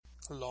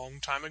A long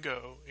time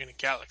ago, in a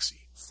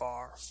galaxy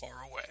far,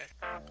 far away.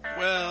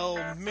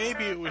 Well,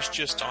 maybe it was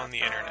just on the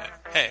internet.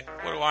 Hey,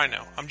 what do I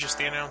know? I'm just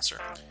the announcer.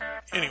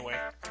 Anyway,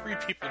 3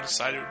 people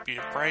decided it would be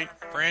a bright,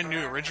 brand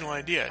new original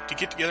idea to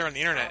get together on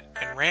the internet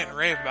and rant and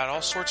rave about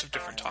all sorts of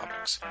different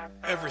topics.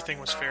 Everything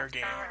was fair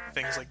game.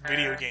 Things like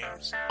video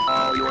games.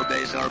 All your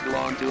days are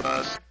belong to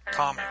us.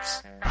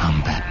 Comics.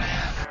 I'm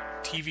Batman.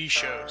 TV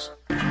shows.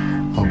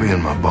 I'll be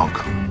in my bunk.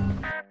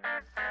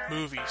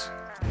 Movies.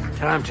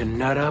 Time to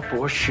nut up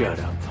or shut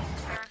up.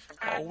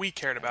 All we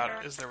cared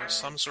about is there was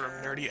some sort of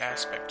nerdy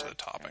aspect to the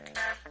topic.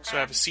 So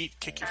have a seat,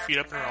 kick your feet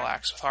up, and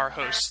relax with our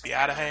hosts, the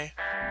ATGN.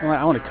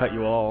 I want to cut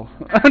you all.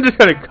 I'm just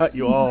going to cut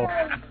you all.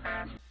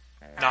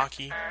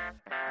 Naki.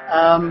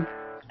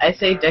 I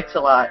say dicks a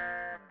lot.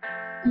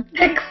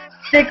 Dicks.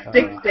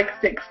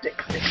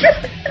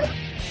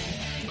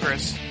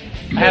 Chris.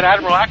 I had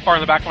Admiral Akbar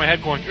in the back of my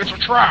head going, "It's a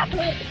trap!"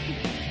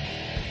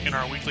 And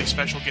our weekly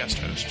special guest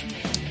host.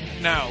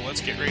 Now, let's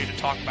get ready to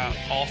talk about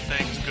all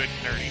things good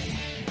and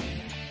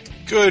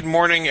nerdy. Good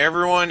morning,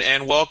 everyone,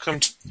 and welcome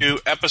to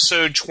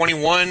episode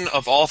 21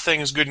 of All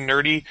Things Good and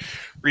Nerdy,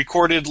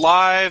 recorded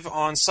live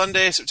on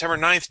Sunday, September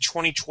 9th,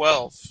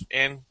 2012.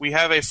 And we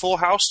have a full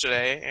house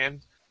today,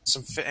 and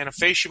a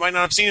face you might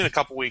not have seen in a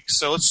couple weeks.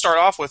 So let's start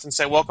off with and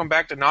say welcome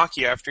back to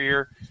Naki after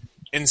your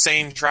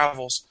insane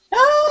travels.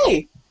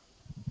 Hi!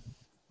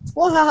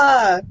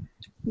 Wahaha!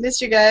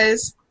 Missed you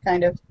guys,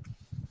 kind of.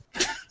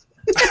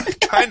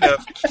 Kind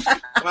of.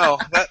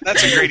 Well,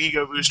 that's a great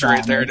ego booster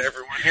right there to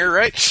everyone here,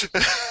 right?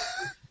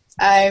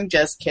 I'm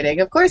just kidding.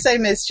 Of course I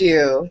missed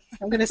you.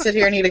 I'm going to sit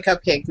here and eat a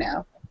cupcake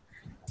now.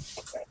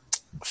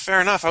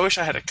 Fair enough. I wish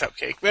I had a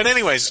cupcake. But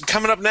anyways,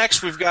 coming up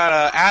next, we've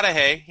got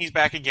ATGN. He's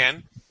back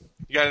again.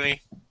 You got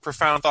any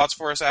profound thoughts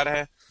for us,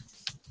 ATGN?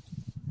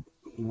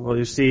 Well,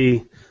 you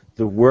see,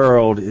 the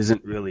world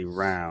isn't really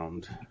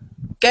round.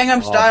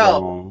 Gangnam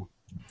Style.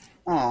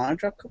 Aw, I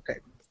dropped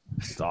cupcake.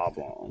 It's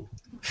oblong.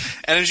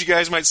 And as you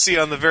guys might see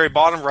on the very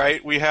bottom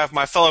right, we have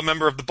my fellow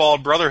member of the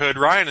Bald Brotherhood,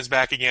 Ryan, is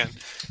back again.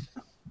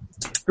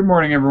 Good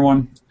morning,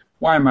 everyone.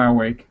 Why am I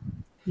awake?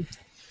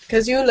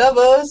 Because you love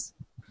us.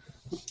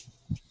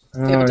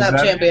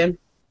 Tabletop champion.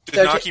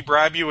 Did Naki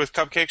bribe you with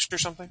cupcakes or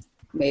something?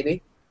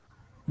 Maybe.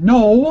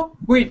 No.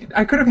 Wait,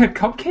 I could have had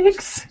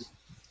cupcakes?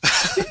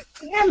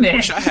 Damn it. I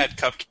wish I had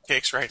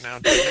cupcakes right now,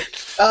 damn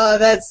it. Oh,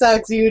 that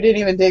sucks. You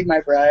didn't even take my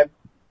bribe.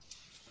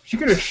 She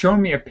could have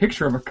shown me a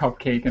picture of a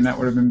cupcake, and that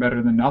would have been better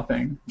than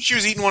nothing. She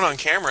was eating one on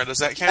camera. Does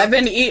that count? I've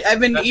been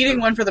eating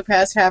one for the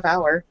past half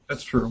hour.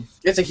 That's true.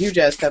 It's a huge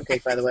ass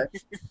cupcake, by the way.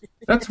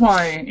 That's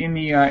why in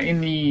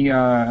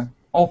the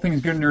All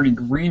Things Good and Nerdy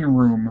green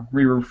room,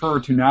 we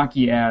refer to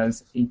Naki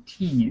as a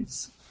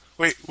tease.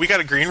 Wait, we got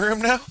a green room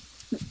now?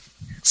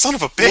 Son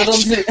of a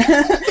bitch!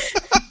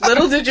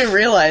 Little did you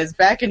realize,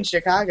 back in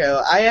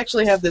Chicago, I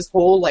actually have this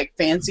whole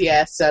fancy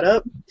ass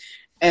setup.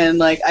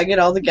 And, I get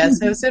all the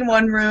guest hosts in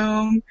one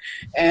room,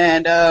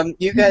 and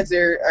you guys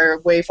are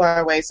way far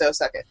away, so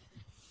suck it.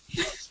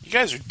 You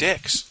guys are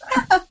dicks.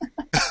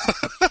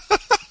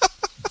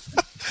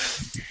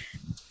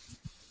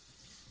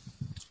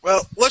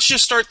 Well, let's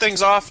just start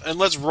things off, and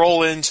let's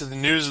roll into the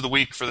news of the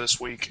week for this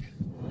week.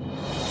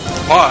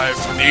 Live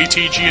from the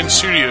ATGN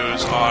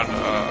studios on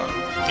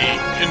the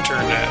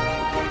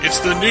internet, it's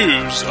the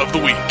news of the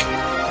week.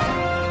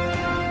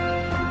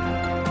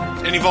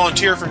 Any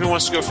volunteer for who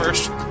wants to go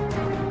first?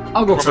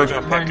 I'll go first.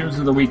 My news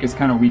of the week is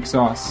kind of weak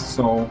sauce,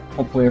 so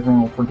hopefully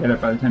everyone will forget it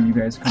by the time you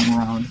guys come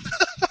around.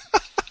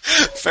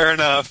 Fair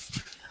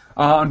enough.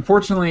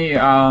 Unfortunately,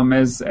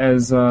 as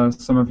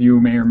some of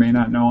you may or may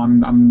not know,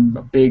 I'm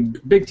a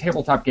big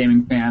tabletop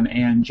gaming fan,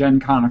 and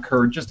Gen Con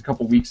occurred just a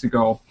couple weeks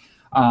ago.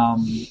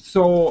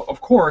 So, of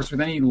course,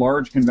 with any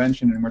large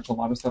convention in which a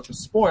lot of stuff is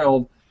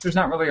spoiled, there's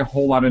not really a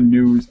whole lot of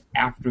news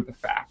after the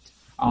fact.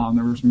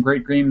 There were some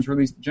great games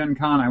released at Gen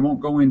Con. I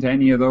won't go into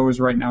any of those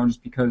right now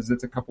just because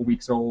it's a couple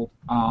weeks old.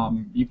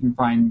 You can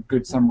find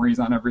good summaries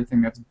on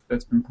everything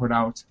that's been put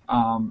out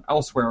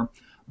elsewhere.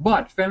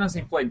 But Fantasy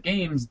Flight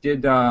Games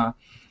did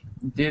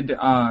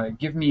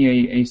give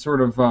me a sort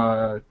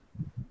of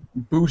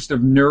boost of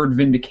nerd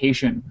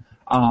vindication.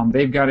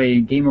 They've got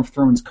a Game of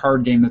Thrones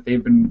card game that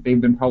they've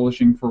been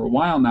publishing for a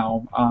while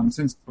now,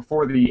 since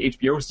before the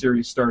HBO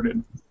series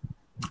started.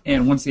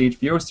 And once the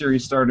HBO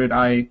series started,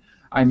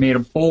 I made a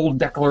bold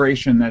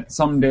declaration that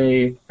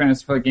someday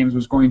Fantasy Flight Games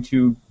was going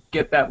to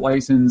get that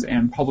license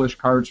and publish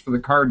cards for the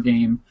card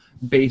game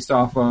based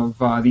off of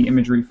the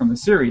imagery from the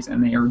series,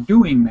 and they are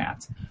doing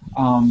that.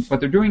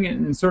 But they're doing it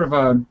in sort of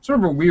a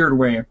weird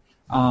way.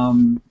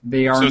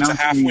 They are. So it's a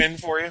half win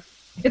for you?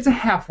 It's a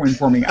half win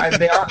for me.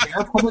 They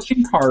are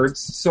publishing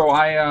cards, so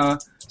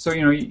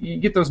you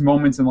get those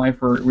moments in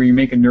life where you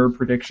make a nerd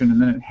prediction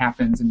and then it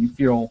happens and you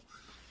feel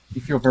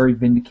very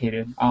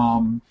vindicated.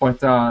 But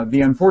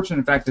the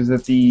unfortunate fact is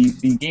that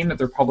the game that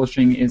they're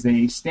publishing is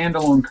a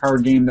standalone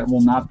card game that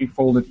will not be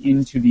folded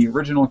into the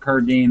original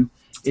card game.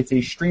 It's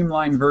a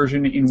streamlined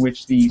version in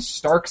which the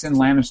Starks and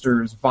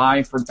Lannisters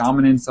vie for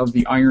dominance of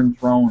the Iron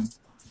Throne.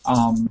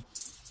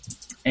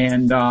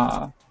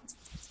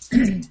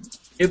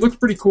 it looks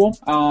pretty cool.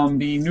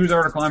 The news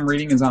article I'm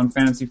reading is on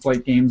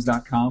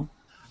fantasyflightgames.com.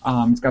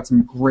 It's got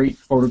some great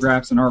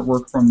photographs and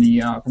artwork from the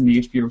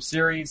HBO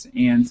series,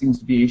 and seems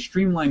to be a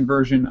streamlined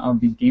version of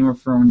the Game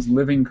of Thrones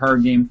living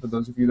card game. For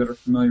those of you that are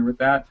familiar with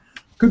that,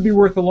 could be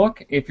worth a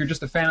look if you're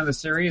just a fan of the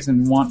series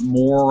and want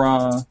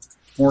more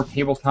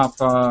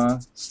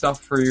tabletop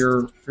stuff for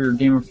your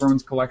Game of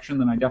Thrones collection.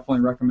 Then I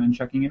definitely recommend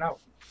checking it out.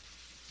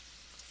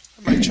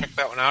 I might check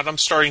that one out. I'm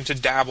starting to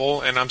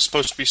dabble, and I'm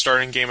supposed to be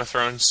starting Game of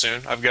Thrones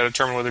soon. I've got to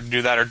determine whether to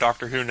do that or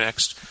Doctor Who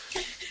next.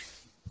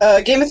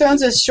 Game of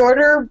Thrones is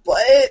shorter,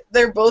 but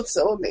they're both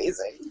so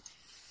amazing.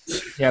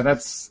 Yeah,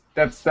 that's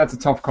a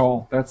tough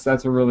call. That's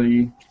a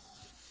really...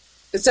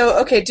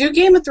 So, okay, do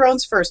Game of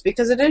Thrones first,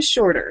 because it is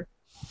shorter.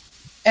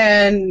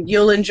 And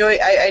you'll enjoy...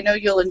 I know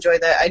you'll enjoy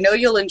that. I know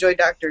you'll enjoy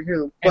Doctor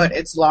Who, but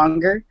it's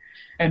longer.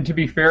 And to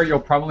be fair, you'll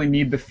probably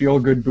need the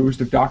feel-good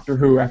boost of Doctor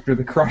Who after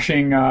the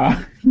crushing...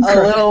 a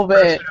little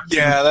bit.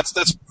 Yeah, that's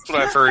what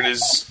I've heard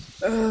is...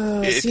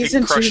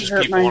 it crushes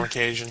people on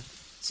occasion.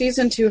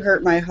 Season 2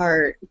 hurt my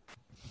heart.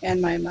 And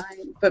my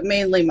mind, but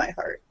mainly my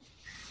heart.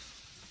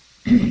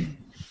 You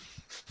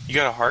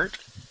got a heart?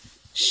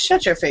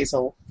 Shut your face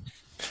hole.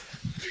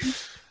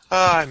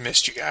 I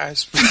missed you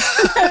guys.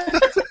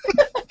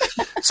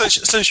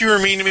 Since you were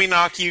mean to me,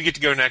 Naki, you get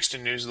to go next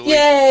in News of the Week.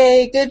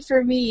 Yay, good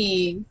for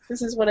me.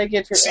 This is what I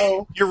get for... See,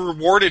 you're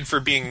rewarded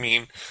for being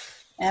mean.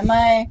 Am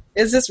I?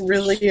 Is this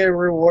really a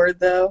reward,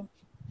 though?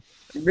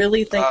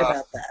 Really think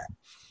about that.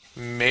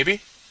 Maybe.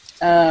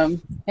 Hang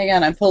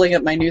on, I'm pulling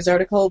up my news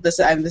article. This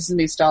is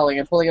me stalling.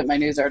 I'm pulling up my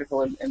news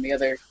article in the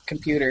other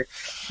computer.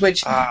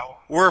 Which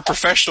we're a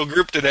professional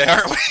group today,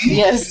 aren't we?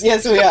 Yes,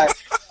 we are.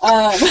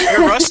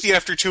 You're rusty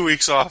after 2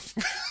 weeks off.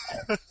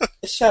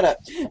 Shut up.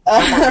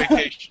 No more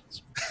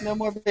vacations. No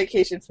more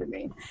vacation for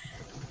me.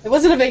 It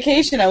wasn't a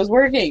vacation. I was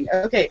working.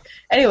 Okay.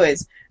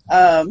 Anyways,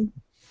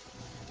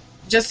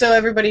 just so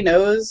everybody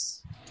knows,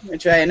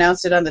 which I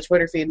announced it on the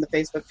Twitter feed and the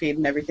Facebook feed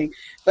and everything.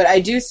 But I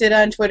do sit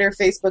on Twitter,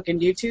 Facebook,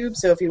 and YouTube,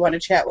 so if you want to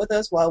chat with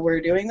us while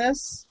we're doing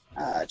this,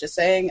 just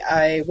saying,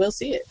 I will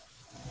see it.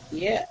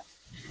 Yeah.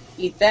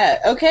 Eat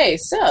that. Okay,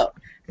 so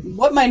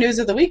what my news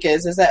of the week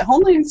is that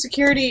Homeland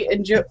Security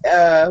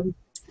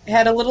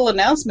had a little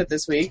announcement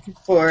this week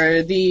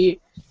for the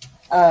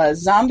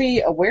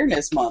Zombie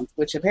Awareness Month,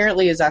 which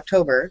apparently is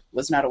October.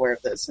 Was not aware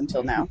of this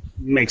until now.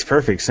 Makes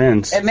perfect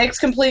sense. It makes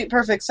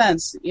perfect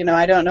sense. You know,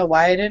 I don't know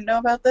why I didn't know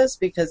about this,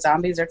 because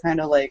zombies are kind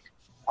of like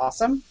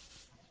awesome.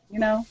 You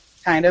know,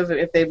 kind of,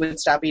 if they would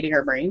stop eating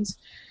our brains.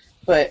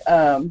 But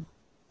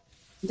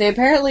they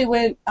apparently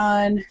went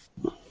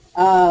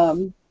off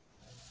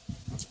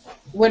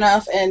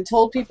and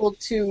told people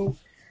to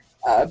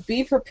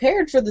be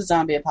prepared for the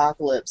zombie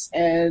apocalypse,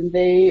 and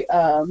they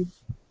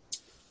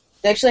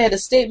actually had a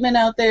statement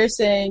out there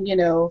saying, you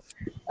know,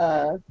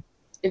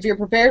 if you're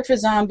prepared for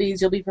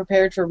zombies, you'll be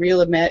prepared for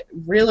real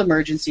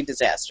emergency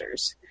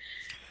disasters.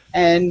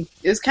 And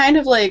it was kind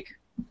of like,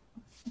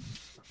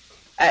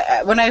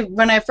 when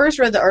I first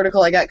read the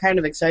article, I got kind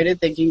of excited,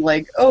 thinking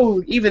like,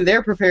 oh, even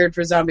they're prepared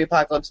for zombie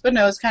apocalypse. But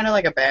no, it's kind of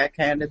like a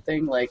backhanded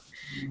thing. Like,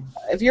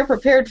 if you're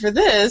prepared for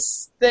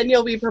this, then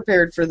you'll be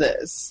prepared for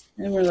this.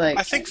 And we're like,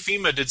 I think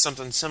FEMA did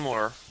something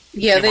similar.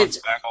 Yeah, a few months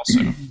back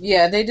also.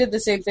 Yeah, they did the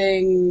same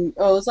thing.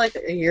 Oh, it was like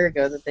a year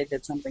ago that they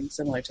did something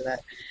similar to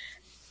that.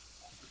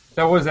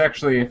 That was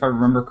actually, if I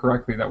remember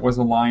correctly, that was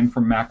a line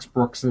from Max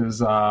Brooks's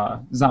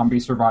zombie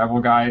survival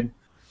guide.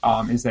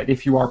 Is that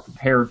if you are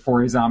prepared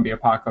for a zombie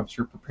apocalypse,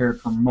 you're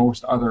prepared for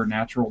most other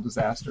natural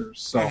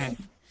disasters. So,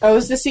 Oh, it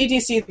was the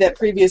CDC that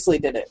previously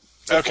did it.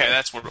 Okay,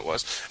 that's what it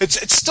was.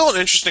 It's still an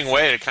interesting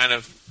way to kind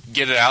of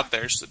get it out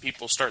there so that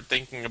people start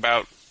thinking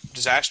about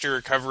disaster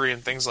recovery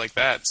and things like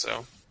that.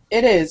 So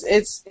it is.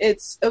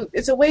 It's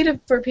a way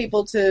for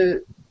people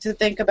to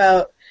think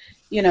about,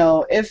 you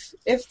know,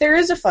 if there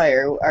is a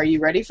fire, are you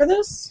ready for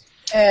this?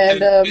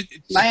 And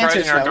it's my answer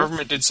is surprising our no.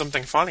 government did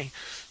something funny.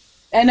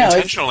 I know,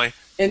 intentionally.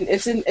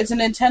 It's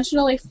an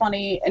intentionally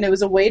funny, and it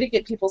was a way to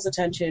get people's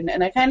attention.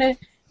 And I kind of,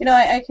 you know,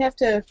 I have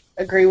to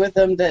agree with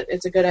them that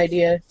it's a good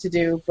idea to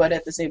do, but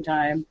at the same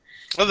time,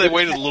 Well, they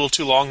waited a little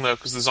too long though,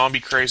 because the zombie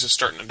craze is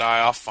starting to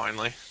die off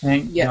finally.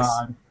 thank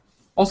God.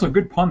 Also,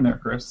 good pun there,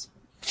 Chris.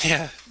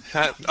 Yeah,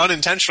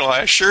 unintentional,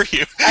 I assure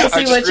you. I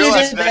see just what you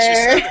realized did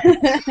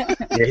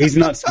that there. Yeah, he's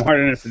not smart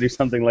enough to do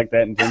something like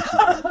that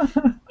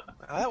intentionally.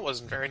 That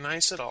wasn't very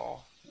nice at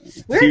all.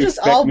 We're Do you just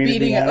expect all me to be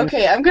beating it. honest?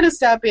 Okay, I'm going to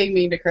stop being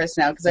mean to Chris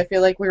now, because I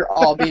feel like we're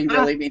all being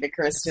really mean to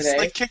Chris It's today.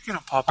 like kicking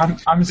a puppy.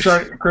 I'm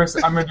starting, Chris.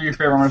 I'm gonna do you a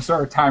favor. I'm gonna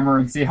start a timer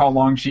and see how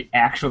long she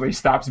actually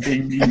stops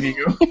being mean to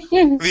you.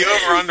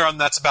 The over-under on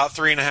that's about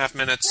 3.5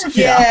 minutes.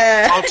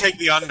 Yeah. I'll take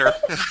the under.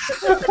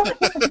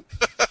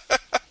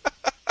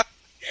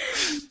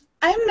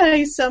 I'm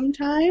nice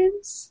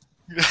sometimes.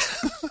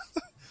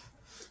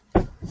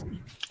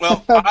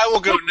 Well, I will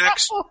go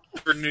next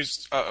for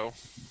news. Uh-oh.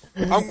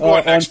 I'm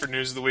going next for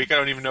news of the week. I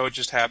don't even know what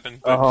just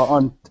happened. But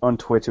On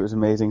Twitch, it was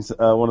amazing.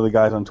 One of the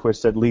guys on Twitch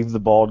said, "Leave the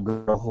bald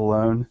girl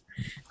alone."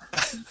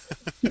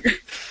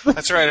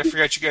 That's right. I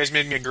forgot you guys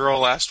made me a girl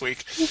last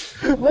week.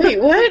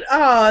 Wait, what?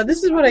 Oh,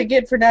 this is what I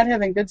get for not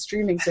having good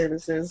streaming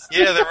services.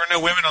 Yeah, there were no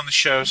women on the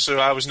show, so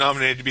I was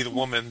nominated to be the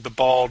woman, the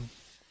bald,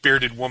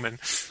 bearded woman.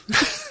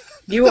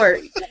 You are,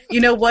 you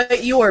know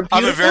what? You are beautiful.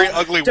 I'm a very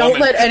ugly Don't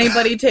woman. let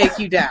anybody take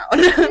you down.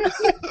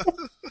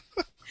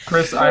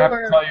 Chris, I have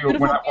to tell you,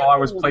 while I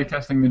was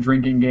playtesting the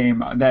drinking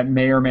game, that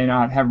may or may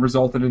not have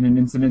resulted in an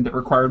incident that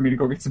required me to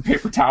go get some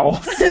paper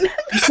towels.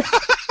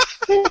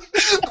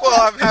 Well,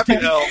 I'm happy to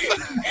help.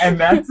 And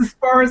that's as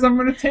far as I'm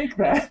going to take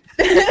that.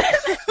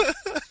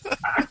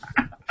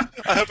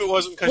 I hope it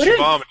wasn't because you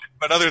vomited,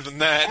 but other than I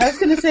that... was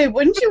going to say,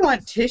 wouldn't you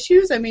want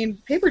tissues? I mean,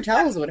 paper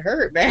towels would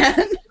hurt, man.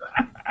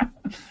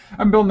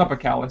 I'm building up a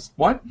callus.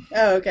 What?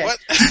 Oh, okay. What?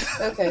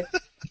 Okay.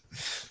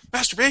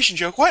 Masturbation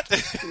joke, what?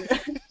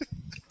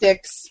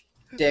 Dicks.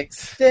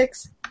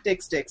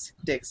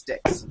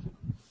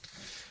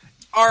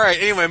 Alright,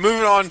 anyway,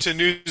 moving on to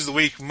News of the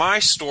Week. My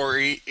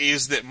story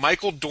is that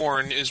Michael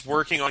Dorn is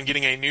working on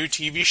getting a new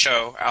TV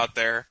show out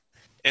there,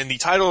 and the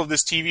title of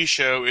this TV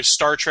show is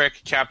Star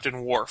Trek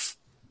Captain Worf.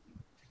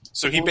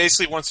 So he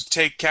basically wants to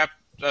take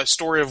a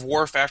story of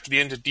Worf after the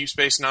end of Deep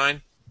Space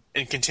Nine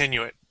and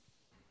continue it.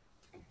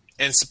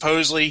 And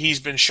supposedly he's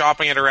been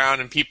shopping it around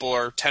and people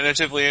are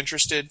tentatively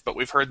interested, but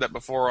we've heard that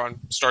before on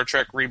Star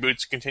Trek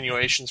reboots and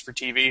continuations for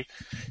TV.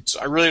 So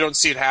I really don't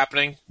see it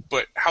happening,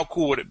 but how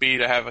cool would it be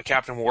to have a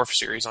Captain Worf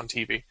series on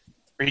TV?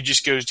 Where he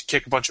just goes to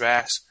kick a bunch of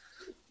ass.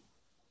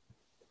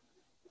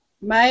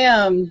 My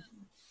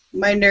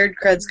nerd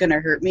cred's gonna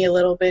hurt me a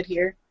little bit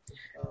here.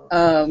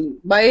 I'm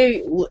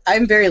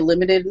very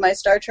limited in my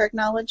Star Trek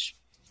knowledge.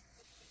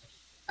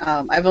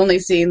 I've only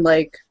seen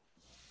like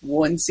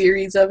one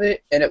series of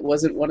it, and it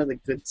wasn't one of the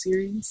good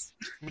series.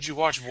 Would you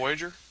watch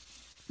Voyager?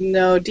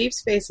 No, Deep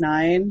Space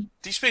Nine.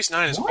 Deep Space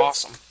Nine is What?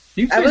 awesome.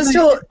 Deep I was Space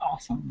told- Nine is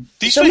awesome.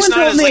 Deep Someone Space Nine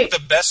told is me- like the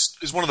best,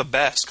 is one of the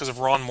best because of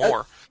Ron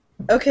Moore.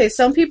 Okay,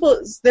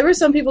 there were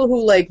some people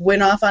who like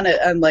went off on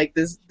like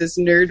this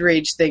nerd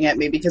rage thing at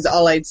me because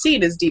all I'd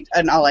seen is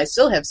all I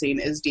still have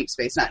seen is Deep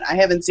Space Nine. I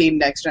haven't seen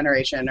Next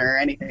Generation or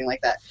anything like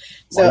that.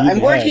 So Well,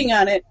 I'm working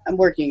on it.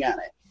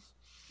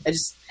 I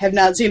just have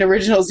not seen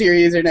original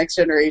series or Next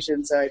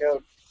Generation, so I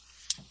don't.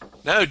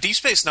 No, Deep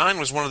Space Nine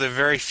was one of the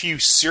very few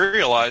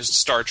serialized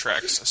Star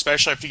Treks,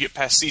 especially after you get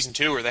past season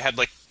 2, where they had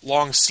like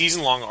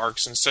season-long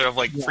arcs instead of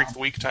like Freak the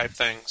Week type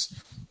things.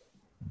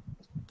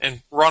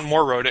 And Ron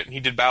Moore wrote it, and he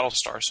did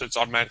Battlestar, so it's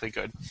automatically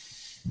good.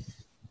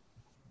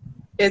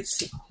 It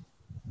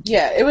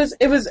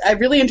was. I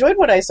really enjoyed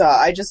what I saw.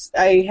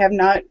 I have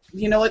not.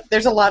 You know what?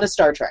 There's a lot of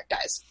Star Trek,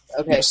 guys.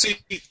 Okay. See,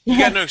 you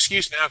got no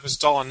excuse now because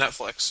it's all on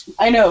Netflix.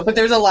 I know, but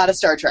there's a lot of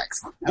Star Treks.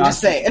 I'm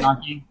just saying.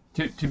 Naki,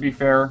 to be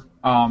fair,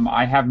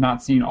 I have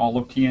not seen all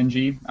of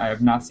TNG. I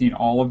have not seen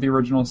all of the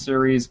original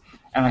series,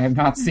 and I have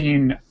not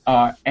seen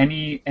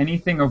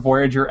anything of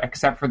Voyager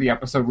except for the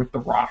episode with The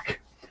Rock.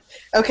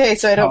 Okay,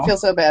 so I don't feel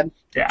so bad.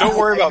 Yeah. Don't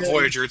worry about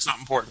Voyager; it's not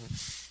important.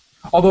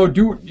 Although,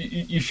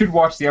 you should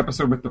watch the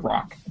episode with The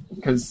Rock,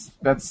 because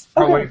that's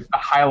probably the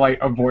highlight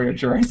of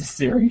Voyager as a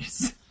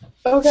series.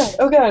 Oh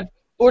god.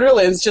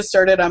 Borderlands just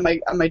started on my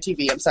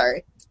TV. I'm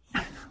sorry.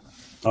 Oh,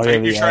 Are yeah,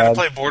 you the trying ad.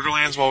 to play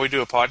Borderlands while we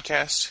do a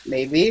podcast?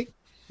 Maybe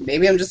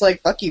I'm just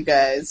like, fuck you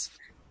guys.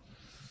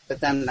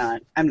 But I'm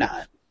not.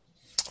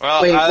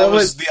 Well, Wait, that what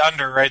was was- the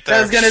under right there.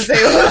 I was gonna say,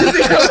 what was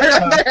the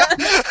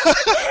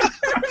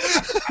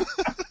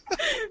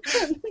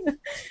over?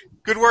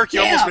 Good work.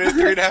 You almost Damn.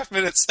 made it 3.5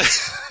 minutes.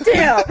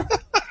 Damn.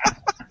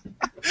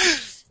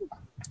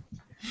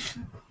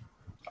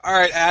 All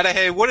right, Ada,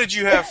 hey, what did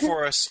you have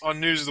for us on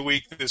News of the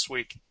Week this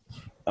week?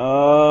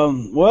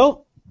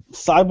 Well,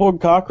 cyborg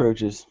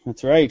cockroaches.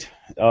 That's right.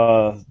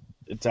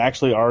 It's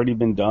actually already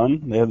been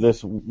done. They have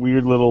this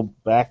weird little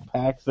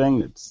backpack thing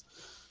that's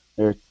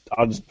there.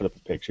 I'll just put up a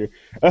picture.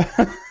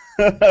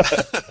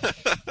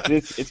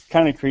 It's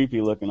kind of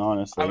creepy looking,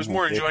 honestly. I was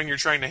more enjoying your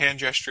trying to hand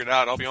gesture it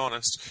out, I'll be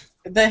honest.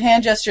 The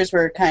hand gestures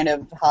were kind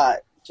of hot.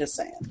 Just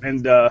saying. And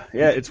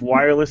it's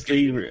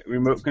wirelessly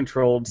remote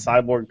controlled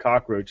cyborg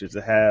cockroaches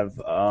that have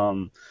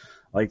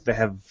they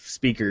have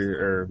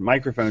speaker or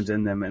microphones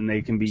in them, and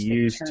they can be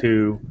used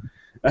to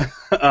I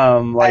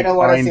don't want to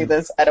find- see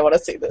this. I don't want to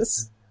see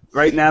this.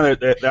 Right now,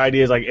 the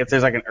idea is like if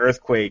there's like an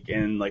earthquake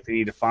and like they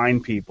need to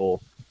find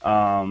people,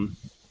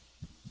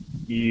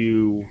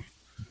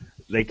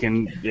 they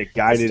can get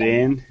guided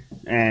in,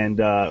 and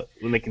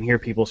when they can hear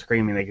people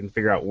screaming, they can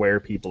figure out where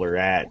people are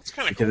at.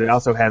 kinda Because cool. it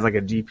also has like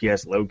a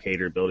GPS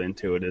locator built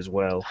into it as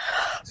well.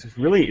 It's a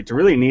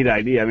really neat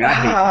idea. I mean, I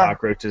hate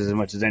cockroaches as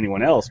much as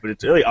anyone else, but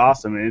it's really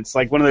awesome, and it's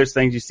like one of those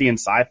things you see in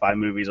sci-fi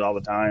movies all the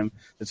time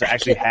that's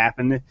actually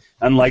happened.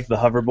 Unlike the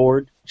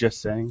hoverboard.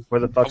 Just saying, where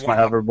the fuck's my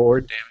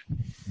hoverboard?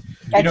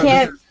 I know,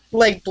 can't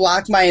like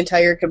block my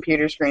entire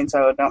computer screen,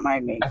 so don't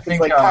mind me. I It's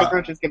think, like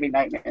cockroaches give me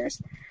nightmares.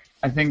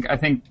 I think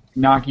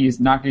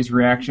Naki's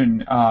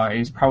reaction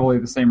is probably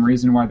the same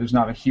reason why there's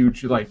not a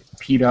huge like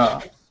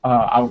PETA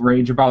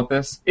outrage about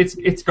this.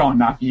 It's gone,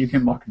 Naki. You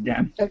can look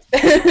again.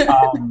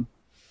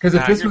 Because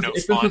if Nah, this you're was no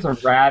if fun. this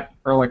was a rat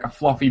or like a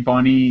fluffy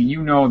bunny,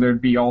 there'd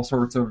be all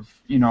sorts of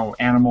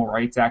animal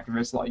rights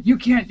activists like, you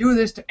can't do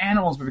this to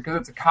animals, but because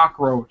it's a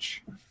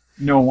cockroach,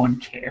 no one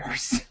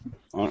cares.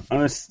 On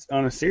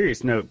a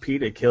serious note,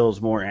 PETA kills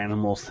more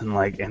animals than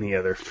like any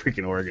other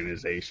freaking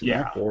organization. Yeah.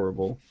 They're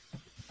horrible.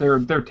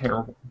 They're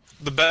terrible.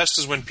 The best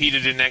is when PETA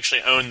didn't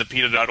actually own the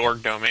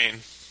PETA.org domain.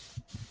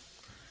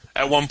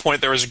 At one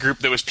point, there was a group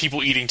that was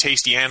people eating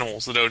tasty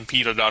animals that owned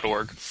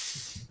PETA.org.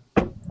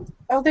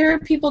 Oh, there are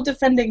people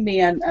defending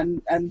me on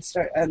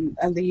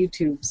the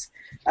YouTubes.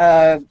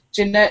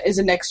 Jeanette is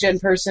a next-gen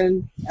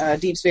person.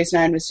 Deep Space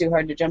Nine was too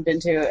hard to jump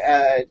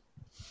into.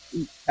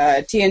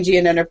 TNG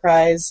and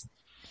Enterprise.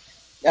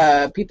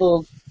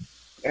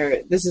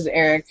 This is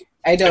Eric.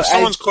 If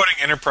someone's quoting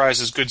Enterprise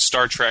as good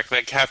Star Trek,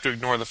 they have to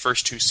ignore the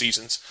first 2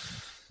 seasons.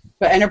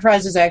 But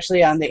Enterprise is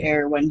actually on the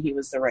air when he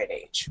was the right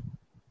age.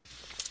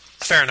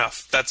 Fair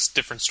enough. That's a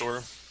different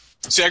story.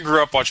 See, I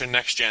grew up watching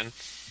Next Gen.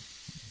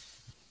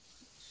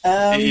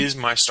 It is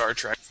my Star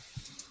Trek.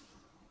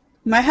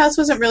 My house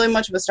wasn't really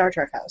much of a Star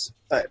Trek house,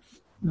 but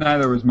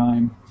Neither was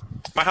mine.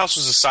 My house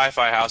was a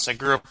sci-fi house. I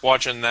grew up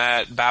watching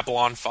that,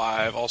 Babylon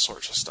 5, all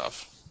sorts of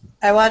stuff.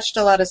 I watched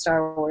a lot of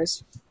Star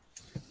Wars.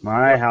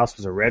 My house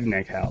was a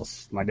redneck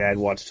house. My dad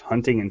watched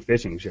hunting and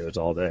fishing shows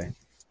all day.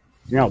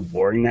 You know how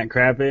boring that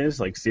crap is?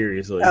 Like,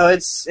 seriously. Oh,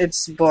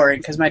 it's boring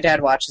because my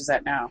dad watches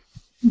that now.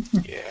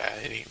 Yeah,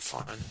 it ain't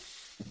fun.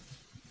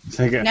 It's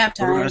like Nap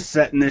we're time. going to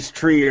sit in this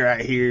tree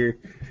right here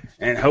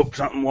and hope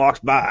something walks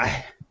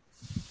by.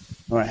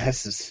 Well,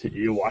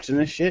 you watching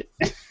this shit?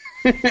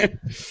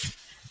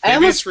 I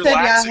almost it's said yeah,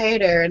 relaxing. hey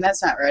there, and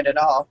that's not right at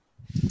all.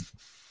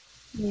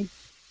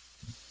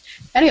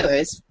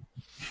 Anyways.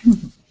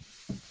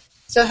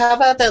 So how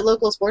about that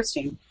local sports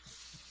team?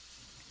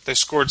 They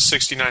scored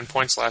 69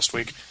 points last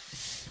week.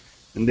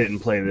 And didn't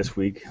play this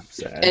week. I'm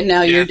sad. And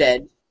now Yeah. you're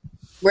dead.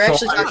 We're So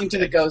actually I- talking to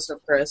the ghost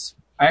of Chris.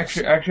 I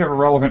actually have a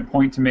relevant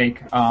point to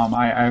make.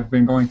 I've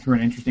been going through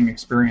an interesting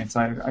experience.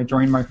 I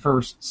joined my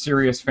first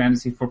serious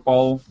fantasy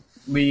football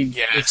league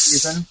Yes. this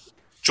season.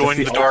 Join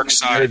the It's dark ultimate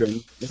side.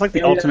 nerdom. It's like the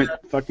Yeah. ultimate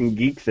fucking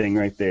geek thing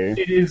right there.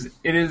 It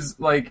is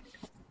like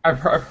I've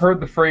heard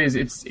the phrase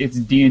it's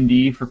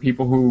D&D for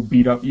people who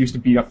used to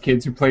beat up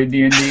kids who played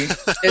D&D.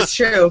 It's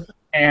true.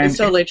 And It's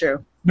totally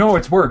true. no,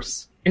 it's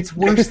worse. It's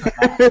worse than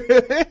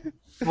that.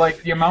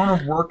 Like the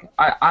amount of work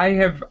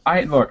I've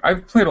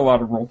played a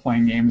lot of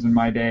role-playing games in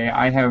my day.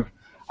 I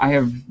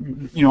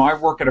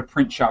work at a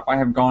print shop. I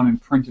have gone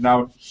and printed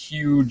out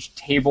huge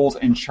tables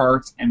and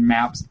charts and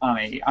maps on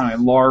a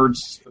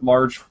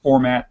large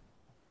format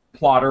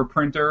plotter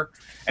printer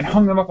and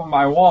hung them up on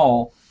my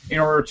wall in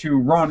order to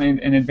run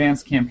an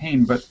advanced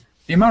campaign. But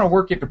the amount of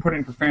work you have to put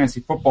in for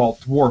fantasy football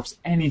dwarfs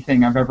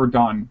anything I've ever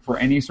done for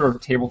any sort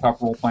of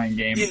tabletop role-playing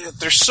game. Yeah,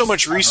 there's so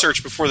much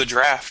research before the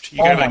draft.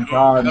 You Oh gotta my like,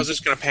 God. how's this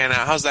going to pan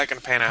out? How's that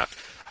going to pan out?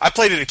 I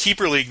played in a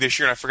keeper league this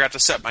year, and I forgot to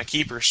set my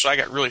keepers, so I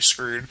got really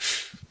screwed.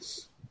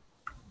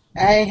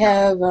 I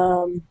have,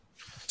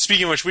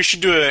 Speaking of which, we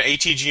should do an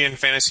ATGN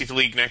fantasy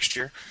league next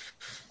year.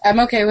 I'm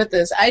okay with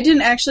this. I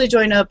didn't actually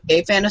join up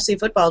a fantasy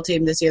football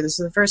team this year. This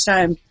is the first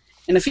time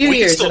in a few We can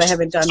years still that I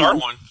haven't done start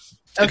one. one.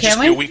 It'd Okay, just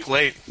am be I? a week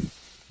late.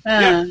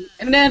 And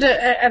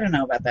I don't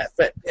know about that,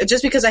 but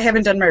just because I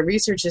haven't done my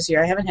research this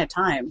year, I haven't had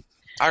time.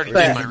 I already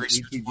But- did my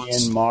research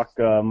once. ATGN mock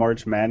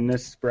March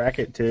Madness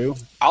bracket too.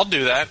 I'll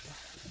do that.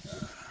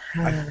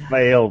 I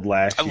failed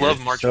last I year.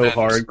 love March so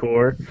Madness.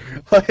 hardcore.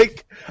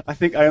 Like, I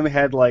think I only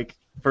had like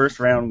first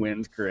round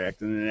wins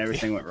correct, and then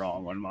everything went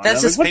wrong one month.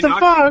 That's I was just-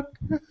 like, what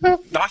the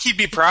fuck? Nocky'd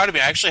be proud of me.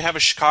 I actually have a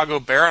Chicago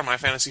Bear on my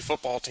fantasy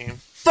football team,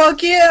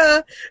 Fuck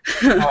yeah!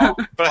 Oh,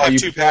 but I have you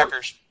 2 poor-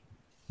 Packers.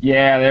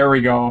 Yeah, there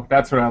we go.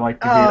 That's what I like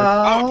to hear.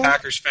 I'm a Oh,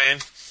 Packers fan.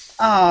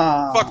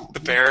 oh, Fuck the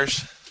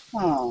Bears.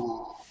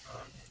 oh.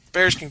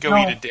 Bears can go No.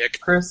 eat a dick.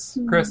 Chris,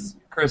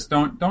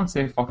 don't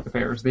say fuck the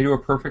Bears. They do a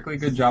perfectly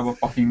good job of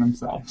fucking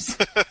themselves.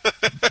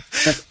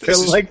 They're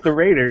like the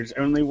Raiders,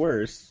 only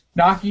worse.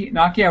 Naki,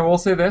 I will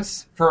say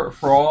this for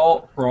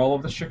all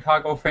of the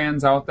Chicago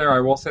fans out there. I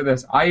will say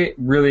this: I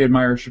really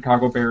admire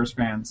Chicago Bears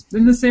fans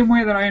in the same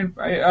way that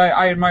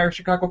I admire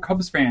Chicago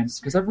Cubs fans,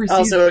 because every season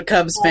Also a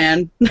Cubs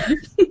fan.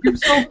 you're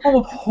so full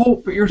of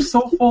hope. You're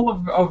so full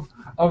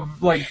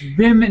of like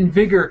vim and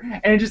vigor,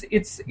 and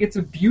it's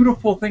a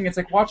beautiful thing. It's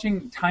like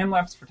watching time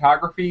lapse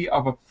photography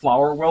of a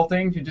flower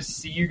wilting to just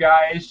see you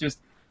guys just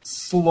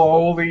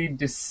slowly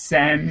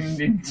descend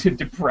into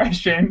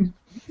depression.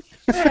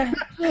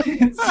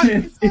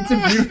 It's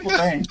a beautiful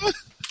thing.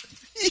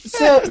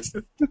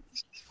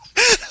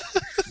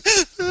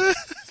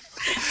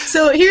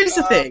 So here's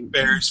the thing.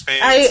 Bears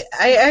fans.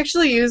 I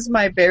actually use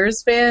my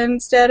Bears fan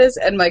status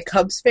and my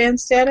Cubs fan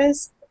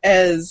status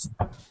as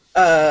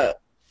a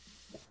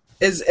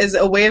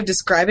way of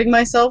describing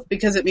myself,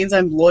 because it means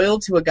I'm loyal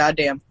to a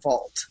goddamn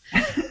fault.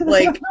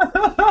 Like,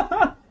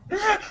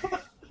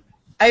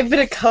 I've been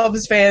a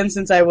Cubs fan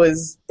since I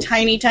was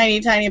tiny,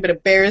 but a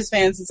Bears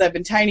fan since I've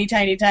been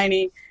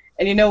tiny.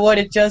 And you know what?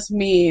 It just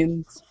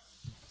means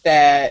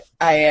that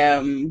I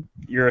am...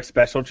 You're a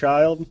special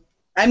child?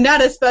 I'm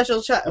not a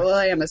special child. Well,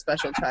 I am a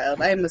special child.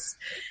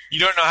 You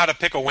don't know how to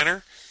pick a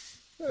winner?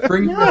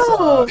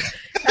 No,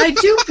 I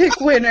do pick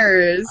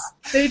winners.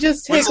 They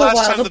just take When's the a last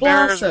while time to the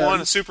Bears blossom.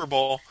 won a Super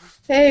Bowl?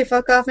 Hey,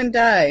 fuck off and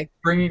die.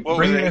 What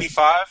was it,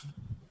 85?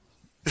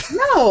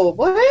 No,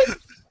 what?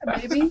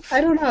 Maybe.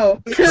 I don't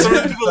know. Some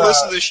of the people who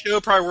listen to the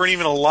show probably weren't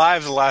even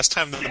alive the last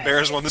time the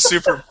Bears won the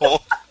Super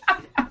Bowl.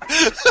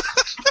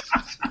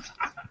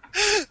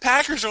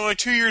 Packers are only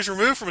 2 years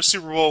removed from a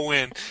Super Bowl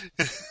win.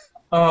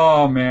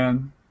 Oh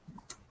man.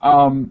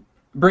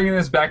 Bringing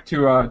this back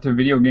to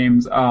video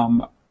games.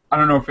 I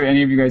don't know if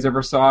any of you guys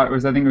ever saw it. I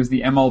think it was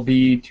the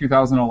MLB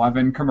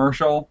 2011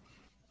 commercial.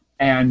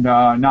 And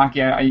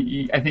Naki,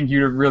 I think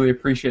you'd really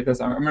appreciate this.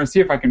 I'm going to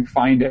see if I can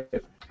find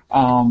it.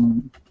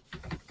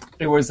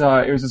 It was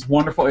this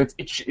wonderful. It's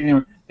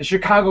the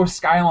Chicago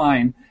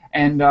skyline,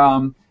 and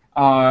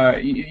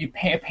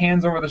it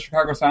pans over the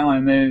Chicago skyline,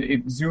 and then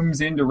it zooms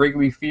into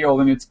Wrigley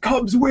Field, and it's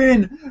Cubs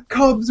win,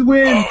 Cubs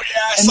win. Oh yeah,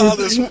 I and saw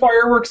there's this.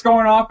 fireworks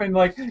going off, and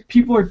like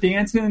people are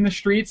dancing in the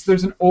streets.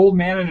 There's an old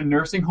man in a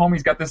nursing home.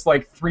 He's got this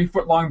like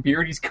 3-foot-long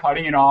beard. He's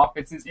cutting it off.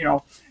 It's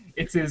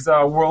his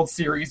World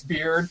Series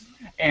beard.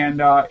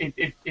 And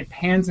it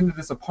pans into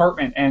this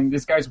apartment, and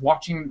this guy's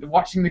watching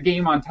the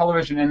game on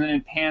television, and then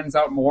it pans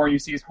out more, and you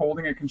see he's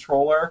holding a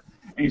controller,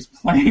 and he's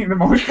playing the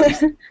most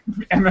recent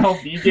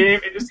MLB game,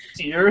 and just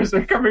tears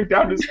are coming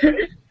down his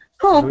face.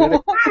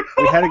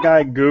 We had a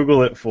guy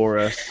Google it for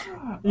us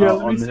Yeah,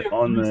 on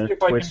the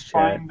Twitch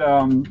chat.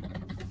 January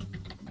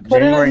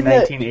January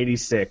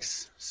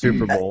 1986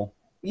 Super Bowl.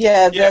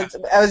 Yeah, Yeah.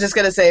 I was just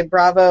gonna say,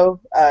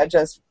 Bravo.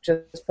 Just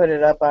put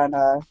it up on.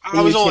 I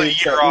was only a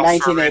YouTube year for off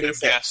for a random 1986.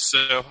 guess,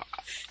 so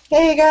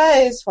Hey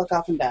guys, fuck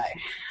off and die.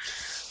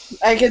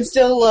 I can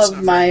still love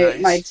That's not very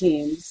nice. my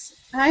teams.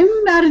 I'm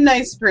not a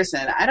nice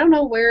person. I don't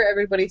know where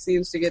everybody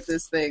seems to get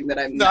this thing that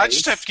I'm no, nice. I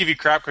just have to give you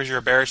crap because you're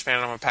a Bears fan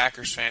and I'm a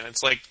Packers fan.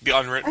 It's like the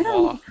unwritten I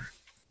don't- law.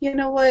 You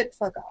know what?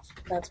 Fuck off.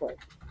 That's what.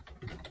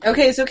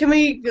 Okay, so can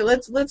we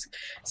let's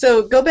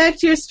so go back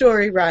to your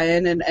story,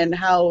 Ryan, and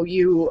how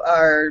you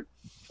are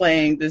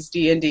playing this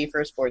D&D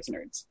for sports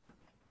nerds.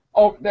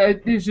 Oh, I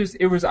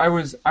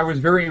was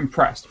very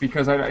impressed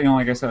because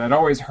like I said, I'd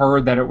always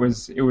heard that it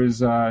was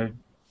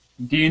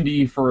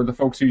D&D for the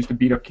folks who used to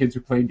beat up kids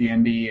who played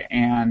D&D,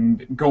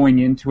 and going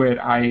into it,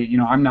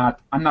 I'm not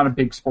a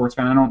big sports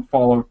fan. I don't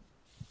follow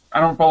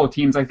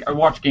teams. I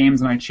watch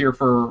games and I cheer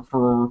for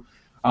You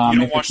if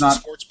don't it's watch not, the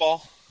sports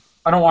ball?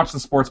 I don't watch the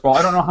sports ball.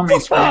 I don't know how many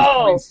scoring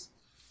points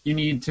you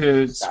need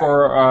to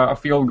score a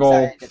field goal.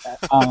 Sorry,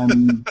 I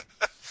did that.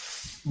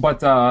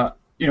 But I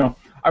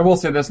will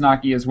say this,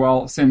 Naki, as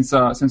well. Since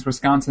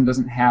Wisconsin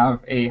doesn't have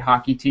a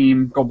hockey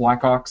team, go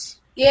Blackhawks.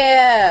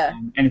 Yeah.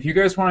 And if you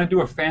guys want to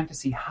do a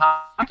fantasy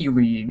hockey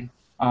league,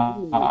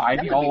 I'd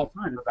that be would all be up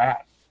for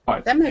that.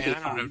 But That might Man, be I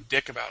don't know fun.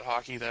 dick about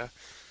hockey, though.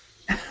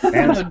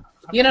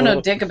 You don't know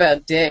dick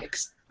about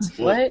dicks.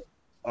 What?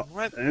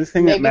 What?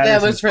 Anything Maybe that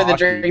matters was is for the hockey.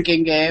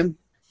 drinking game.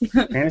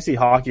 Fantasy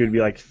hockey would be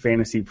like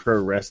fantasy pro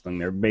wrestling.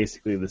 They're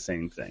basically the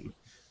same thing.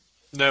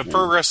 No,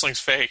 pro wrestling's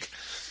fake.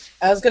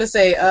 I was gonna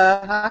say,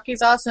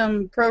 hockey's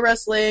awesome. Pro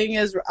wrestling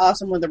is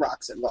awesome when the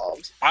Rock's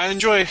involved. I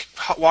enjoy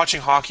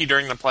watching hockey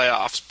during the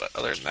playoffs, but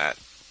other than that,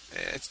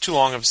 it's too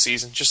long of a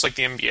season, just like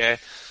the NBA.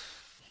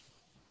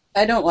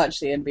 I don't watch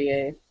the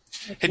NBA.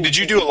 Hey, did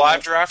you do a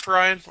live draft,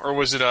 Ryan, or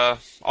was it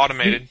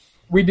automated?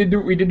 we did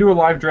do a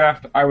live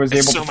draft. I was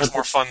It's able so to much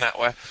more fun that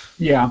way.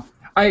 Yeah,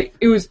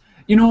 it was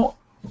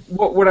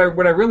what I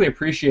really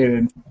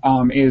appreciated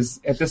is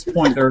at this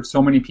point there are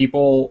so many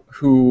people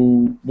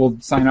who will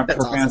sign up That's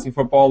for awesome. fantasy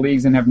football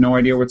leagues and have no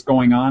idea what's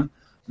going on.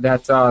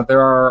 That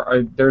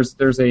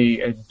there's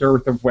a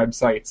dearth of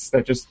websites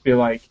that just be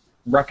like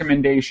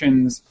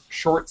recommendations,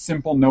 short,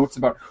 simple notes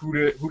about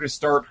who to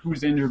start,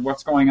 who's injured,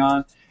 what's going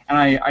on, and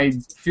I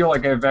feel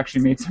like I've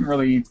actually made some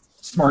really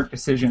smart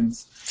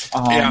decisions.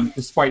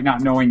 Despite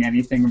not knowing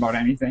anything about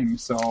anything.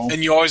 So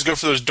And you always go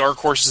for those dark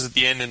horses at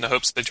the end in the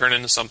hopes that they turn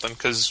into something,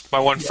 because my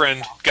one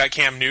friend got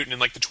Cam Newton in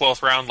like the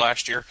 12th round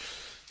last year.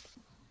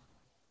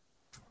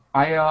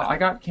 I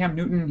got Cam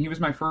Newton. He was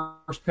my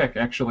first pick,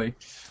 actually.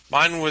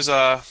 Mine was,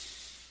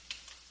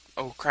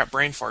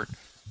 brain fart.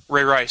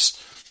 Ray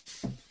Rice.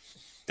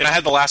 Then I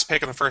had the last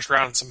pick in the first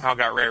round and somehow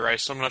got Ray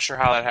Rice, so I'm not sure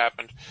how that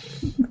happened.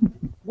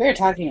 We're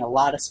talking a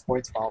lot of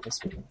sports ball this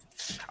week.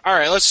 All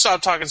right, let's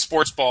stop talking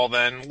sports ball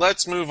then.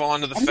 Let's move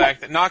on to the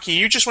fact that, Naki,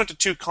 you just went to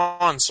 2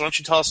 cons, so why don't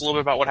you tell us a little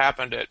bit about what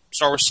happened at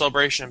Star Wars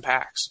Celebration and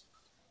PAX?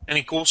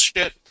 Any cool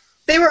shit?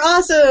 They were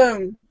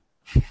awesome.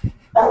 Even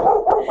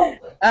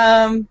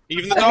the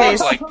Okay, dogs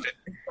so- liked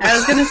it. I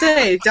was gonna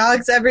say,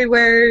 dogs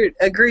everywhere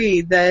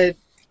agreed that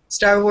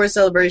Star Wars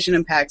Celebration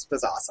and PAX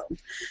was awesome.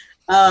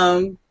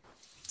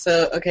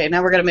 So okay,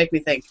 now we're gonna make me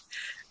think.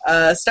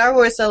 Star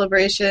Wars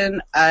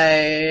Celebration,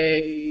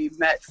 I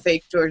met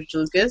fake George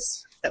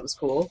Lucas. That was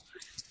cool.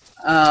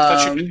 I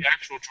thought you meant the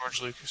actual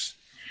George Lucas.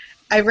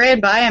 I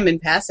ran by him in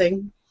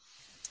passing,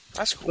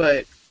 That's cool.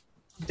 but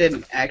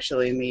didn't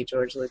actually meet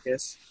George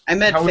Lucas. I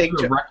met How would fake.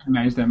 you have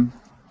recognized him?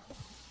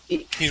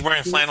 He's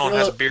wearing flannel and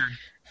has a beard.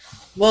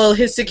 Well,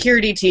 his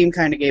security team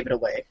kind of gave it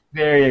away.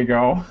 There you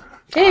go.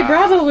 Hey,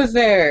 Bravo was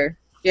there.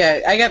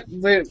 Yeah, I got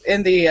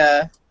in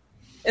the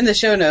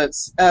show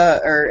notes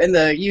or in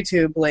the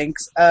YouTube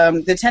links.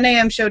 The 10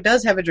 a.m. show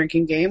does have a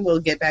drinking game. We'll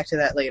get back to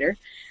that later.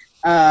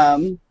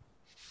 And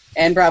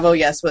Bravo,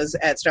 yes, was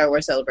at Star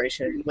Wars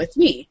Celebration with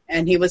me,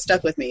 and he was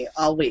stuck with me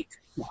all week.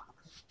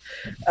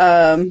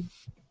 Train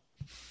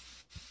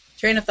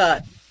of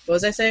thought. What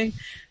was I saying?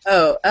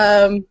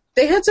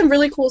 They had some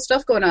really cool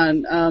stuff going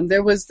on.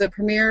 There was the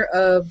premiere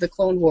of the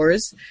Clone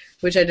Wars,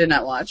 which I did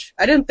not watch.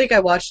 I didn't think I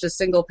watched a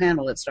single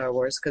panel at Star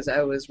Wars because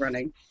I was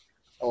running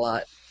a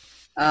lot.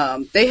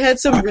 They had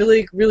some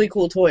really, really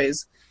cool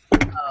toys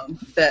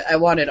that I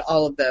wanted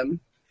all of them,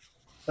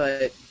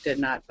 but did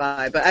not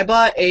buy. But I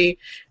bought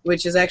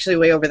which is actually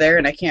way over there,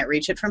 and I can't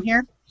reach it from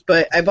here,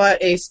 but I bought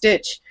a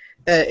Stitch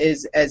that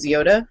is as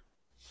Yoda,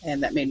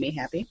 and that made me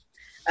happy.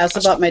 I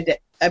also bought my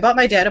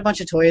dad a bunch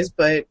of toys,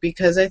 but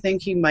because I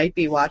think he might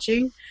be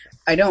watching,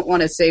 I don't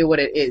want to say what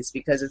it is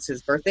because it's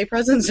his birthday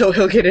present, so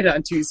he'll get it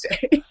on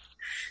Tuesday.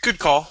 Good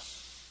call.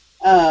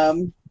 By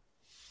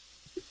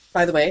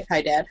the way,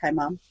 hi Dad, hi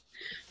Mom.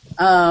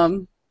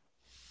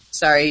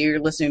 Sorry, you're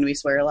listening to me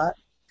swear a lot.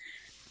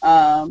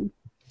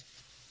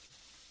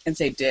 And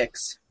say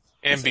dicks.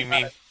 And be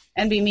mean.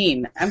 And be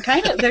mean. I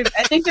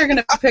think they're going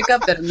to pick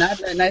up that I'm not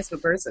that nice of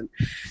a person.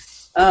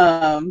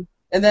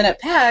 And then at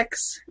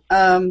PAX,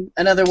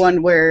 another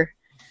one where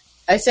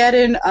I sat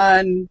in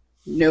on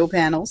no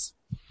panels,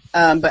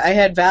 but I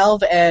had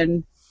Valve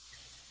and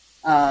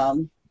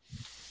Minecraft.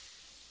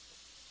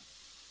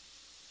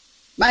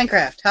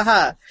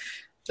 Haha.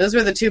 Those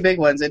were the two big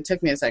ones. It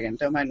took me a second.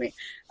 Don't mind me.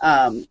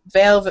 Valve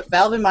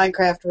and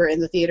Minecraft were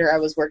in the theater I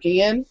was working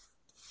in.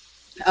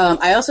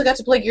 I also got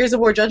to play Gears of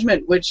War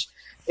Judgment, which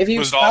if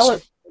you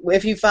followed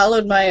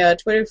my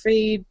Twitter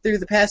feed through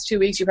the past 2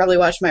 weeks, you probably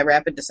watched my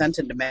rapid descent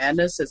into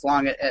madness, as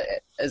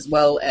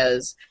well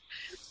as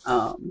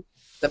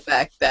the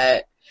fact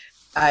that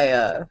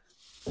I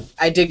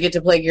did get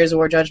to play Gears of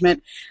War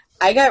Judgment.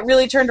 I got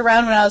really turned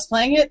around when I was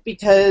playing it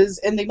because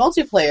in the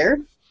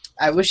multiplayer,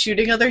 I was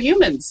shooting other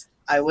humans.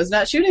 I was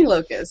not shooting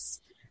locusts.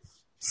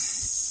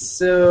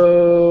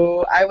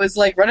 So I was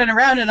like running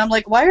around and I'm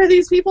like, why are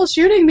these people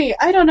shooting me?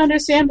 I don't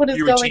understand what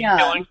is going on.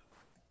 Killing?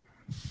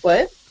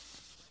 What?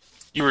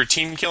 You were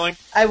team killing?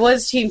 I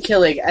was team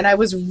killing, and I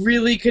was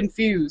really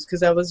confused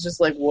because I was just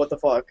like, what the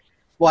fuck?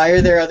 Why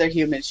are there other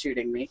humans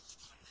shooting me?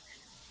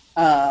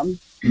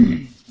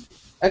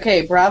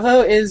 Okay,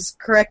 Bravo is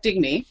correcting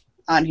me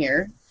on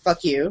here.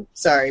 Fuck you.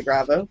 Sorry,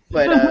 Bravo.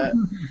 But,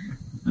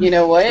 you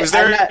know what? Is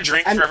there a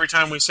drink for every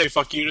time we say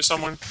fuck you to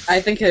someone? I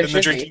think there in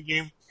the drinking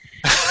game?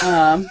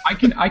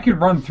 I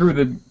could run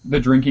through the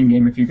drinking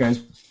game if you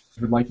guys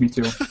would like me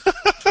to.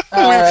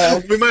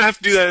 We might have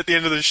to do that at the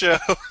end of the show.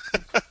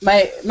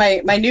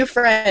 my new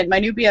friend, my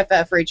new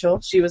BFF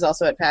Rachel, she was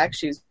also at PAX.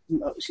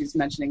 She's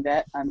mentioning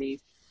that on the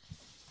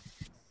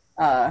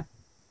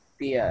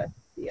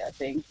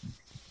thing,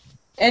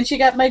 and she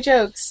got my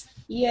jokes.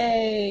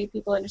 Yay!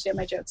 People understand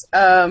my jokes.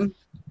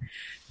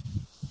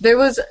 There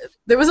was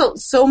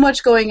so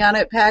much going on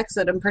at PAX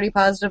that I'm pretty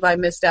positive I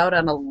missed out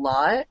on a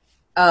lot.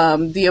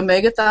 The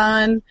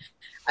Omegathon,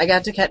 I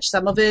got to catch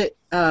some of it.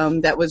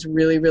 That was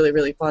really, really,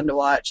 really fun to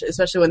watch,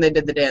 especially when they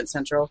did the Dance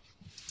Central.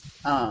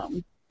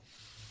 Trying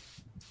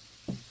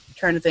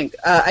to think.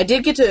 I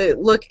did get to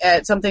look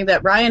at something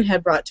that Ryan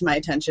had brought to my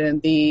attention,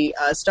 the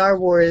Star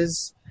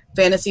Wars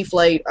Fantasy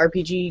Flight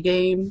RPG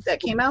game that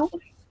came out.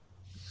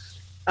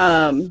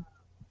 The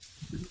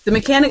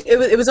mechanic,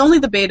 it was only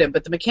the beta,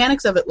 but the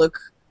mechanics of it look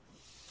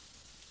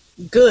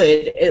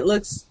good. It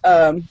looks,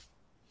 what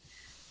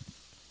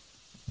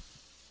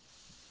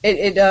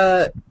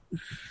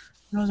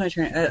was my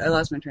train? I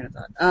lost my train of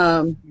thought.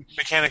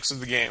 Mechanics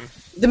of the game.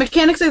 The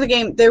mechanics of the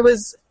game. There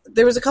was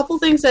a couple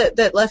things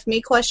that left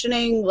me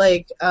questioning,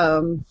 like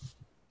how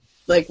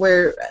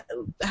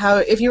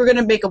if you were going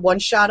to make a one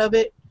shot of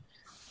it,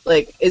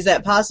 like, is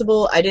that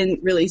possible? I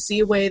didn't really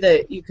see a way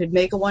that you could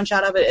make a one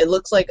shot of it. It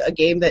looks like a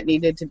game that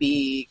needed to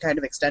be kind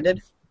of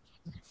extended.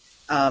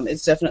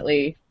 It's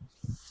definitely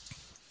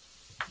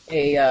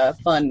a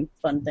fun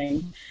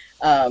thing.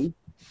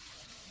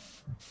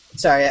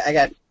 Sorry, I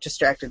got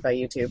distracted by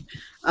YouTube.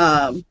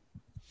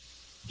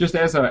 Just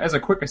as a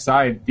quick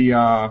aside,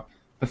 the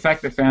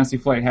fact that Fantasy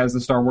Flight has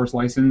the Star Wars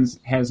license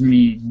has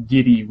me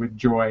giddy with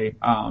joy.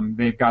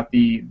 They've got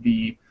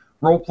the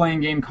role-playing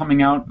game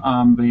coming out.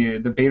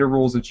 The beta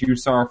rules that you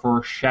saw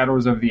for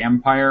Shadows of the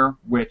Empire,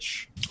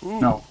 which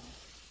no,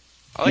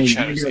 I like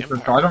Shadows of the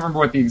Empire. I don't remember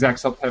what the exact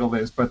subtitle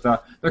is, but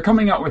they're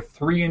coming out with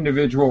 3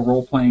 individual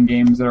role-playing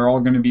games that are all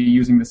going to be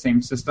using the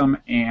same system.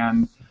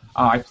 And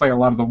I play a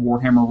lot of the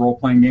Warhammer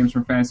role-playing games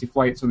from Fantasy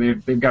Flight, so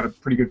they've got a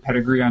pretty good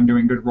pedigree on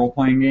doing good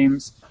role-playing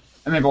games.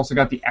 And they've also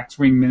got the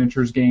X-Wing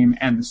miniatures game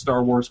and the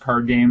Star Wars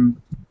card game.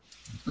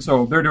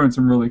 So they're doing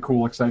some really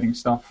cool, exciting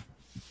stuff.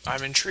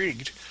 I'm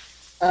intrigued.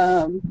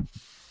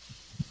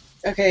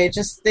 Okay,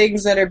 just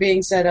things that are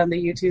being said on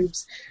the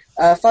YouTubes.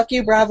 Fuck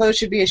you, Bravo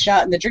should be a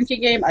shot in the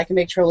drinking game. I can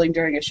make trolling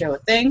during a show a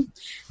thing.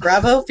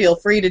 Bravo, feel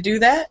free to do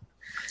that.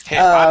 Hey,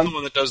 I'm the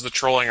one that does the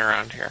trolling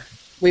around here.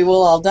 We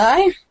will all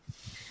die.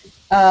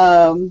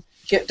 Don't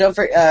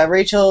forget,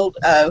 Rachel,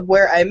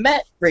 where I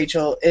met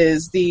Rachel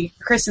is the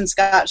Chris and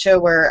Scott show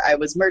where I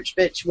was merch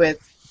bitch with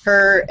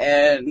her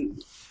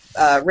and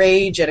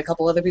Rage and a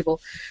couple other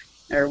people,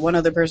 or one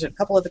other person,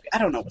 I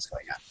don't know what's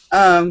going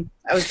on.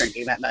 I was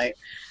drinking that night.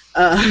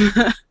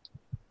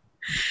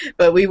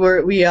 But we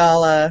were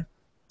the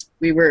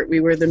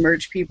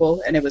merch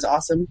people, and it was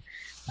awesome.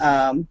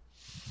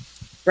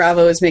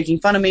 Bravo is making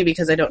fun of me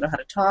because I don't know how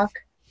to talk.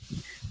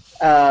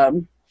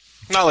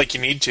 Not like you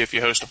need to if you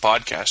host a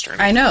podcast or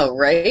anything. I know,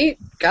 right?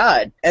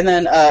 God. And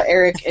then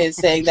Eric is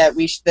saying that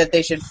they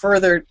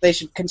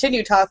should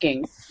continue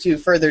talking to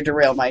further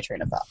derail my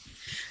train of thought.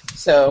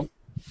 So,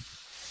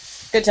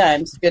 good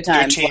times. Go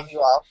team. Love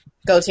you all.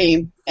 Go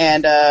team.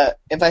 And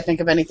if I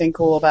think of anything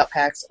cool about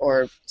PAX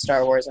or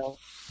Star Wars,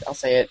 I'll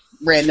say it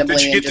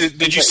randomly.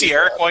 Did you see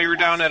Eric while you were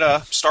down at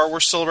a Star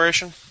Wars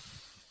Celebration?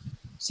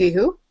 See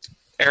who?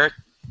 Eric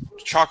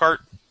Chalk Art.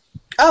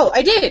 Oh,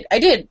 I did. I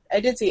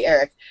did see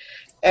Eric.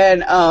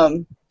 And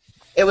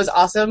it was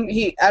awesome.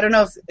 I don't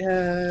know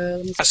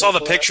if I saw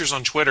the pictures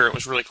on Twitter. It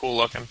was really cool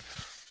looking.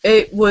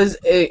 It was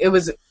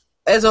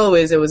as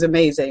always. It was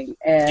amazing,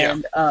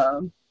 and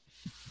I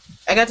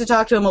got to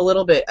talk to him a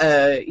little bit.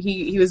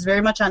 He was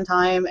very much on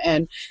time,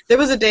 and there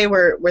was a day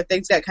where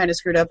things got kind of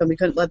screwed up, and we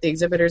couldn't let the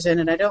exhibitors in,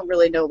 and I don't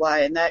really know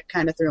why, and that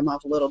kind of threw him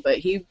off a little bit.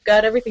 He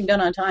got everything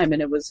done on time,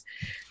 and it was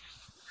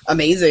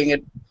amazing.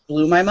 It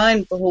blew my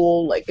mind the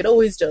whole like it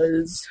always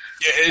does.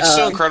 Yeah, it's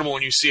so incredible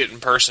when you see it in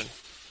person.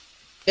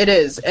 It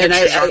is, and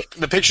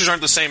the pictures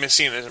aren't the same as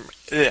seeing it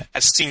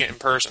in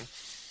person.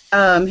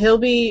 He'll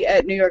be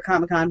at New York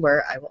Comic Con,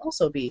 where I will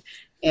also be,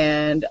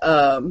 and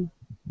I'm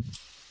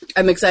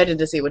excited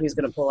to see what he's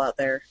going to pull out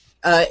there.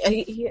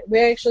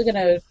 We're actually going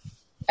to.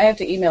 I have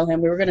to email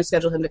him. We were going to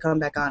schedule him to come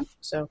back on.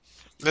 So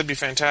that'd be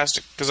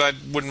fantastic because I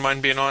wouldn't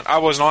mind being on. I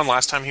wasn't on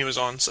last time he was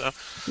on, so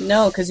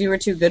no, because you were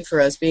too good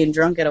for us being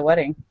drunk at a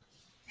wedding.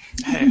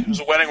 Hey, it was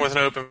a wedding with an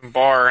open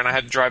bar, and I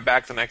had to drive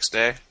back the next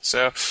day,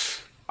 so.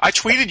 I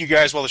tweeted you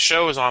guys while the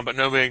show was on, but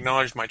nobody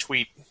acknowledged my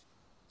tweet.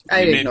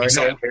 I ignored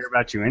I don't care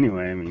about you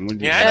anyway. I mean,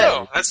 I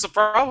know. That's the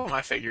problem,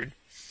 I figured.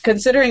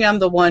 Considering I'm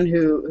the one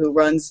who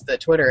runs the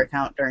Twitter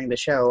account during the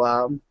show,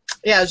 I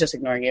was just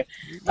ignoring you.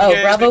 Oh,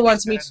 yeah, Bravo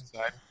wants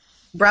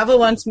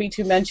me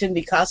to mention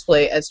the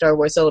cosplay at Star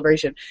Wars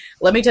Celebration.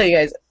 Let me tell you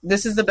guys,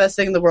 this is the best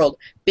thing in the world.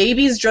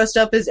 Babies dressed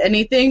up as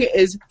anything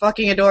is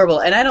fucking adorable,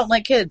 and I don't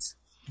like kids.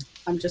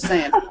 I'm just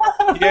saying.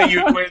 Yeah,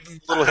 you equated them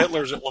to little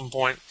Hitlers at one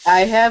point.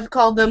 I have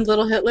called them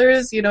little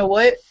Hitlers. You know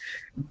what?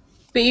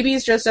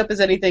 Babies dressed up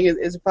as anything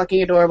is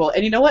fucking adorable.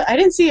 And you know what? I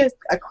didn't see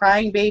a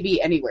crying baby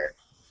anywhere.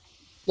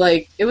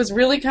 Like, it was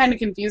really kind of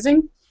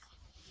confusing.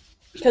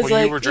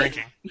 Well, you were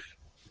drinking.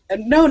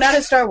 No, not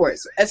at Star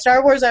Wars. At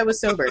Star Wars, I was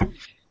sober.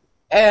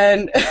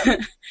 And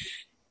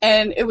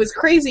and it was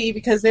crazy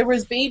because there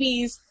was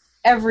babies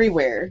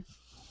everywhere.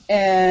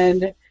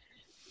 And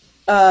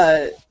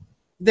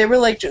there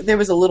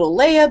was a little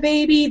Leia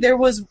baby. There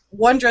was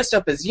one dressed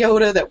up as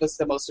Yoda that was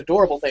the most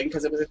adorable thing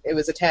because it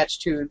was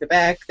attached to the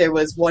back. There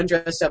was one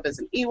dressed up as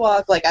an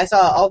Ewok. Like I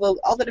saw all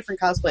the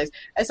different cosplays.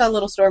 I saw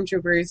little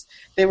stormtroopers.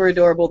 They were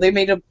adorable. They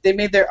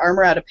made their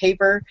armor out of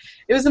paper.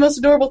 It was the most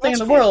adorable thing in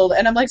the world.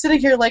 And I'm like sitting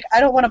here like I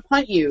don't want to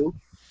punt you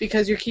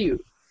because you're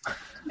cute.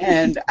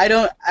 And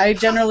I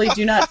generally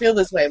do not feel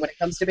this way when it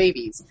comes to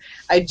babies.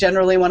 I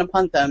generally want to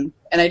punt them,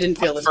 and I didn't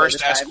feel this way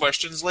this time. First ask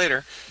questions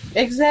later.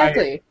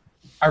 Exactly.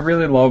 I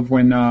really love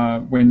when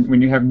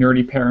you have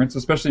nerdy parents,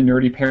 especially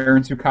nerdy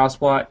parents who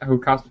cosplay,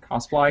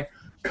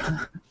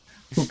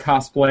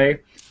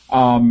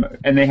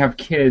 and they have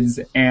kids,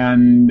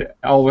 and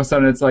all of a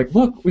sudden it's like,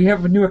 look, we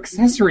have a new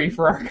accessory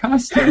for our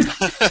costume.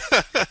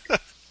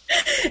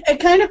 It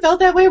kind of felt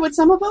that way with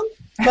some of them,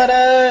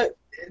 but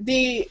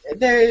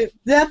they're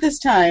not this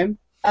time.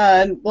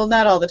 Well,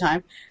 not all the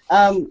time.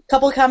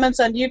 Couple of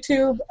comments on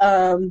YouTube.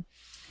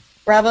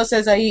 Bravo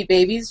says I eat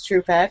babies.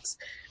 True facts.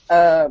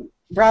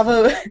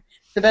 Bravo,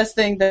 the best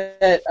thing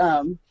that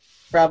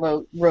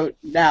Bravo wrote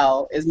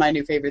now is my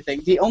new favorite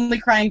thing. The only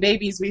crying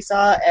babies we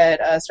saw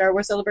at Star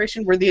Wars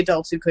Celebration were the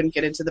adults who couldn't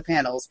get into the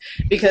panels.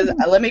 Because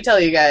let me tell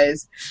you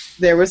guys,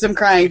 there were some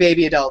crying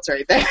baby adults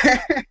right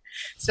there.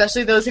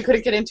 Especially those who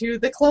couldn't get into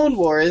the Clone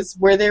Wars,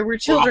 where there were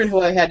children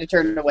who I had to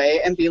turn away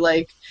and be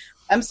like,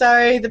 I'm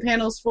sorry, the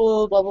panel's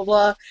full, blah, blah,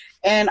 blah.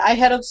 And I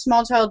had a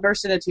small child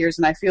burst into tears,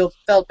 and I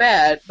felt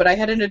bad, but I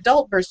had an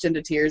adult burst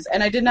into tears,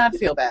 and I did not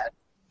feel bad.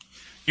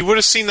 You would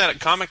have seen that at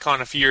Comic-Con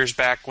a few years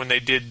back when they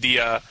did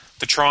the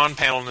Tron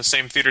panel in the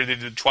same theater they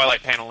did the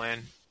Twilight panel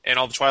in, and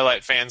all the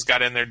Twilight fans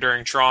got in there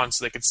during Tron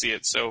so they could see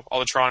it, so all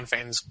the Tron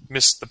fans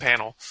missed the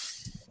panel.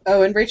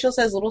 Oh, and Rachel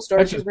says little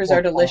stormtroopers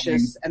are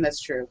delicious, and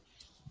that's true.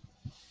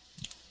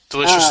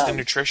 Delicious and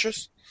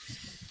nutritious?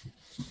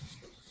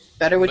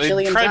 Better with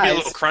chili and fries. They'd probably be a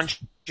little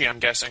crunchy, I'm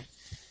guessing.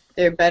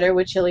 They're better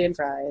with chili and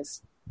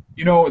fries.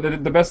 You know,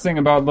 the best thing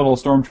about little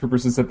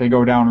stormtroopers is that they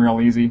go down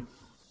real easy.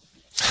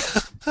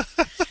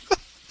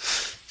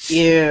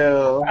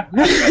 Ew.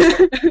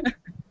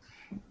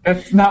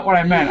 That's not what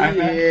I meant. I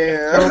meant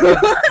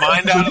Yeah.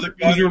 Mind out of the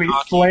gutter, visually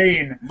Naki.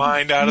 slain.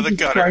 Mind out of the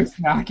Jesus gutter. Christ,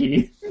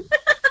 Naki.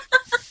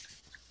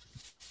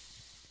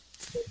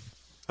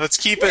 Let's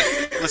keep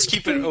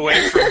it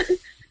away from.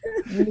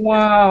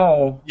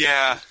 Wow.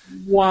 Yeah.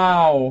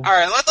 Wow. All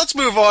right, let's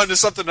move on to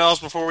something else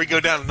before we go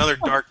down another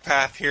dark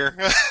path here.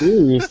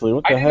 Seriously,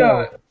 what the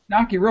hell?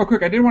 Naki, real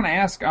quick, I did want to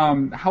ask,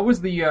 how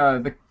was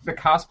the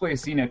cosplay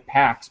scene at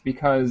PAX?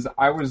 Because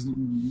I was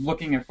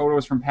looking at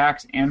photos from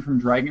PAX and from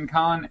Dragon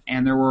Con,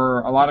 and there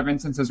were a lot of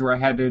instances where I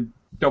had to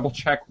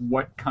double-check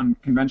what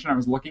convention I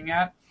was looking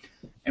at.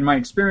 And my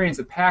experience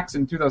at PAX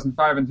in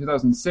 2005 and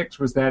 2006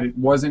 was that it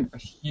wasn't a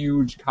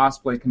huge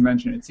cosplay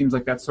convention. It seems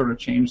like that's sort of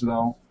changed,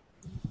 though.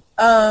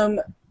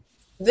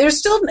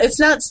 It's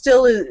not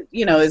still,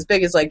 as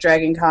big as like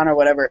Dragon Con or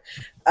whatever.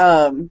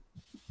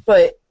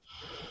 But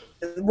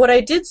what I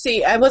did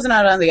see, I wasn't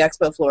out on the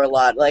expo floor a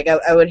lot. Like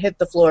I would hit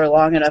the floor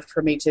long enough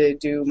for me to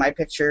do my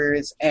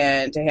pictures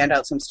and to hand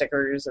out some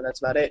stickers, and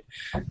that's about it.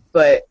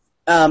 But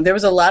there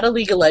was a lot of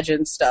League of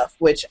Legends stuff,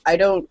 which I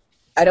don't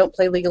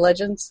play League of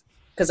Legends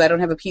because I don't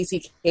have a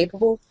PC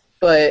capable.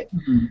 But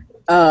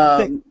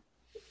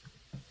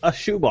A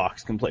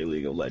shoebox can play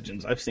League of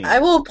Legends. I've seen I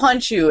will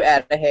punch you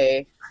at a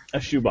hay. a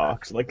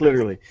shoebox, like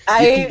literally.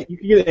 I you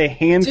can get a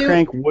hand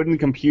crank wooden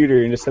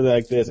computer and just set it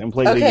like this and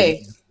play League of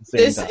Legends at the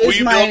same this time. Will is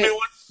you build me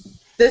one?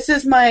 this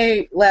is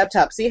my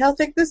laptop. See how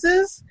thick this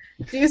is?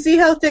 Do you see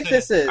how thick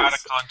this is? Out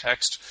of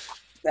context.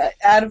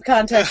 Out of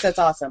context, that's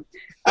awesome.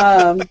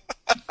 Yeah,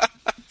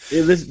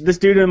 this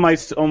dude on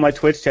my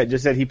Twitch chat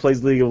just said he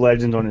plays League of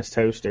Legends on his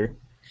toaster.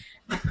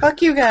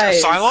 Fuck you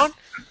guys. Cylon?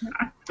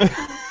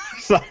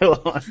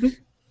 Cylon.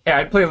 Yeah,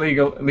 I'd play League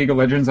of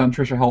Legends on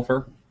Trisha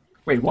Helfer.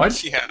 Wait,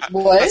 what? Yeah.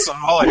 What? That's not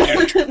all I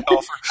do.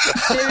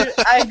 Dude,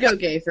 I'd go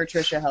gay for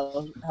Trisha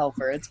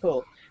Helfer. It's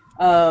cool.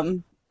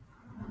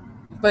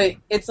 But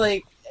it's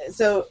like,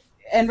 so,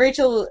 and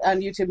Rachel on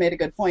YouTube made a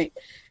good point.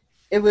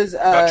 It was,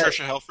 About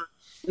Trisha Helfer?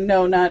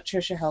 no, not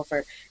Trisha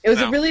Helfer. It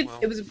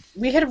was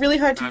we had a really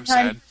hard time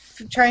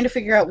trying to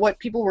figure out what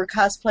people were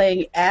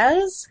cosplaying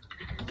as.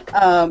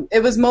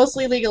 It was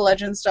mostly League of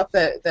Legends stuff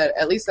that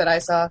at least that I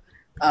saw.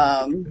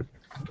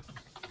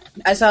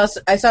 I saw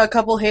a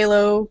couple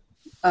Halo.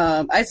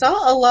 I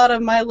saw a lot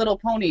of My Little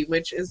Pony,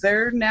 which is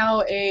there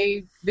now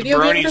a video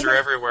game? Bronies are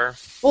everywhere.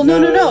 Well, no.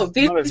 not a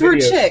These were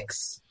video.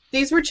 chicks.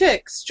 These were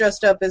chicks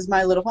dressed up as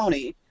My Little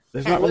Pony.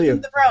 There's not really a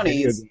The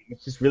brownies. video game.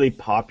 It's just really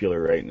popular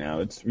right now.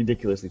 It's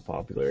ridiculously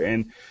popular,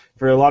 and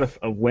for a lot of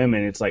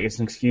women, it's like it's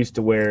an excuse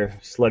to wear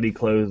slutty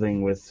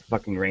clothing with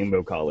fucking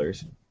rainbow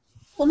collars.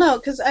 Well, no,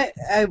 because I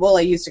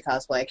used to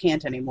cosplay. I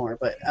can't anymore,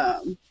 but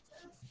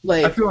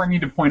I feel I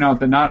need to point out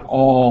that not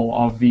all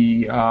of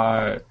the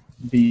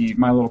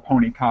My Little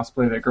Pony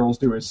cosplay that girls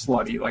do is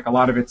slutty. Like a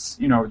lot of it's,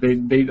 a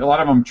lot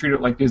of them treat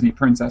it like Disney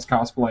princess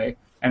cosplay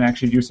and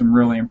actually do some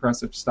really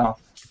impressive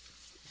stuff.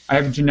 I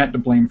have Jeanette to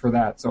blame for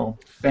that, so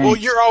thanks. Well,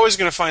 you're always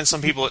going to find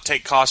some people that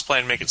take cosplay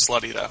and make it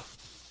slutty, though.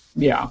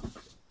 Yeah.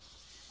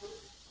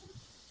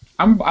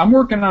 I'm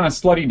working on a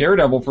slutty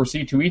Daredevil for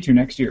C2E2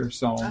 next year,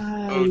 so.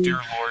 Oh, dear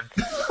Lord.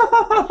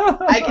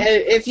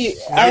 if you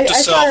Note to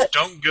self, thought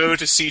don't go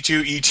to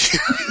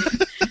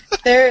C2E2.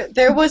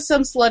 there was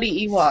some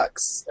slutty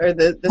Ewoks or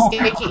the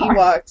skanky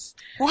Ewoks,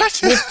 What?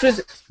 which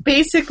was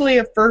basically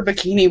a fur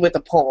bikini with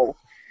a pole,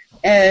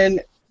 and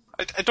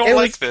I don't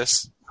like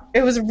this.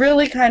 it was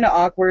really kind of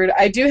awkward.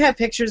 I do have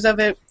pictures of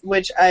it,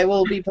 which I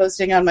will be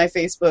posting on my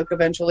Facebook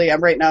eventually. I'm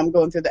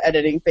going through the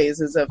editing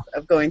phases of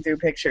going through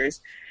pictures.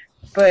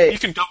 But You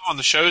can dump on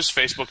the show's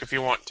Facebook if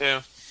you want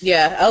to.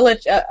 yeah, I'll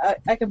let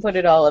I can put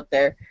it all up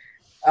there.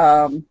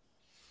 But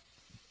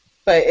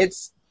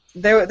it's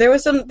there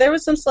was some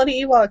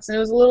slutty Ewoks, and it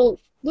was a little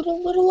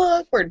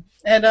awkward.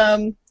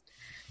 And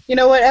you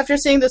know what? After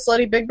seeing the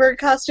slutty Big Bird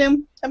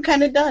costume, I'm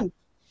kind of done.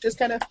 Just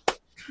kind of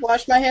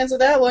wash my hands of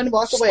that one,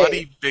 walk away.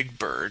 Slutty Big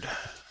Bird.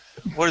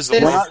 What is the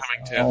world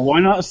coming to?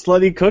 Why not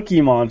slutty Cookie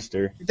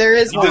Monster? There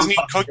is He doesn't eat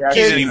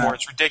cookies anymore.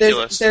 It's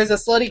ridiculous. There's a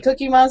slutty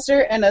Cookie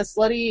Monster and a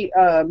slutty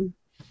and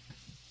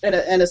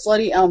a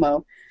slutty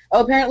Elmo.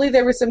 Oh, apparently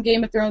there was some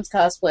Game of Thrones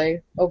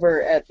cosplay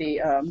over at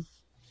the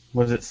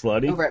Was it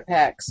slutty? over at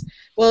PAX.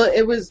 Well,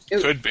 it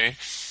Could be.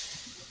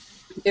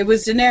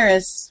 was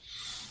Daenerys.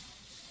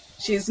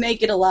 She's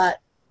naked a lot.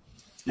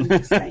 I'm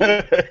just saying.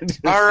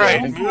 All right,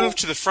 move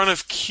to the front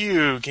of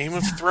Q. Game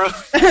of Thrones.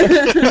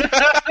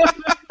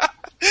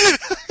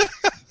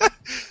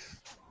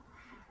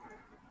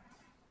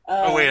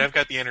 Oh wait, I've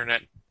got the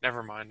internet.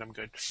 Never mind, I'm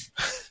good.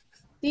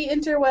 The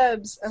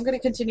interwebs. I'm going to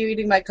continue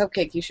eating my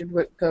cupcake. You should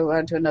go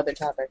on to another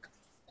topic.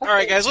 All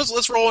right, guys,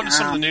 let's roll into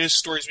some of the news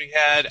stories we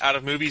had out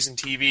of movies and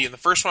TV. And the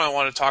first one I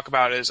want to talk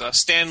about is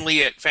Stan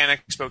Lee at Fan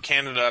Expo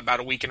Canada about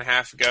a week and a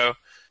half ago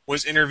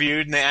was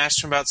interviewed, and they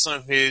asked him about some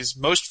of his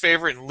most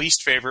favorite and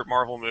least favorite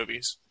Marvel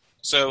movies.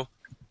 So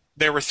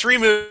there were 3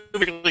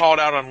 movies called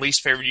out on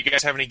least favorite. You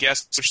guys have any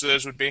guesses which of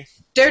those would be?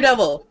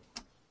 Daredevil.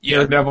 Yeah,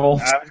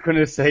 Daredevil I was going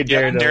to say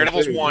Daredevil.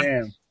 Daredevil's too, one.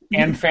 damn.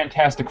 and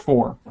Fantastic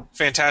Four.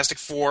 Fantastic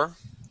Four.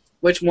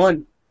 Which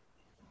one?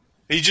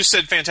 He just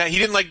said fantastic. He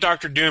didn't like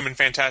Doctor Doom and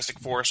Fantastic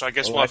Four, so I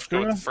guess we'll have to go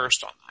with the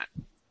first on that.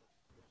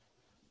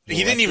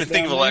 He didn't even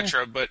think of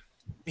Elektra, but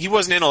he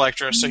wasn't in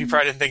Elektra, so he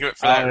probably didn't think of it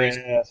for that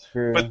reason. Yeah, that's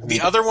true. But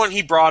the other one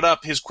he brought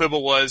up, his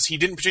quibble was he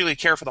didn't particularly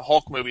care for the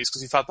Hulk movies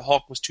because he thought the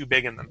Hulk was too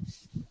big in them.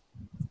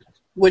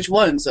 Which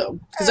ones, though?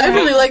 Because I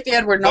really like the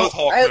Edward Norton. Both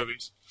Hulk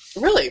movies.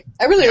 Really?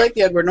 I really like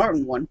the Edward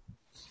Norton one.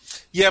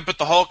 Yeah, but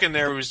the Hulk in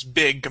there was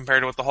big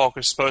compared to what the Hulk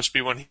was supposed to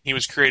be when he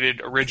was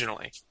created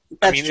originally.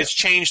 That's true. It's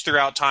changed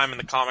throughout time in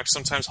the comics.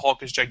 Sometimes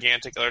Hulk is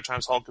gigantic, other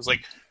times Hulk is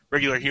like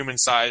regular human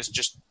size,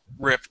 just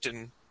ripped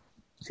and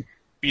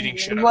beating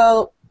shit up.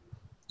 Well,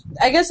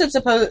 I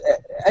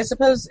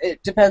suppose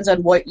it depends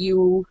on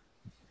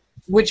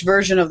which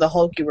version of the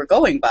Hulk you were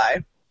going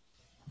by.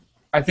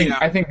 I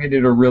think they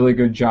did a really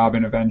good job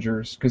in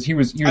Avengers because he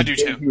was I do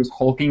too. He was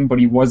hulking, but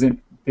he wasn't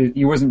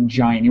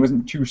giant. He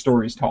wasn't 2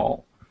 stories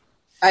tall.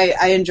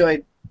 I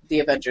enjoyed the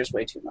Avengers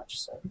way too much.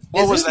 So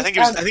What was it? I think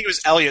it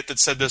was Elliot that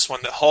said this one,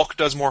 that Hulk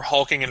does more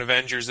hulking in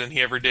Avengers than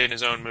he ever did in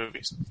his own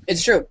movies.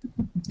 It's true.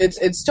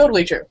 It's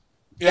totally true.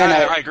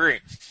 Yeah, I agree.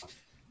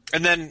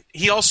 And then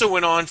he also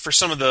went on for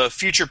some of the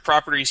future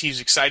properties he's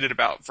excited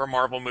about for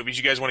Marvel movies.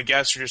 You guys want to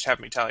guess or just have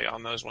me tell you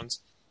on those ones?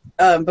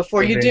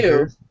 Before you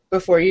do,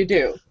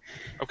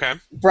 Okay.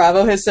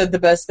 Bravo has said the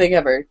best thing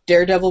ever.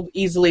 Daredevil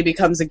easily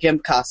becomes a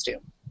GIMP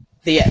costume.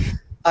 The end.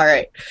 All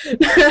right.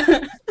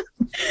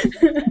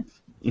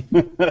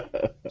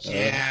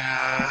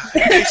 Yeah.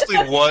 It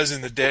basically was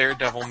in the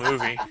Daredevil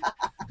movie.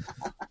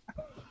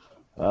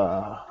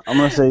 I'm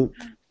going to say,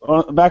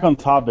 back on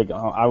topic,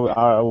 I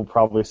will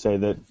probably say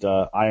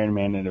that Iron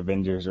Man and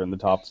Avengers are in the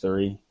top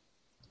 3.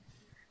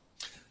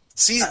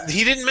 See,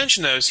 he didn't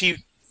mention those.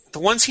 The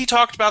ones he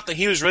talked about that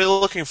he was really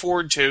looking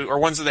forward to are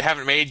ones that they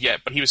haven't made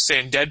yet, but he was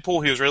saying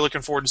Deadpool, he was really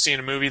looking forward to seeing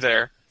a movie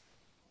there.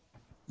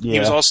 Yeah. He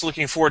was also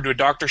looking forward to a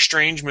Doctor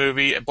Strange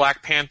movie, a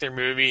Black Panther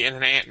movie, and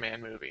an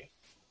Ant-Man movie.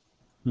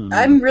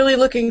 I'm really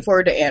looking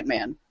forward to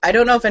Ant-Man. I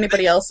don't know if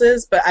anybody else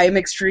is, but I'm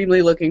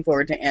extremely looking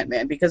forward to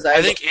Ant-Man because I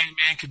think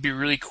Ant-Man could be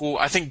really cool.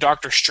 I think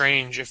Doctor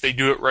Strange, if they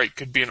do it right,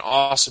 could be an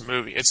awesome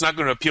movie. It's not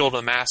going to appeal to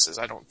the masses,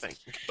 I don't think.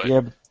 But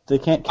yeah, but they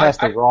can't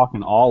cast The Rock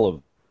in all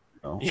of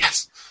them.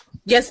 Yes.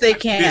 Yes, they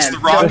can. Because The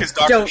Rock is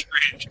Doctor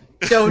Strange.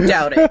 Don't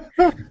doubt it.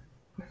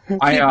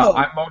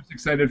 I'm most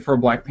excited for a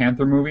Black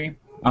Panther movie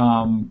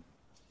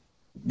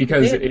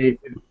because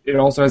it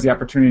also has the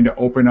opportunity to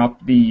open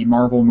up the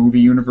Marvel movie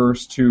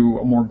universe to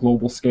a more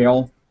global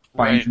scale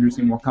by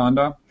introducing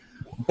Wakanda.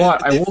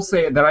 But I will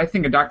say that I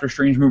think a Doctor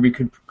Strange movie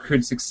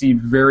could succeed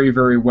very,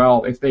 very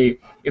well if they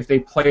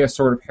play a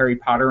sort of Harry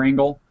Potter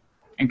angle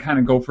and kind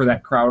of go for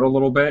that crowd a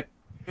little bit.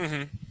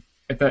 Mm-hmm.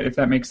 If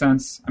that makes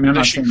sense. I mean, I'm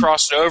not saying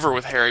cross it over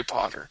with Harry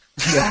Potter.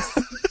 Yeah.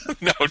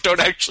 No, don't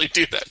actually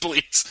do that,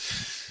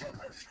 please.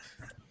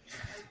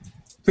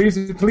 Please,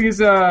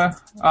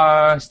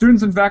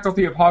 students and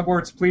faculty of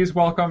Hogwarts, please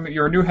welcome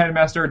your new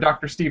headmaster,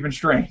 Dr. Stephen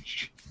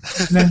Strange.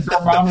 And then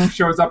Dormammu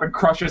shows up and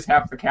crushes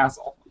half the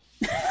castle.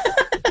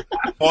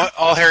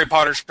 All Harry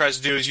Potter tries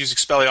to do is use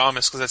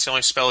Expelliarmus because that's the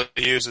only spell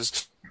he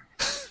uses.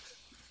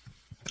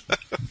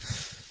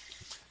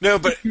 No,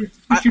 but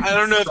I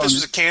don't know if this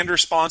was a canned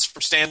response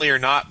from Stanley or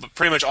not, but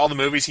pretty much all the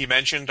movies he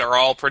mentioned are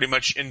all pretty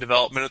much in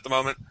development at the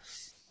moment.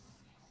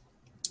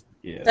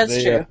 Yeah,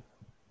 that's true.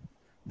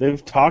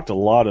 They've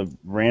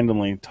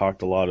randomly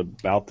talked a lot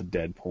about the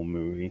Deadpool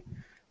movie.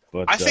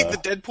 But I think the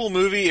Deadpool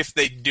movie, if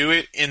they do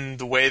it in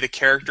the way the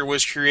character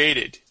was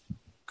created,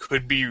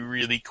 could be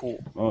really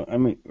cool. Well, I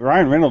mean,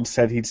 Ryan Reynolds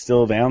said he'd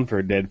still down for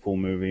a Deadpool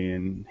movie,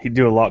 and he'd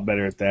do a lot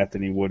better at that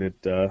than he would at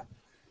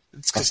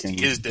it's because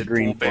he is Deadpool,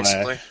 Green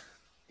basically.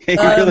 He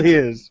really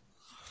is.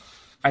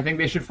 I think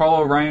they should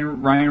follow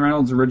Ryan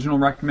Reynolds' original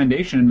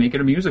recommendation and make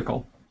it a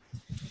musical.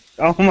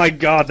 Oh my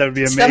God, that would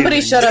be amazing.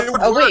 Somebody shut up!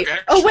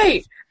 Oh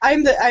wait!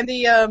 I'm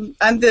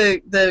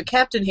the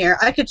captain here.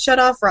 I could shut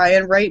off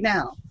Ryan right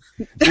now.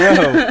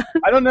 No,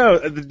 I don't know.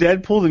 The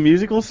Deadpool the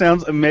musical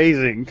sounds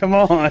amazing. Come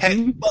on. Hey,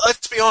 well,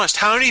 let's be honest.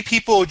 How many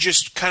people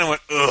just kind of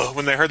went ugh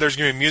when they heard there was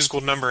going to be a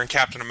musical number in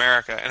Captain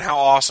America, and how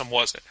awesome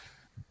was it?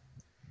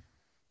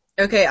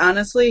 Okay,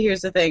 honestly,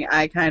 here's the thing.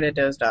 I kind of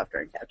dozed off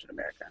during Captain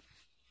America.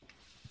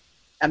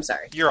 I'm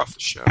sorry. You're off the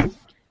show.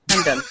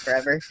 I'm done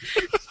forever.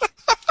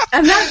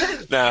 I'm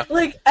not. No.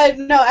 Like,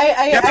 Captain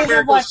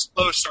America was a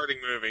slow-starting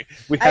movie.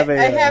 I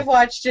have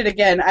watched it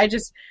again.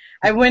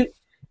 I went.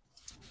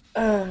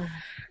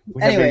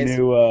 Anyways.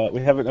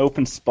 We have an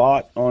open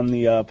spot on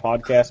the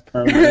podcast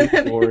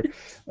permanently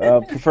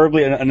for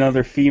preferably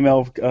another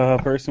female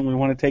person. We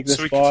want to take this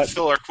so we spot. can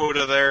fulfill our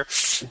quota there.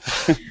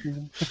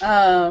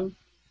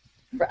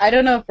 I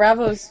don't know if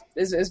Bravo's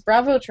is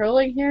Bravo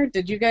trolling here.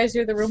 Did you guys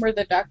hear the rumor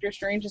that Doctor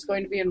Strange is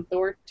going to be in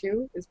Thor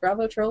 2? Is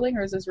Bravo trolling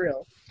or is this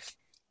real?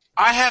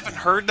 I haven't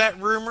heard that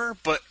rumor,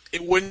 but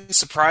it wouldn't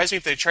surprise me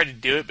if they tried to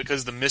do it because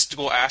of the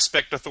mystical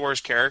aspect of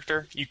Thor's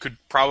character. You could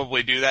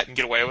probably do that and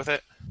get away with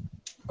it.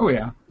 Oh,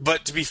 yeah.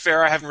 But to be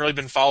fair, I haven't really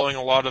been following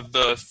a lot of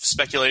the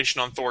speculation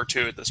on Thor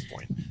 2 at this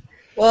point.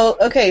 Well,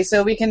 okay,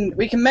 so we can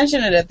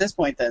mention it at this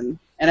point then,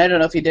 and I don't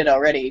know if you did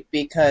already,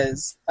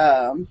 because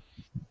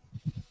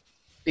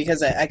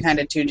because I kind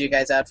of tuned you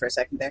guys out for a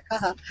second there.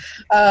 Haha.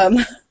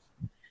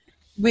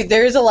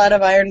 There's a lot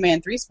of Iron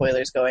Man 3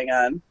 spoilers going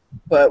on,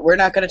 but we're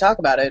not going to talk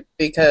about it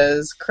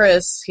because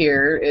Chris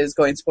here is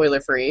going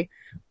spoiler-free.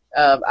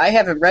 I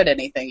haven't read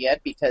anything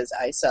yet because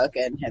I suck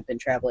and have been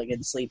traveling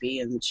and sleepy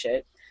and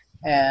shit.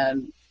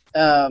 And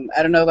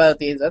I don't know about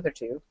these other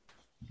two.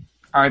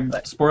 I'm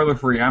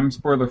spoiler-free. I'm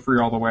spoiler-free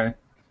all the way.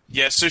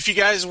 Yeah, so if you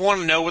guys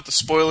want to know what the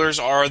spoilers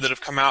are that have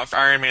come out for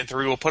Iron Man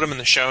 3, we'll put them in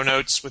the show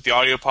notes with the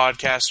audio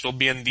podcast. It'll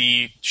be in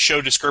the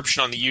show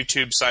description on the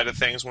YouTube side of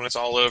things when it's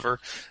all over.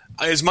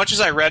 As much as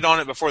I read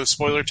on it before the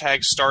spoiler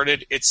tag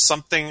started, it's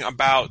something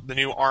about the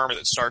new armor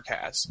that Stark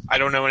has. I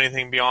don't know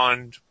anything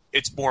beyond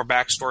its more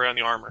backstory on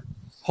the armor.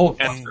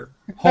 Hulkbuster.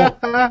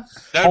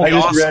 That would be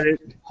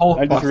awesome.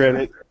 I just read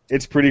it.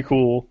 It's pretty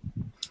cool.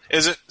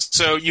 Is it?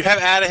 So you have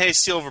Adahe's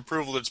seal of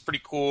approval that's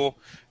pretty cool.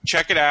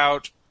 Check it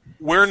out.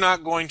 We're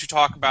not going to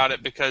talk about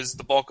it because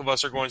the bulk of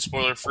us are going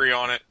spoiler-free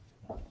on it.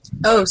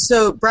 Oh,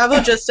 so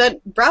Bravo just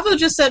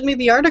sent me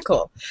the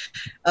article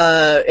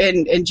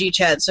in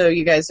GChat, so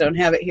you guys don't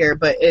have it here,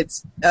 but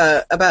it's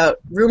about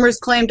rumors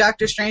claim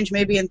Doctor Strange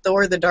may be in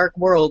Thor: The Dark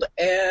World,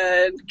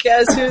 and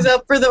guess who's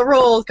up for the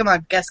role? Come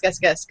on, guess,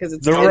 because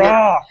it's The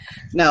Rock.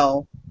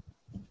 No,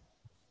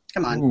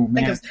 come on, Ooh,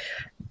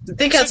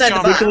 think outside the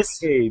box.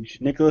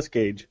 Nicolas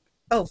Cage.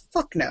 Oh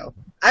fuck no!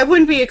 I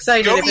wouldn't be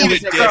excited Go if eat it was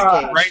a dick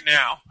Nicolas Cage. right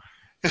now.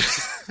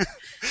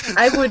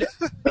 I would.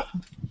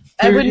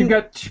 You've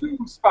got 2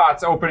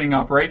 spots opening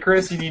up, right,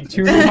 Chris? You need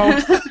 2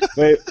 hosts?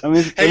 Wait,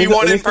 Hey, you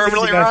want in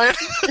permanently, Ryan?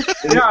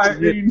 Is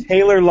it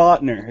Taylor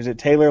Lautner? Is it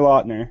Taylor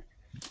Lautner?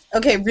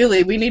 Okay,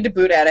 really, we need to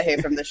boot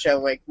Adahe from the show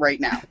like right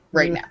now.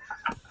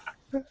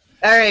 All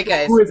right,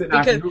 guys. Who is it,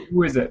 Naki?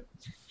 Who is it?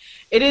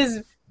 It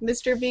is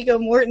Mr. Viggo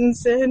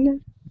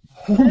Mortensen.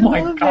 Oh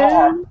my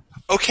god.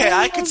 Okay,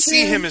 I could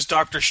see him as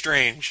Doctor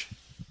Strange.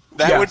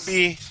 That would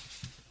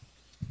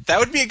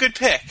be a good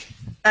pick.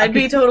 I'd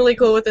be totally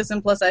cool with this,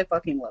 and plus I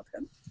fucking love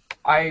him.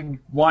 I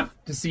want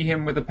to see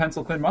him with a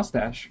pencil-thin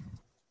mustache.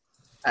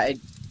 You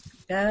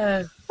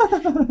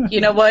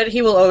know what?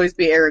 He will always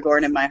be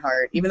Aragorn in my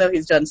heart, even though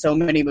he's done so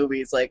many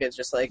movies. Like it's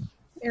just like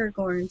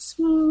Aragorn,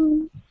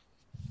 smooth.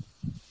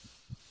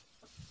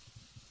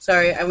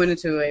 Sorry, I went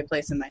into a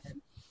place in my head.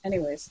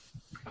 Anyways,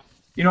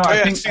 You know,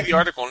 I think see the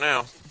article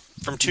now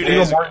from 2 Viggo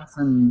days ago.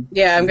 Mortensen,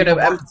 yeah, Viggo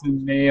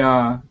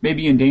Mortensen may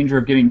be in danger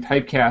of getting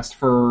typecast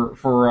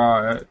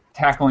for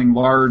tackling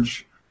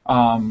large,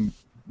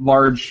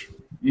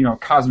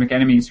 cosmic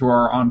enemies who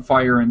are on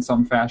fire in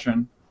some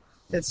fashion.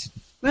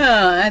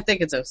 I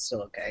think it's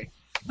still okay.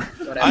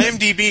 Whatever.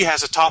 IMDb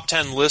has a top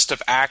 10 list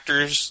of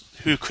actors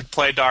who could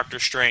play Doctor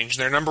Strange.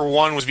 Their number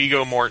 1 was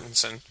Viggo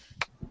Mortensen.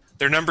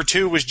 Their number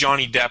 2 was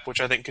Johnny Depp,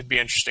 which I think could be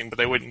interesting, but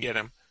they wouldn't get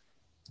him.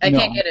 I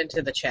can't get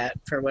into the chat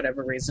for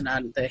whatever reason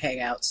on the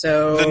Hangout.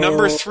 So the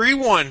number 3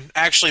 one,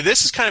 actually,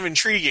 this is kind of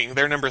intriguing.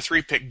 Their number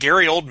 3 pick,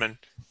 Gary Oldman.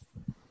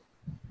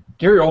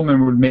 Gary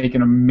Oldman would make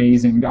an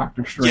amazing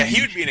Doctor Strange. Yeah,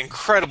 he would be an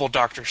incredible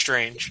Doctor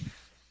Strange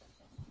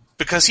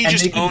because he And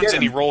just they could owns get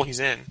any him. role he's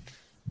in.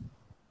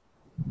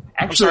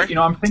 Actually, sorry?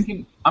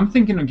 I'm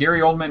thinking of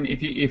Gary Oldman.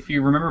 If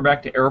you remember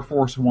back to Air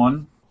Force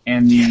One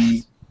and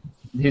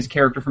his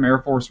character from Air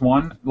Force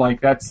One,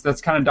 like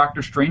that's kind of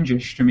Doctor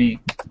Strange-ish to me.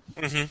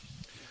 Mm-hmm.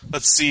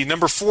 Let's see.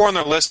 Number 4 on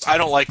their list, I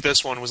don't like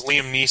this one, was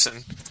Liam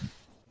Neeson.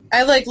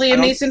 I like Liam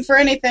Neeson for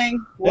anything.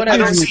 I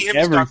Whatever. don't see him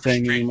as Doctor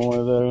everything Strange anymore,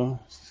 though.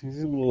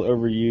 He's a little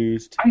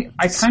overused.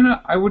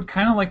 I would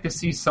kind of like to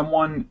see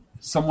someone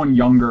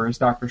younger as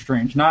Doctor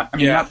Strange. Not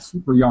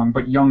super young,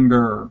 but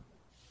younger.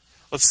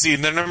 Let's see.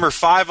 The number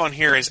 5 on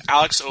here is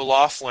Alex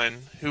O'Loughlin,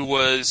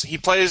 he's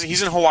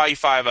in Hawaii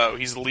Five-0.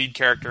 He's the lead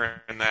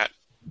character in that.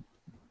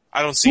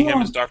 I don't see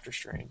him as Doctor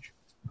Strange.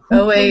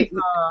 Oh wait,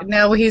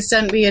 no, he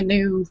sent me a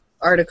new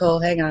article.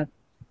 Hang on.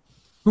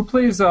 Who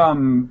plays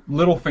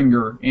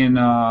Littlefinger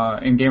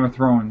in Game of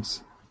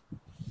Thrones?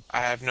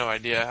 I have no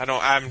idea.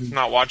 I'm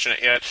not watching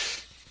it yet.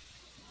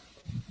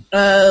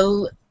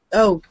 Oh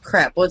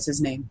crap! What's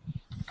his name?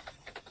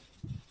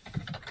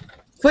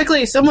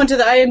 Quickly, someone to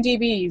the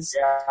IMDb's.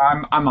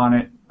 Yeah, I'm on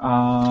it.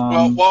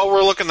 Well, while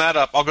we're looking that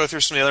up, I'll go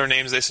through some of the other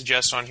names they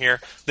suggest on here.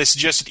 They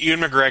suggested Ewan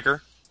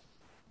McGregor,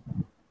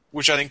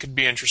 which I think could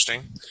be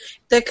interesting.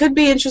 That could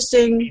be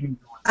interesting.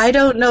 I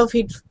don't know if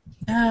he'd.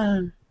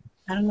 I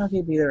don't know if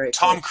he'd be the right.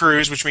 Tom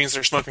Cruise, which means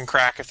they're smoking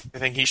crack if they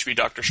think he should be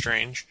Doctor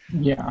Strange.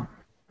 Yeah.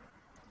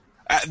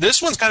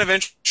 This one's kind of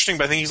interesting,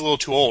 but I think he's a little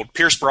too old.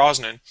 Pierce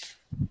Brosnan.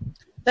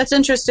 That's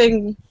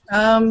interesting.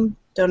 Don't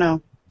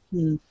know.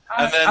 And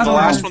then the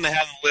last one they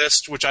had on the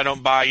list, which I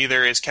don't buy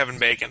either, is Kevin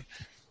Bacon.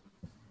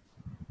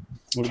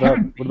 What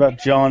about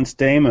John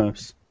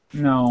Stamos?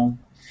 No.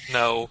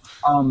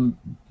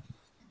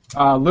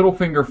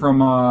 Littlefinger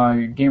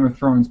from Game of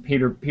Thrones,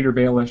 Peter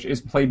Baelish,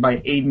 is played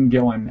by Aidan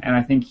Gillen, and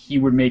I think he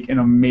would make an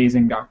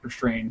amazing Doctor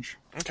Strange.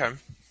 Okay.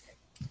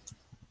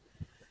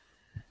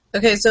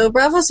 Okay, so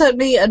Bravo sent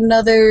me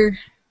another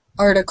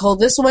article.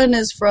 This one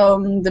is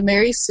from the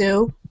Mary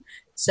Sue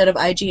instead of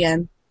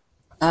IGN.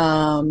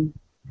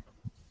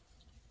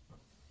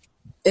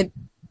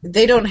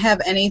 They don't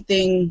have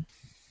anything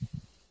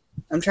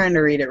I'm trying to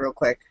read it real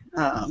quick.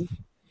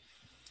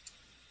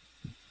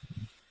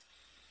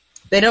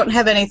 They don't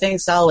have anything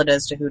solid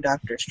as to who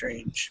Doctor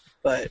Strange,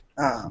 but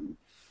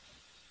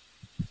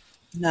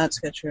not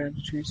sketch.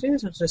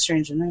 It's a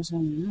strange.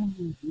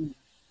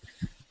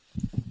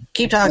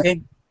 Keep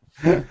talking.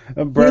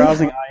 I'm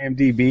browsing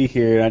IMDb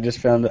here, and I just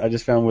found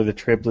where the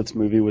Triplets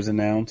movie was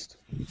announced.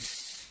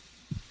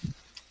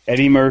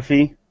 Eddie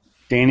Murphy,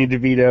 Danny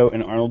DeVito,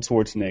 and Arnold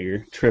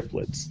Schwarzenegger.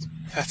 Triplets.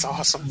 That's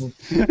awesome.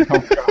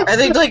 Are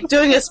they like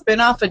doing a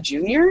spin-off of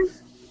Junior?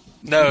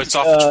 No, it's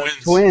off of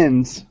Twins.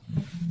 Twins.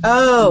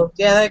 Oh,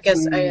 yeah,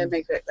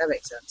 that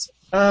makes sense.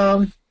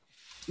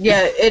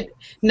 Yeah,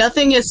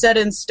 nothing is set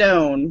in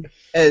stone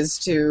as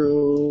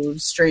to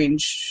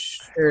Strange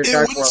or It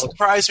Dark wouldn't World.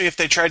 surprise me if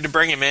they tried to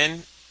bring him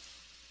in,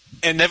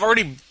 and they've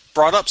already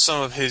brought up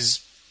some of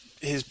his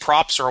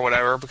props or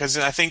whatever, because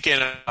I think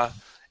in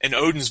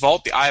Odin's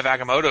Vault, the Eye of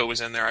Agamotto was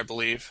in there, I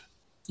believe.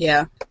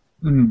 Yeah.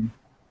 Mm.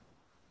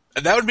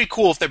 And that would be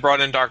cool if they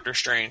brought in Doctor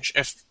Strange,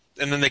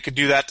 and then they could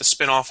do that to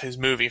spin off his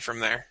movie from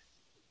there.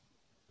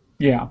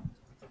 Yeah.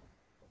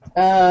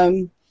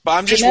 But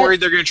I'm just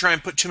worried they're going to try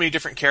and put too many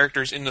different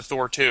characters into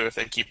Thor 2 if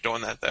they keep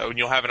doing that, though, and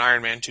you'll have an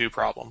Iron Man 2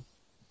 problem.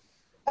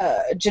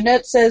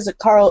 Jeanette says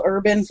Carl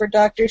Urban for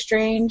Doctor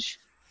Strange.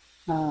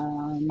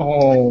 Man.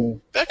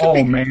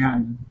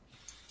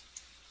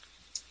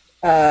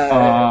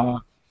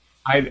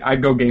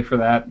 I'd go gay for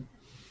that.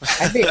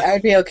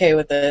 I'd be okay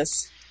with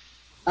this.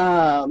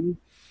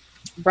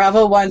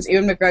 Bravo wants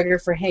Ewan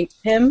McGregor for Hank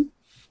Pym.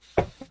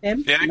 Yeah,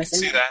 I can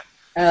see that.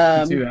 I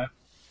can see that.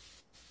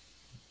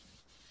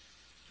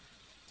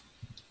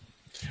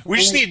 We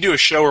just need to do a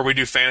show where we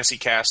do fantasy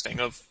casting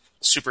of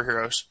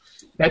superheroes.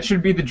 That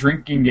should be the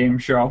drinking game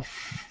show.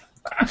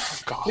 Oh,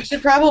 God. We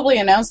should probably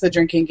announce the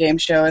drinking game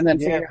show and then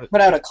put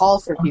out a call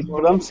for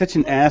people. But I'm such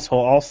an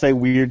asshole. I'll say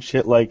weird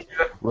shit like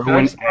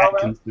Rowan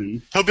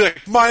Atkinson. He'll be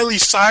like, Miley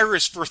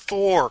Cyrus for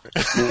Thor.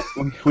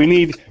 We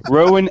need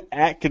Rowan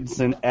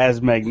Atkinson as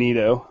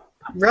Magneto.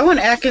 Rowan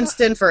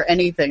Atkinson for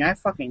anything. I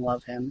fucking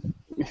love him.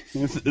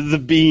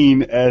 The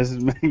Bean as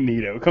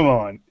Magneto. Come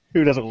on.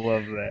 Who doesn't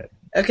love that?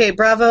 Okay,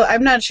 Bravo,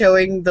 I'm not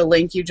showing the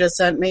link you just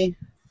sent me.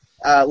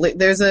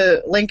 There's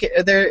a link.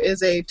 There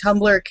is a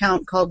Tumblr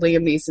account called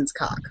Liam Neeson's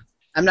Cock.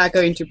 I'm not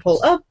going to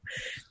pull up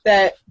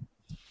that.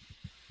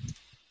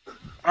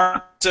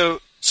 So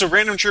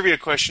random trivia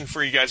question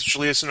for you guys, which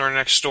will lead us into our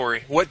next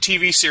story. What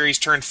TV series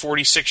turned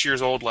 46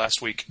 years old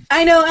last week?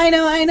 I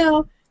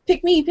know.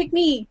 Pick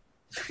me.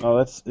 Oh,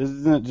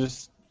 isn't it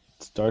just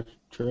Star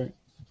Trek?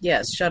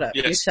 Yes, shut up.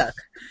 Yes. You suck.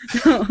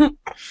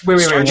 Wait.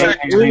 Star Trek.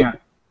 Hang on.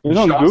 It's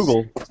on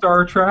Google.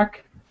 Star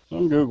Trek? It's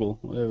on Google.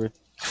 Whatever.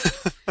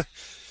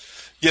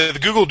 Yeah, the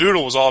Google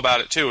Doodle was all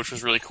about it, too, which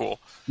was really cool.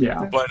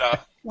 Yeah. But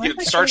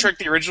Star Trek,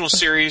 the original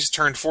series,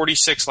 turned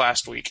 46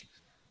 last week.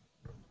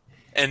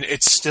 And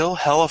it's still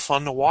hella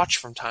fun to watch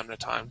from time to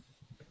time.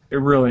 It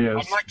really is.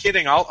 I'm not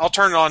kidding. I'll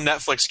turn it on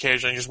Netflix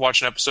occasionally and just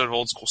watch an episode of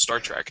old school Star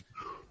Trek.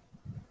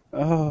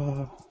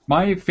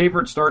 My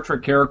favorite Star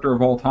Trek character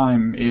of all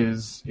time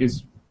is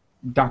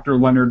Dr.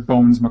 Leonard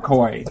Bones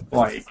McCoy.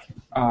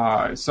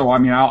 So I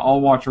mean,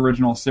 I'll watch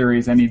original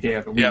series any day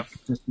of the week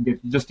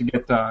just to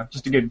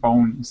get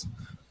Bones.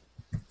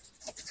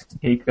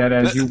 Take that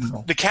as you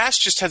will. The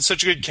cast just had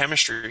such good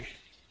chemistry.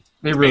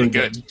 They really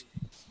good. did.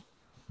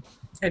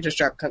 I just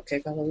dropped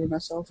cupcake all over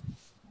myself.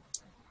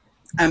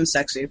 I'm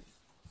sexy.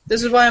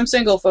 This is why I'm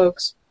single,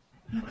 folks.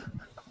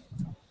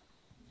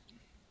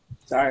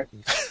 Sorry.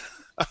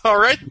 All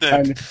right,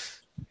 then.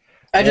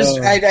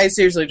 I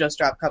seriously just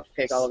dropped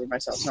cupcake all over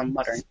myself, so I'm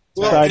muttering.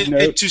 Well,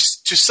 to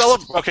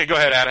celebrate... Okay, go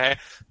ahead, Adahay.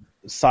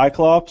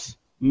 Cyclops,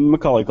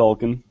 Macaulay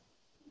Culkin.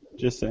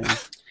 Just saying.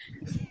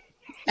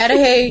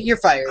 Adahay, you're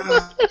fired.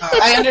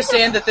 I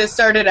understand that this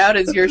started out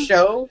as your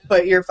show,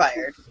 but you're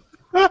fired.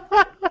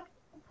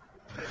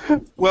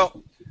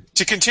 Well,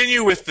 to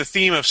continue with the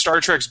theme of Star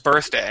Trek's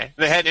birthday,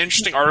 they had an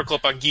interesting article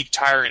up on Geek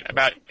Tyrant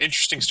about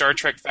interesting Star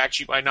Trek facts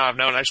you might not have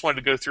known. I just wanted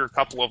to go through a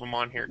couple of them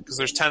on here, because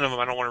there's 10 of them.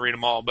 I don't want to read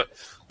them all. But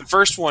the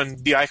first one,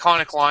 the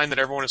iconic line that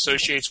everyone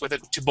associates with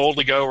it, "To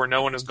boldly go where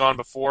no one has gone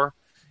before,"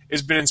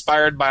 has been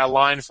inspired by a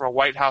line from a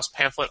White House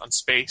pamphlet on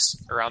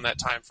space around that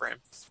time frame,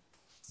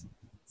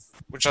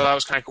 which I thought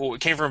was kind of cool.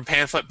 It came from a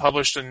pamphlet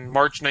published in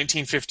March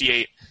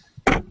 1958.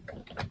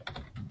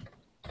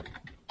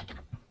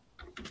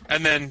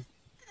 And then,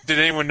 did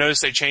anyone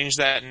notice they changed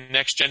that in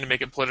Next Gen to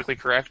make it politically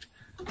correct?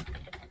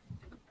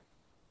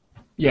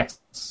 Yes.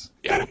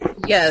 Yeah.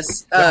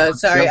 Yes.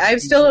 Sorry. I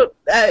feel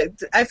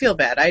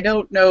bad. I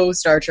don't know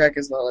Star Trek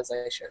as well as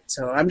I should.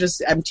 So I'm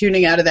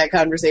tuning out of that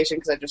conversation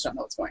because I just don't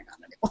know what's going on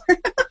anymore.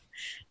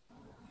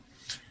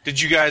 Did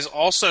you guys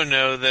also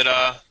know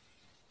that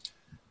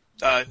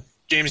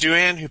James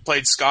Doohan, who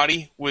played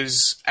Scotty,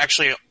 was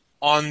actually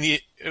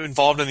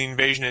involved in the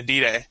invasion of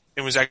D-Day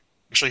and was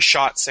actually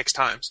shot 6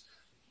 times?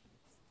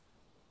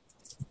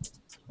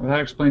 Well, that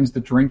explains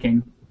the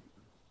drinking.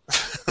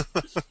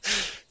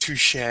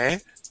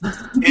 Touché.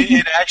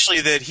 And actually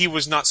that he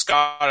was not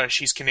Scottish,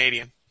 he's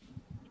Canadian.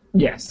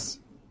 Yes.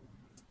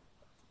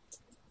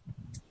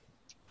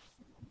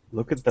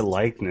 Look at the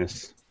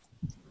likeness.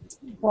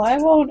 Why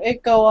won't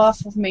it go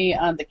off of me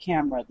on the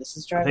camera? This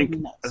is driving me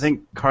nuts. I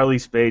think Carly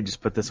Spade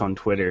just put this on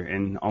Twitter,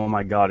 and oh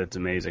my god, it's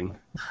amazing.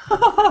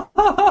 I'll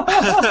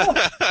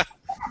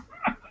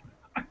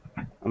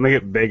make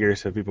it bigger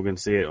so people can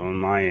see it on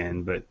my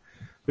end, but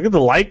look at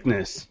the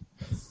likeness.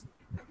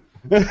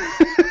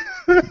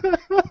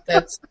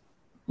 That's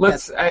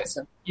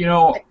awesome.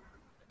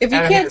 If you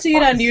can't see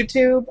it on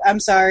YouTube, I'm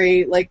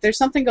sorry. Like, there's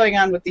something going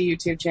on with the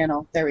YouTube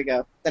channel. There we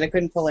go. That I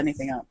couldn't pull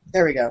anything up.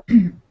 There we go.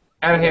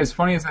 And as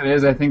funny as that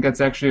is, I think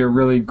that's actually a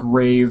really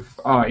grave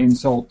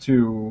insult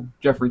to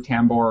Jeffrey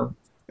Tambor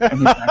and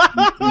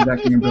his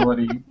acting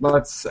ability.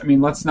 Let's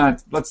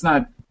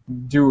not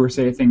do or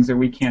say things that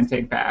we can't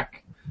take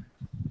back.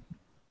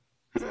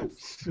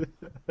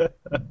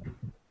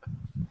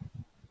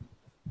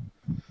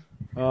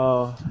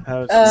 Oh,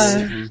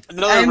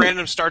 another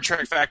random Star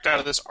Trek fact out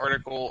of this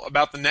article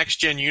about the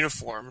next-gen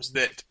uniforms,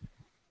 that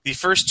the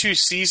first 2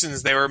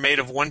 seasons they were made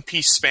of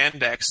one-piece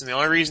spandex, and the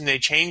only reason they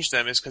changed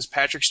them is because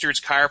Patrick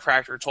Stewart's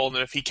chiropractor told him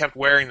that if he kept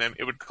wearing them,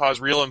 it would cause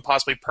real and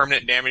possibly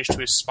permanent damage to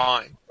his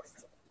spine.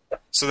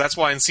 So that's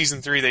why in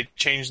Season 3 they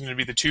changed them to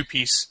be the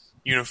 2-piece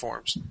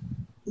uniforms.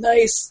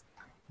 Nice.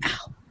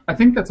 I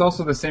think that's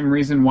also the same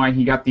reason why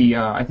he got the,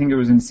 I think it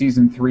was in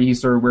Season 3, he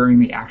started wearing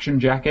the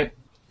action jacket.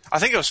 I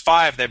think it was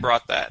 5 they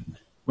brought that.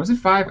 Was it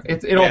 5?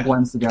 It all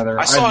blends together.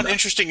 I saw an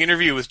interesting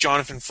interview with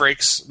Jonathan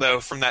Frakes, though,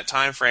 from that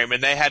time frame,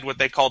 and they had what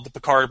they called the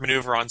Picard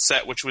maneuver on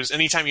set, which was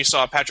anytime you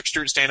saw Patrick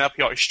Stewart stand up,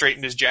 he always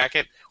straightened his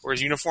jacket or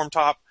his uniform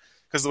top,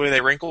 because the way they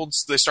wrinkled,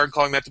 so they started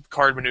calling that the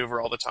Picard maneuver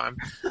all the time.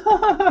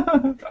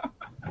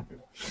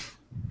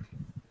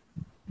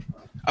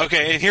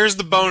 Okay, and here's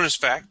the bonus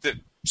fact that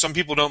some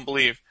people don't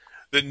believe.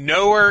 That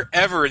nowhere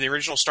ever in the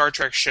original Star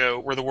Trek show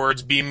were the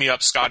words, "Beam me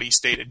up, Scotty,"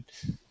 stated.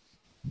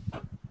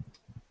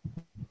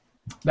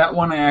 That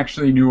one I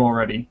actually knew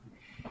already.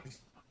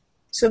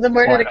 So then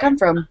where did it come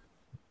from?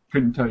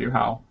 Couldn't tell you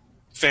how.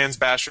 Fans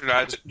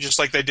bastardized it, just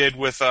like they did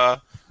with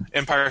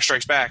Empire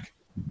Strikes Back.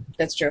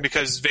 That's true.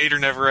 Because Vader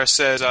never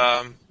says,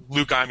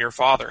 Luke, I'm your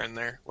father in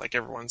there, like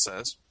everyone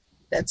says.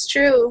 That's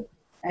true.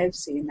 I've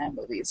seen that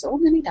movie so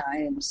many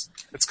times.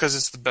 It's because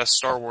it's the best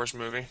Star Wars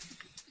movie.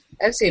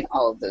 I've seen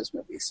all of those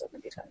movies so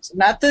many times.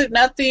 Not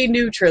the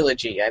new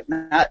trilogy.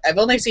 I've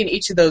only seen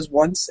each of those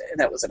once, and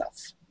that was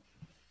enough.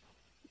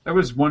 That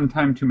was one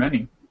time too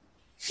many.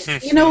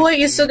 You know what?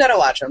 You still gotta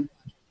watch them.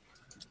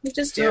 You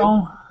just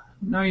do.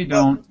 No, you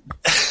don't.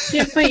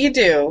 Yeah, but you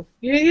do.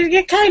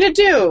 You kind of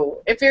do.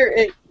 If you're,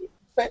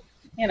 but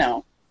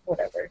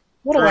whatever.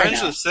 What do I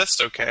Revenge know? of the Sith's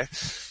okay.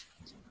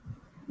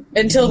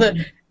 Until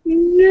the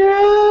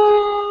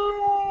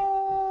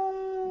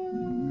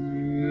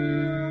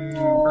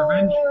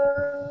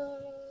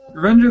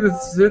Revenge of the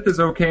Sith is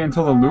okay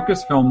until the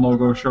Lucasfilm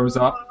logo shows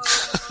up.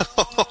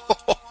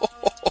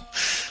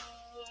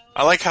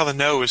 I like how the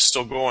no is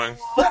still going.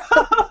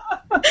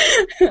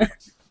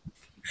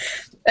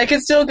 I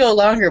could still go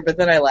longer, but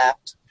then I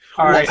laughed.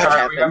 All right. We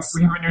have a new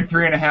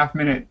 3.5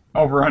 minute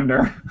over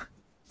under.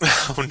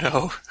 Oh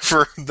no,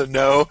 for the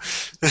no.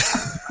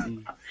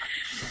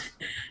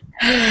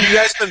 You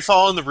guys been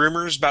following the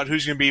rumors about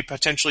who's going to be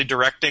potentially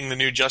directing the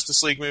new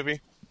Justice League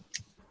movie?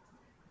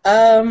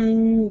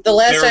 The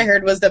last I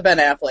heard was the Ben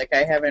Affleck.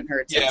 I haven't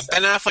heard since. Yeah,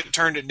 Ben Affleck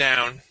turned it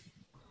down.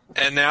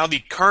 And now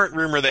the current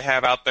rumor they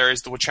have out there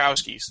is the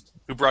Wachowskis,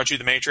 who brought you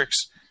The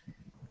Matrix,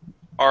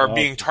 are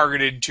being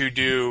targeted to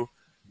do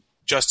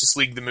Justice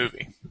League the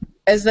movie.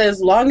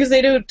 As long as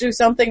they do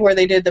something where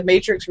they did The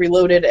Matrix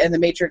Reloaded and The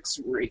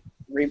Matrix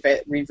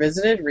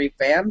Revisited,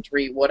 revamped,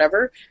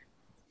 whatever,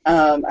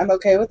 I'm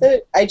okay with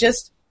it.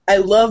 I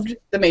loved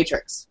The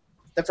Matrix,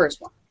 the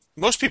first one.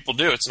 Most people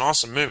do. It's an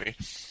awesome movie.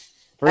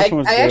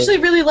 I actually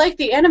really liked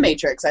the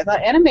Animatrix. I thought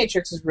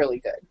Animatrix was really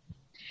good.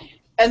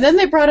 And then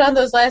they brought on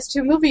those last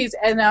 2 movies,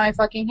 and now I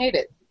fucking hate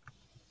it.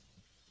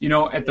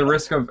 At the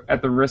risk of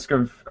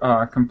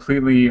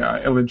completely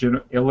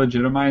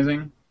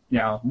illegitimizing,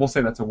 yeah, we'll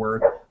say that's a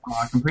word.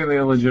 Completely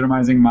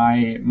illegitimizing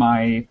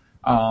my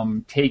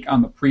take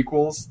on the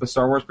prequels, the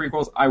Star Wars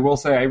prequels. I will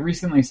say I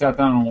recently sat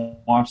down and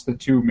watched the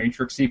 2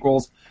 Matrix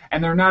sequels,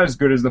 and they're not as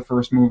good as the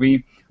first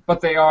movie,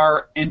 but they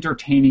are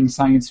entertaining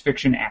science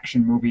fiction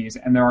action movies,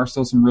 and there are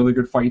still some really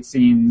good fight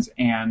scenes,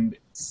 and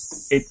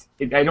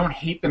I don't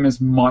hate them as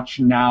much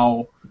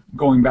now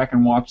going back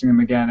and watching them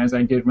again as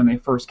I did when they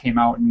first came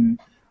out, and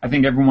I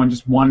think everyone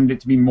just wanted it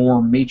to be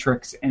more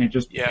Matrix, and it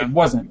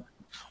wasn't.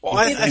 Well,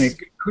 I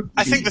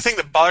think the thing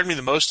that bothered me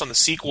the most on the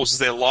sequels is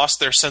they lost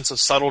their sense of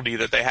subtlety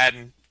that they had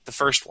in the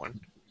first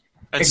one.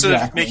 Instead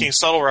of making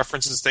subtle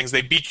references to things,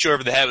 they beat you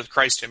over the head with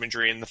Christ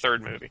imagery in the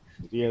third movie.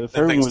 Yeah, the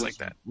third one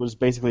was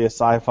basically a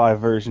sci-fi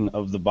version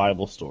of the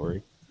Bible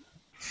story.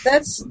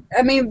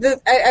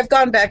 I've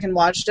gone back and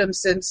watched them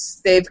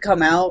since they've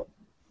come out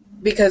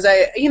because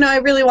I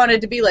really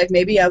wanted to be like,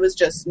 maybe I was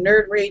just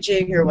nerd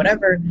raging or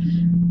whatever,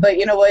 but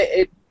you know what?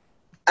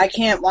 I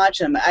can't watch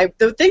them.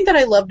 The thing that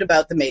I loved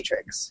about The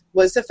Matrix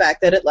was the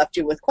fact that it left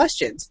you with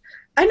questions.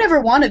 I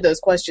never wanted those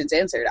questions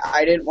answered.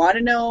 I didn't want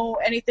to know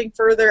anything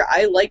further.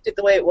 I liked it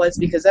the way it was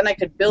because then I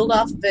could build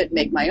off of it,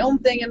 make my own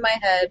thing in my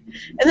head.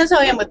 And that's how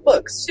I am with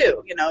books,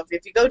 too. You know,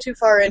 if you go too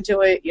far into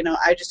it, you know,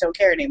 I just don't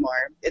care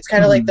anymore. It's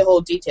kind of like the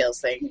whole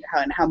details thing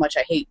and how much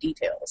I hate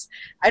details.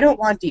 I don't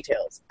want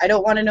details. I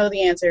don't want to know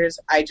the answers.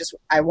 I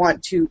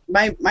want to,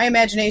 my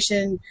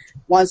imagination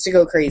wants to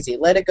go crazy.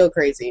 Let it go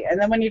crazy. And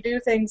then when you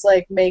do things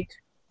like make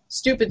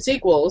stupid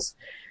sequels,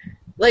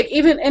 like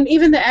even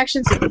the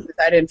action sequences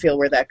I didn't feel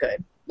were that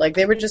good. Like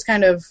they were just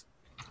kind of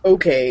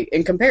okay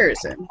in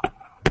comparison.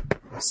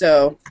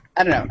 So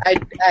I don't know.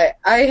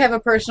 I have a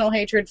personal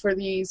hatred for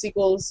the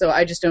sequels, so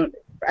I just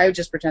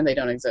pretend they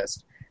don't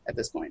exist at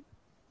this point.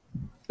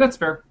 That's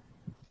fair.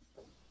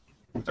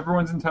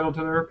 Everyone's entitled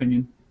to their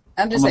opinion.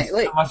 I'm just saying,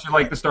 like, unless you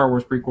like the Star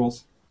Wars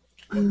prequels.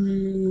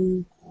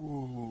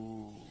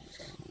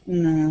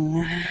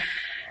 No.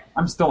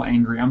 I'm still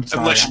angry. I'm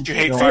sorry. Unless you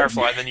hate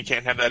Firefly, then you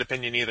can't have that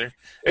opinion either.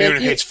 Anyone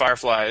who hates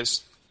Firefly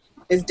is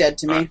dead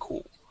to me. not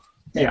cool.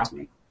 Dead to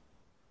me.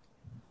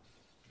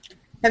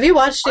 Have you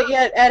watched it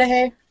yet,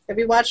 Adahay? Have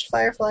you watched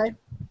Firefly?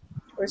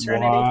 Or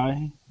Serenity?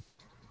 Why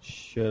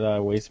should I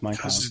waste my time?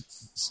 Because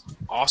it's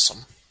awesome.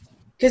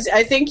 Because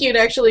I think you'd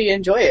actually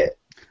enjoy it.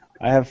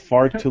 I have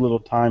far too little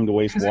time to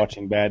waste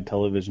watching bad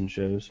television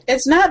shows.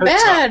 It's not It's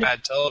bad. not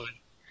bad television.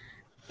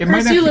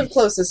 Chris, you live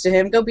closest to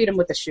him. Go beat him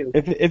with a shoe.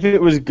 If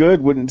it was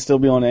good, wouldn't it still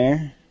be on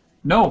air?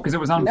 No, because it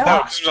was on No. No,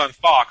 Fox. because it was on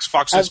Fox.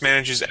 Fox just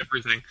manages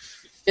everything.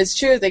 It's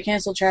true. They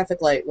canceled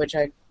Traffic Light, which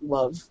I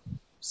love.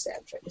 Sad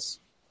face.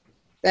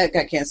 That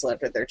got canceled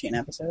after 13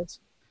 episodes.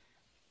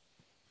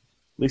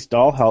 At least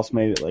Dollhouse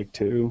made it like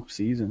 2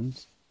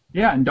 seasons.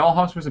 Yeah, and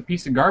Dollhouse was a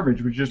piece of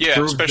garbage, which just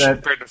proves especially that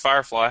compared to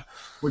Firefly.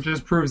 which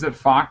just proves that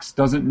Fox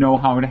doesn't know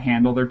how to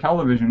handle their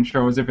television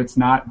shows if it's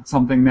not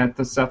something that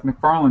the Seth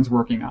MacFarlane's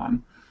working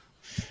on.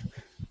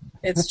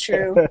 It's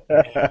true.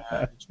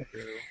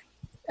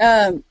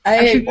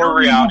 Actually, Or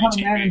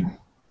reality TV.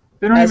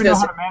 They don't even know gonna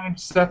how to manage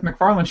Seth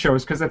MacFarlane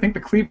shows because I think the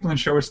Cleveland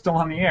show is still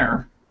on the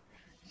air.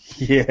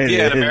 Yeah, it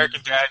Yeah, is. and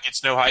American Dad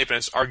gets no hype, and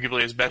it's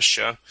arguably his best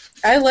show.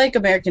 I like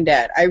American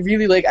Dad. I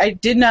really like. I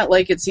did not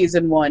like it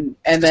season 1,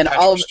 and then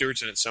Patrick all of,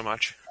 Stewart's in it so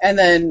much. and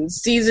then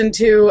season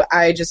 2.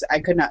 I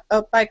could not.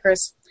 Oh, bye,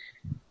 Chris.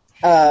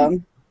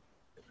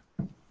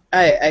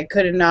 I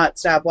could not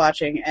stop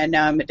watching, and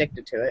now I'm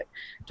addicted to it.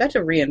 Do I have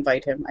to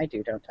re-invite him? I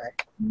do, don't I?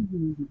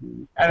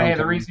 And hey,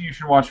 the reason you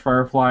should watch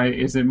Firefly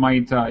is it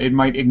might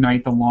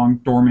ignite the long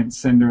dormant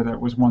cinder that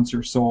was once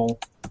your soul.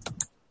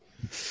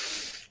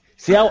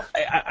 See,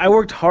 I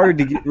worked hard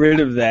to get rid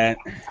of that,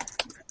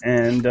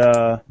 and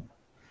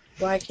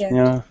Why can't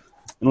and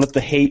let the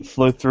hate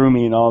flow through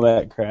me and all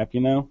that crap,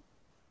 How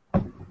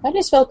do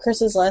you spell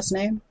Chris's last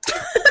name?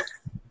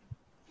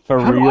 For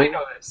How real. do I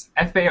know this?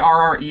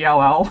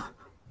 Farrell?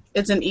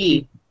 It's an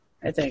E,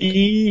 I think.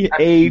 EAP.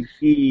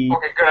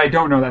 Okay, good. I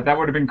don't know that. That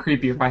would have been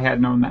creepy if I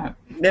had known that.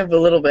 A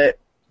little bit.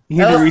 You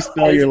need to Oh,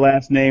 respell your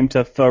last name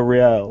to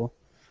Pharrell,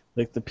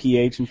 like the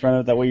PH in front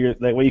of it. That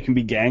way you can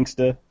be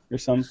gangsta or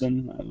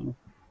something. I don't know.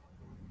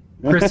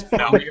 Chris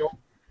W.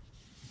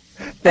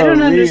 I don't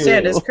For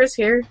understand. real. Is Chris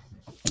here?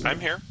 I'm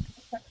here.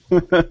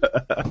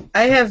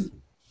 I have,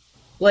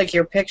 like,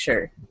 your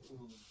picture.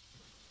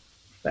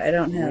 But I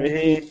don't have...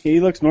 He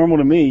looks normal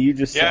to me. You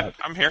just Yeah, suck.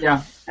 I'm here.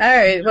 Yeah.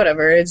 Alright,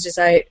 whatever. It's just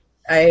I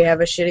have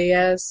a shitty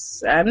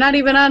ass... I'm not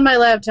even on my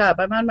laptop.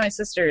 I'm on my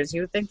sister's.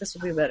 You would think this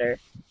would be better.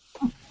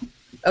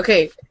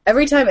 Okay,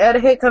 every time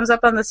Adahay comes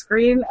up on the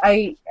screen,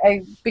 I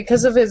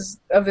because of his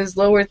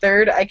lower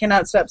third, I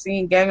cannot stop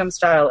singing Gangnam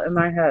Style in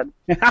my head.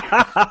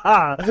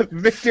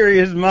 Victory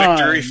is mine.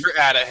 Victory for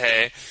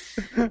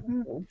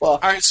Adahay. All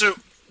right, so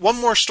one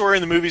more story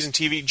in the movies and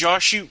TV.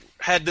 Josh, you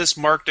had this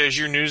marked as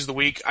your news of the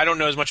week. I don't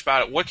know as much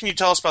about it. What can you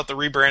tell us about the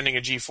rebranding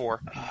of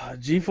G4?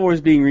 G4 is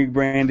being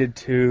rebranded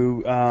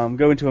to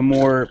go into a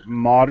more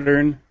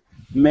modern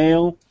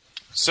mail.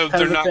 So kind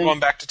they're of a not thing. going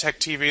back to Tech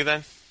TV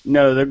then?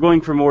 No, they're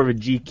going for more of a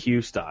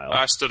GQ style.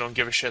 I still don't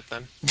give a shit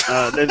then.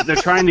 They're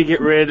trying to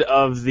get rid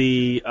of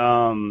the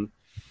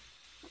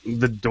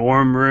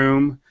dorm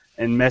room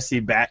and messy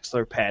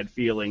bachelor pad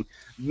feeling.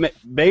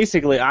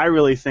 Basically, I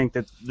really think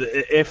that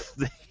if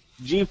the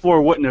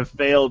G4 wouldn't have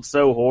failed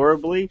so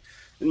horribly,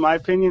 in my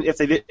opinion, if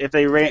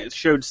they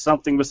showed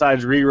something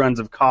besides reruns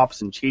of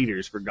Cops and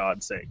Cheaters, for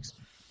God's sakes.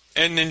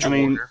 And Ninja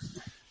Warrior.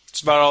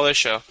 It's about all they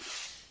show.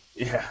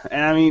 Yeah,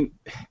 and I mean,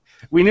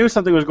 we knew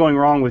something was going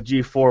wrong with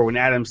G4 when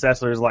Adam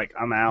Sessler's like,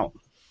 I'm out.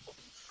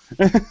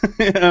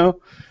 You know?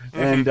 Mm-hmm.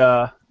 And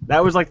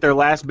that was like their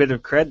last bit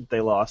of credit they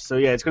lost. So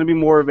yeah, it's going to be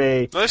more of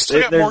a... They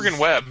still got Morgan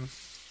Webb.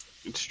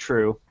 It's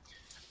true.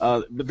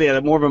 But yeah,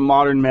 more of a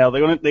modern mail.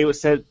 They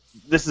said,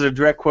 this is a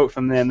direct quote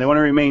from them, they want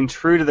to remain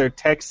true to their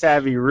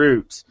tech-savvy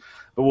roots,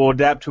 but will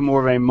adapt to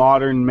more of a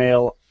modern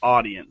male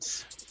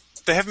audience.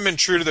 They haven't been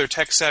true to their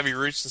tech-savvy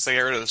roots since they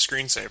got rid of the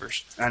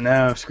screensavers. I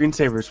know,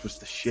 screensavers was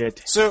the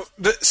shit. So,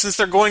 since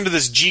they're going to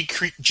this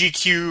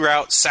GQ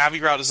route, savvy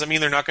route, does that mean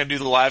they're not going to do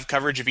the live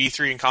coverage of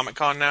E3 and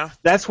Comic-Con now?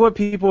 That's what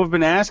people have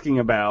been asking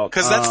about.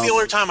 Because that's the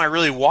only time I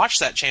really watch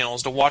that channel,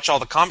 is to watch all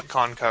the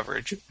Comic-Con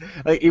coverage.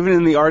 Like, even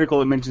in the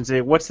article it mentions,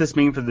 what's this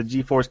mean for the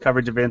G-Force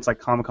coverage events like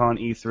Comic-Con,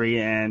 E3,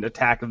 and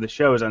Attack of the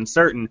Show is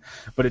uncertain,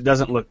 but it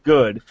doesn't look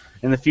good.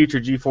 In the future,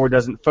 G4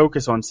 doesn't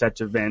focus on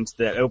such events.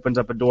 That opens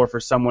up a door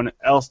for someone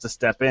else to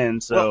step in.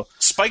 So well,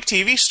 Spike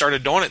TV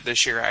started doing it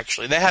this year,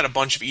 actually. They had a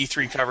bunch of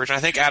E3 coverage, and I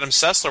think Adam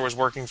Sessler was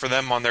working for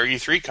them on their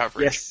E3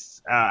 coverage.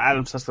 Yes,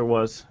 Adam Sessler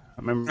was.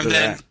 I remember and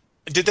then,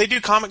 that. Did they do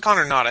Comic-Con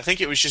or not? I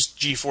think it was just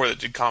G4 that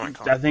did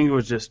Comic-Con. I think it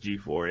was just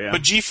G4, yeah.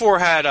 But G4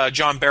 had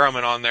John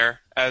Barrowman on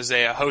there as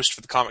a host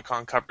for the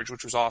Comic-Con coverage,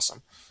 which was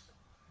awesome.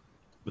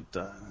 But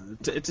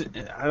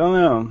I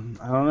don't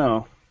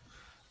know.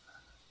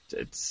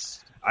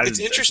 It's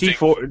interesting.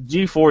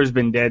 G4 has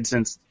been dead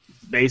since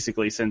Tech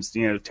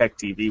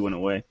TV went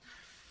away.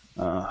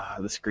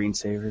 The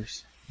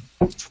screensavers.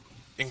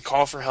 And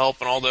Call for Help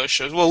and all those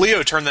shows. Well,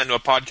 Leo turned that into a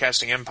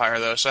podcasting empire,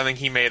 though, so I think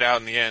he made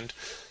out in the end.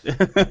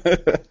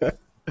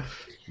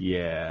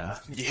 Yeah.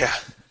 Yeah.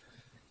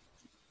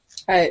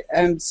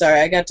 I'm sorry,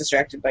 I got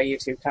distracted by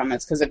YouTube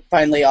comments because it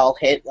finally all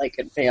hit,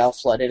 they all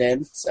flooded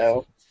in.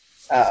 So,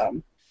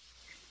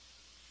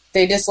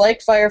 they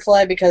disliked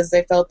Firefly because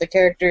they felt the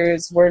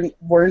characters weren't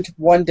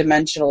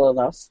one-dimensional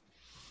enough.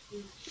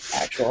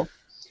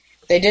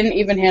 They didn't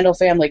even handle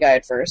Family Guy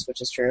at first,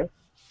 which is true.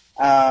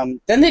 Then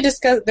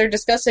they're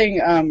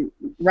discussing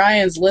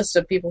Ryan's list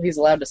of people he's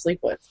allowed to sleep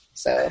with.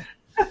 So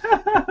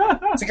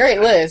it's a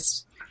great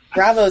list.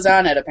 Bravo's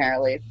on it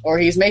apparently, or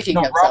he's making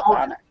himself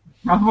on it.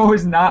 Bravo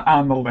is not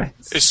on the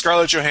list. Is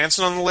Scarlett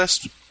Johansson on the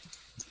list?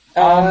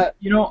 I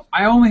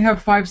only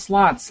have 5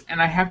 slots,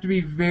 and I have to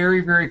be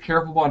very, very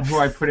careful about who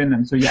I put in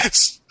them. So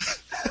yes.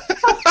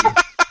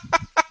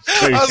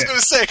 I was going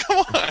to say, come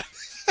on.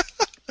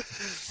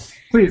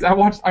 Please, I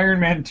watched Iron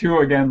Man 2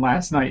 again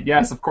last night.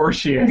 Yes, of course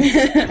she is.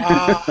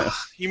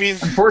 You mean?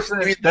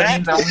 Unfortunately, that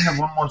means I only have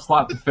one more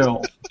slot to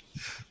fill.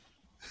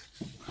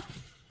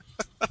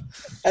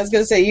 I was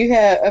going to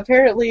say,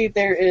 apparently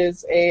there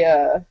is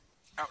a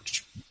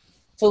Ouch.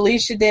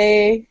 Felicia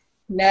Day,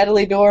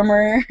 Natalie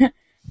Dormer,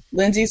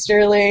 Lindsay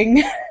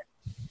Sterling,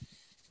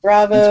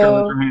 Bravo. And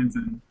Scarlett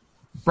Johansson.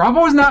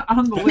 Bravo is not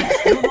on the list.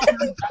 I don't know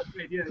if that's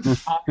the idea that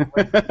he's on the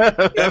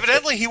list.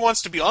 Evidently, he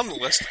wants to be on the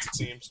list, it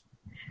seems.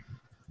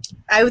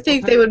 I would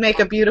think they would make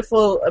a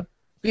beautiful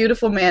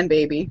man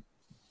baby.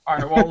 All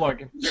right, well,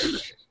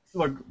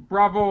 look,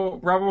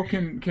 Bravo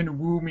can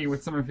woo me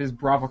with some of his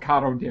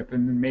Bravocado dip,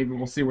 and then maybe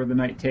we'll see where the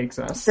night takes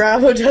us.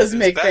 Bravo does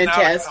make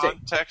fantastic. Is that out of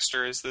context,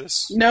 or is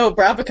this? No,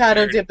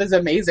 Bravocado dip is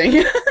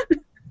amazing.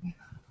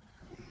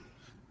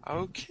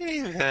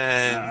 Okay,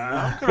 then.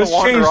 I'm going to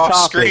wander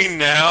off screen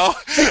now.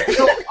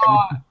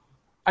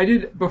 I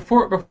did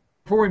before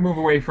we move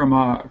away from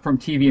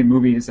TV and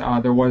movies.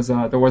 There was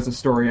a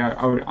story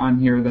on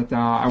here that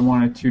I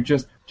wanted to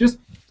just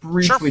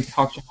briefly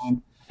touch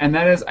on, and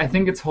that is, I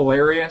think it's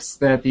hilarious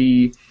that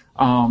the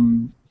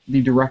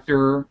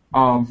director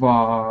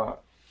of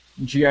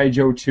G.I.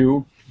 Joe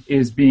 2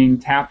 is being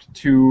tapped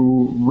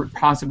to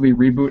possibly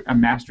reboot a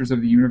Masters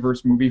of the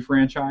Universe movie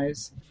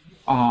franchise.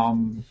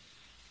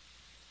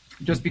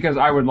 Just because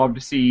I would love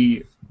to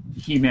see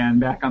He-Man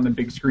back on the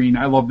big screen.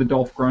 I love the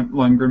Dolph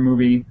Lundgren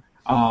movie.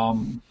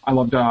 I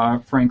loved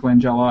Frank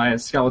Langella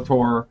as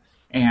Skeletor,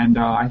 and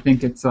I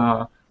think it's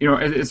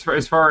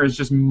as far as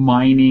just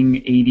mining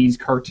 80s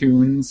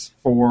cartoons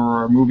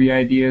for movie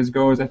ideas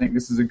goes, I think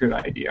this is a good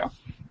idea.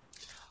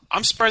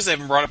 I'm surprised they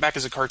haven't brought it back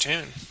as a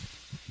cartoon.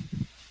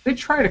 They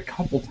tried a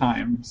couple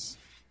times.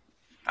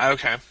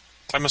 Okay,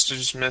 I must have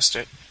just missed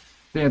it.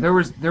 Yeah, there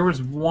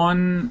was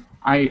one.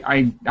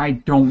 I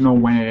don't know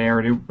when it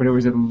aired, but it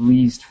was at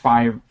least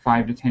 5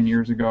 to 10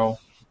 years ago.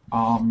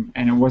 And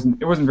it wasn't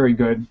very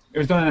good. It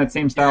was done in that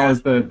same style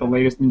as the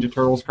latest Ninja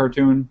Turtles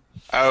cartoon.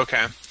 Oh,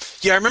 okay.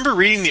 Yeah, I remember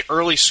reading the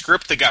early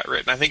script that got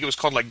written. I think it was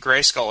called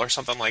Grayskull or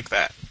something like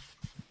that.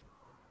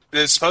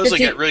 It supposedly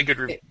got really good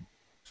reviews.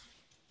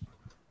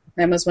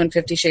 That must win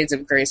 50 Shades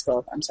of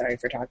Grayskull. I'm sorry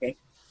for talking.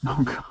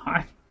 Oh,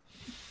 God.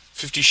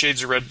 50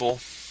 Shades of Red Bull.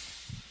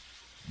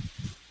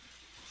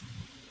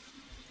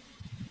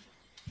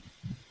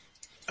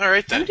 All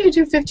right, then. How do you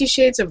do 50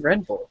 Shades of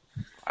Red Bull?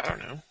 I don't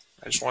know.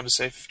 I just wanted to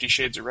say 50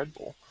 Shades of Red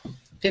Bull.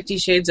 50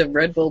 Shades of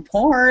Red Bull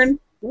porn?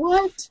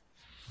 What?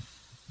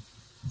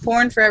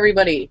 Porn for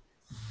everybody.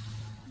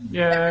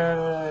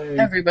 Yay.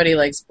 Everybody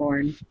likes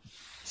porn.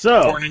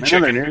 So, Porn and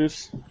chicken.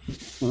 news.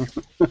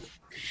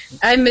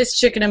 I miss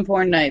chicken and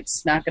porn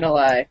nights, not gonna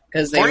lie.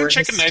 Porn and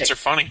chicken nights are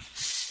funny.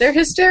 They're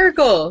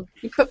hysterical.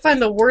 You could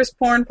find the worst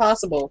porn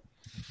possible.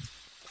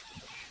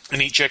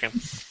 And eat chicken.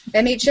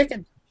 And eat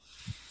chicken.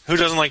 Who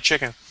doesn't like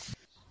chicken?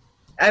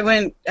 I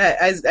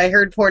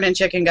heard porn and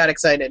chicken, got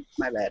excited.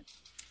 My bad.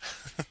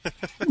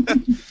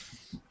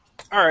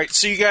 All right,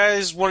 so you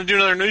guys want to do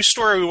another news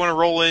story, or we want to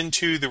roll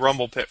into the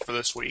Rumble Pit for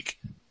this week?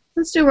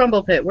 Let's do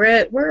Rumble Pit.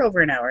 We're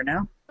over an hour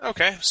now.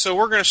 Okay, so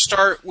we're going to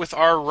start with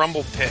our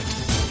Rumble Pit.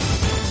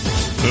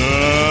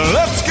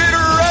 Let's get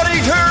ready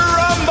to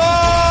rumble!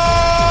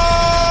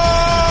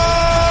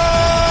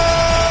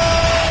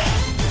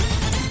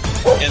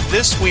 And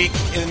this week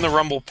in the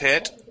Rumble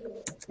Pit,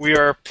 we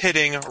are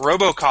pitting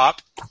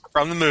RoboCop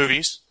from the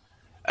movies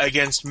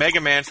against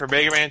Mega Man for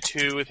Mega Man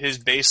 2 with his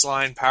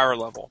baseline power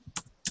level.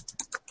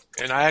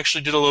 And I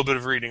actually did a little bit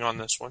of reading on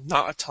this one.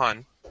 Not a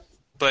ton.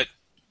 But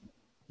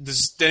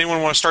does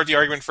anyone want to start the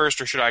argument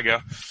first, or should I go?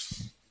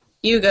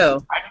 You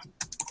go.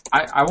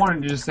 I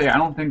wanted to just say I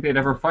don't think they'd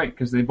ever fight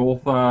because they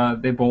both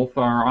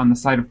are on the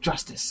side of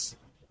justice.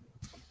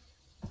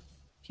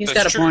 He's That's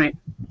got a true. point.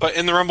 But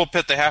in the Rumble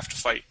Pit, they have to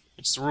fight.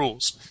 It's the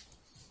rules.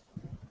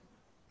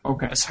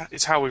 Okay.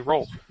 It's how we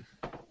roll.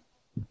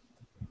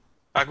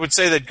 I would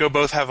say they'd go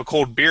both have a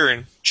cold beer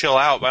and chill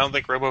out, but I don't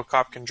think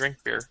RoboCop can drink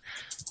beer.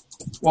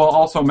 Well,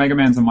 also Mega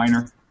Man's a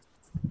minor.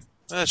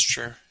 That's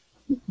true.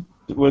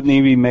 Wouldn't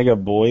he be Mega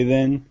Boy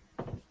then?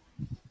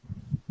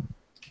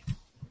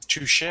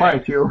 Touche.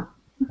 Quiet you.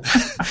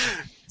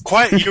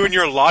 Quiet you and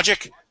your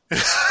logic.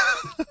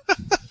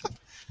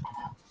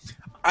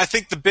 I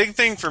think the big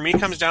thing for me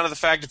comes down to the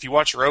fact if you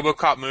watch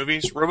RoboCop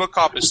movies,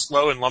 RoboCop is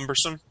slow and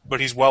lumbersome, but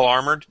he's well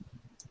armored.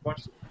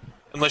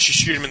 Unless you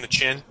shoot him in the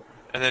chin,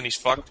 and then he's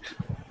fucked.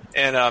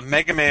 And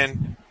Mega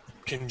Man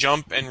can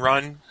jump and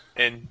run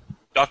and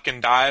duck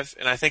and dive,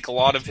 and I think a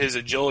lot of his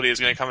agility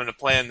is going to come into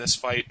play in this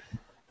fight.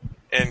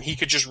 And he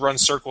could just run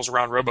circles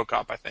around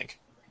RoboCop, I think.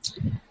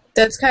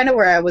 That's kind of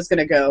where I was going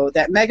to go.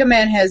 That Mega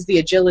Man has the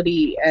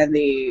agility and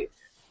the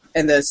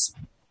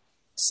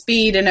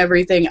speed and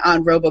everything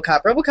on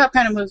RoboCop. RoboCop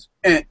kind of moves,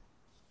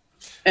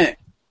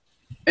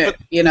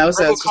 you know.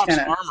 So it's just RoboCop's kind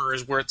of armor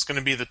is where it's going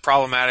to be the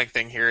problematic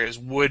thing here. Is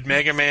would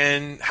Mega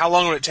Man? How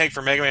long would it take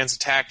for Mega Man's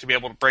attack to be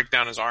able to break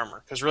down his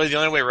armor? Because really, the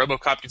only way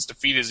RoboCop gets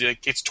defeated is he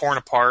gets torn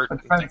apart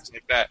and things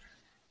like that.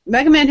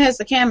 Mega Man has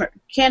the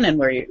cannon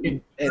where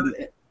you,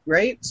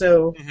 right?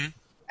 So. Mm-hmm.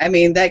 I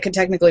mean, that could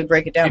technically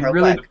break it down real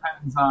quick. It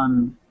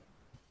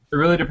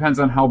really depends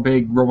on how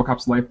big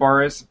RoboCop's life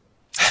bar is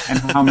and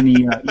how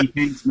many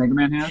E-tanks Mega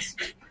Man has.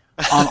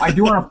 I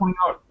do want to point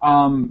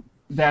out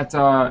that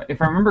if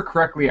I remember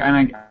correctly,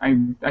 and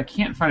I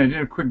can't find it. I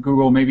did a quick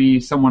Google. Maybe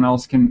someone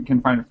else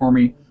can find it for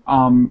me.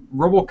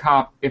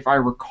 RoboCop, if I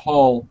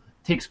recall,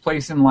 takes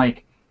place in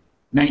like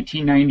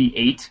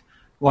 1998.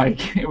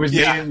 Like it was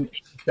made in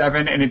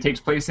 '87, and it takes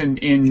place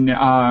in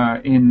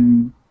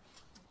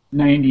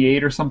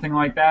 98 or something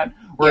like that,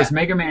 whereas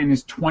Mega Man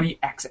is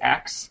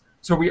 20XX.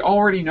 So we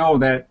already know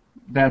that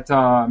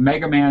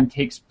Mega Man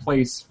takes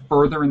place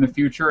further in the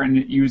future,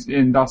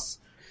 and thus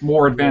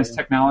more advanced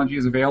technology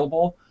is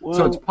available. Well,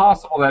 so it's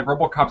possible that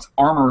RoboCop's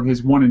armor,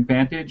 his one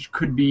advantage,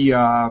 could be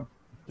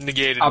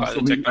negated by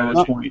the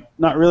technology.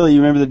 Not really.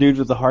 You remember the dudes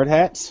with the hard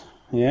hats?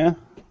 Yeah.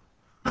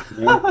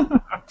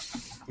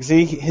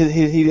 See,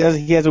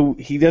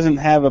 he doesn't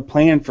have a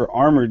plan for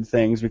armored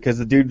things because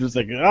the dude was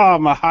like, "Oh,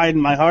 I'm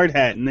hiding my hard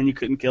hat," and then you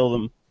couldn't kill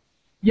them.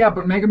 Yeah,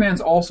 but Mega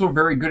Man's also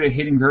very good at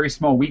hitting very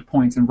small weak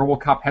points, and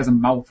RoboCop has a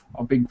mouth,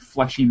 a big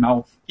fleshy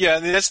mouth. Yeah, I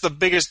mean, that's the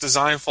biggest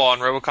design flaw in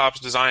RoboCop's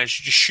design. Is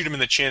you just shoot him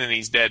in the chin and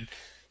he's dead.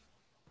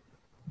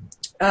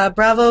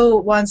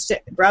 Bravo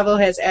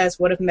has asked,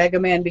 "What if Mega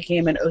Man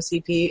became an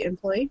OCP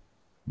employee?"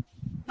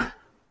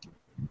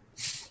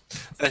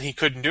 Then he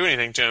couldn't do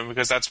anything to him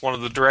because that's one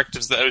of the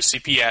directives the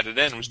OCP added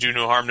in was do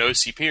no harm to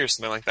OCP or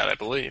something like that, I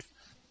believe.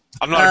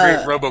 I'm not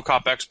a great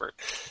RoboCop expert.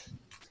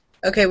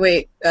 Okay,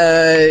 wait.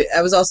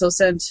 I was also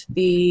sent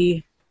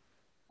the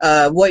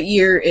what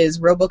year is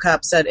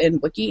RoboCop set in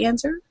Wiki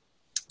answer.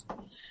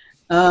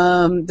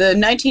 The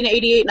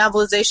 1988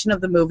 novelization of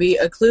the movie,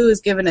 a clue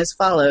is given as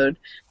followed.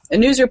 A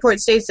news report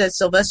states that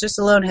Sylvester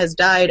Stallone has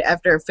died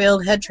after a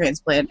failed head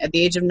transplant at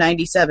the age of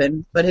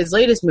 97, but his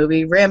latest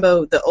movie,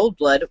 Rambo: The Old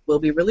Blood, will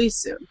be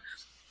released soon.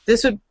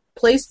 This would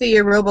place the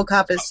year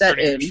RoboCop is set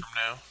in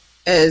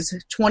as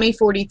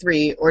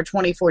 2043 or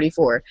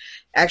 2044.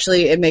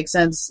 Actually, it makes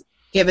sense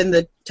given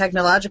the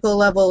technological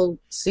level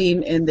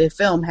seen in the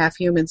film,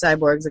 half-human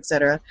cyborgs,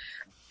 etc.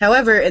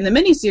 However, in the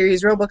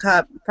miniseries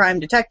RoboCop Prime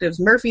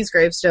Detectives, Murphy's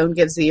gravestone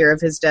gives the year of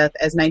his death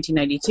as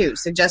 1992,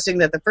 suggesting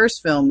that the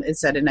first film is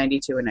set in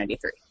 92 and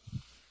 93.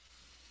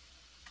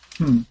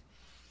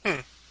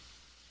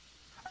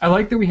 I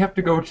like that we have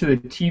to go to the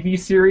TV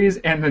series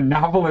and the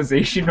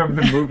novelization of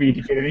the movie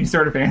to get any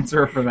sort of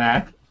answer for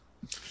that.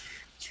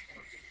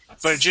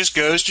 But it just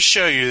goes to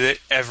show you that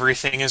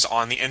everything is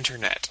on the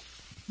internet.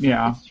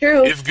 Yeah.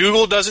 True. If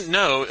Google doesn't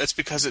know, it's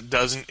because it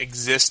doesn't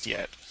exist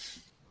yet.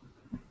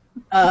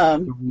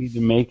 We need to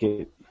make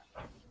it.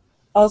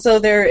 Also,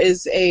 there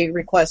is a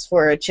request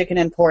for a chicken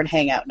and porn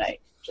hangout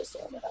night. Just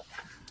throwing it up.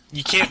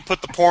 You can't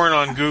put the porn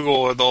on Google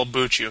or they'll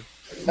boot you.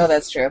 Oh,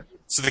 that's true.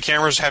 So the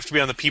cameras have to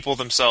be on the people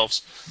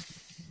themselves.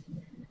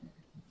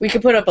 We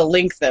could put up a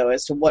link, though,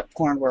 as to what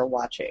porn we're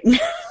watching.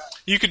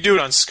 You could do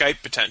it on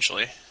Skype,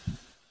 potentially.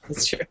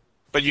 That's true.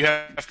 But you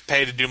have to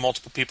pay to do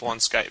multiple people on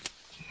Skype.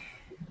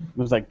 It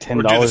was like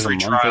 $10 a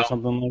month or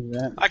something like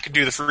that. I could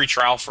do the free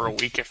trial for a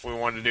week if we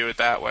wanted to do it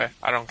that way.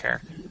 I don't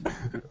care.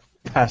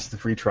 Pass the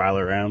free trial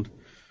around.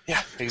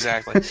 Yeah,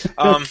 exactly.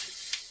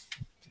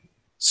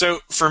 So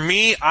for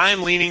me,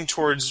 I'm leaning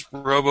towards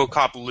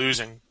RoboCop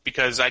losing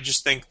because I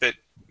just think that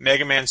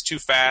Mega Man's too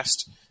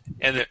fast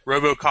and that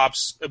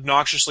RoboCop's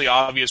obnoxiously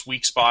obvious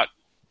weak spot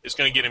is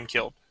going to get him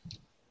killed.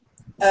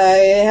 I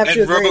have And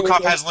to agree with RoboCop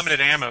you. has limited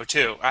ammo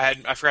too. I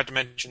forgot to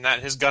mention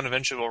that his gun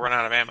eventually will run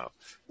out of ammo.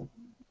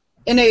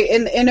 In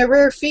a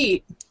rare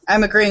feat,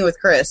 I'm agreeing with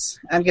Chris.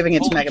 I'm giving it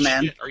to Holy Mega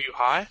Man. shit, are you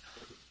high?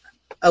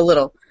 A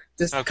little.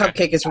 This Okay.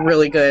 cupcake is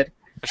really good.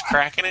 There's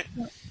crack in it?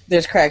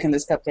 There's crack in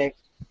this cupcake.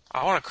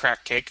 I want a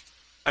crack cake.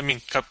 I mean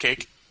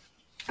cupcake.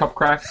 Cup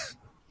crack.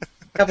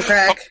 Cup of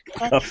crack.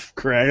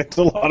 Crack. It's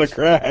a lot of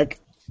crack.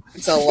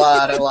 It's a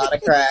lot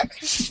of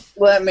crack.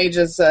 Let me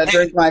just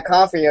drink my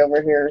coffee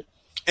over here.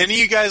 Any of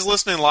you guys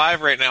listening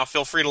live right now,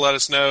 feel free to let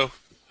us know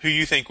who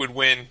you think would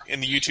win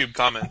in the YouTube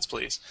comments,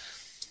 please.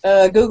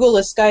 Google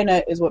is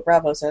Skynet is what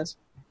Bravo says.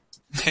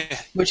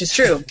 Which is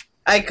true.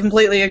 I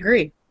completely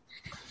agree.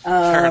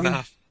 Fair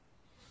enough.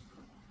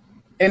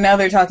 And now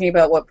they're talking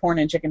about what porn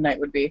and Chicken Night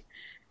would be.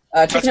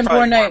 Chicken and probably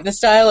Porn more Night, the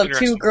style of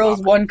interesting two girls,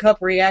 topic. 1 cup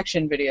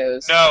reaction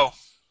videos.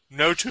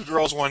 No 2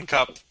 girls, 1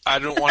 cup. I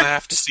don't want to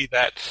have to see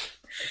that.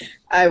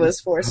 I was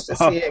forced to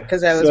see it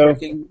because I was So-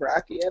 working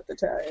Rocky at the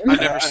time. I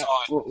never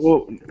saw it.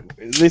 Well,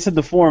 they said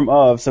the form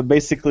of, so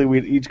basically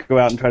we'd each go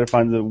out and try to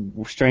find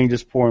the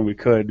strangest porn we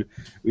could.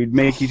 We'd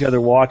make each other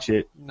watch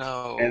it,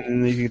 No.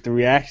 and then you get the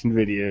reaction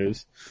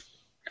videos.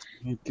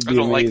 It could I be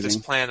don't like this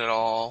amazing. plan at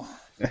all.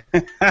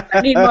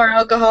 I need more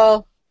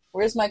alcohol.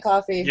 Where's my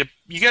coffee? Yep,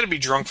 you got to be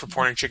drunk for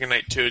porn and Chicken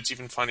Night too. It's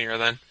even funnier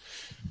then.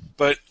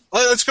 But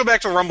let's go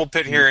back to Rumble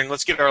Pit here and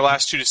let's get our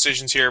last 2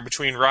 decisions here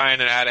between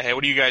Ryan and Adahay.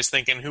 What are you guys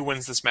thinking? Who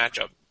wins this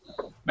matchup?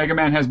 Mega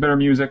Man has better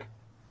music.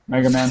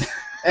 Mega Man.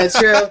 It's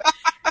true.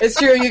 It's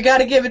true. You got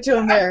to give it to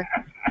him there.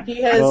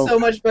 He has Well- so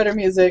much better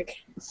music.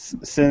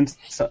 Since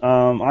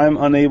I'm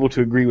unable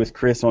to agree with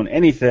Chris on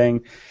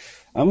anything,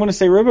 I'm going to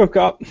say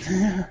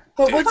RoboCop.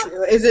 But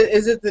is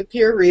it the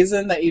pure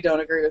reason that you don't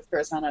agree with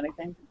Chris on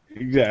anything?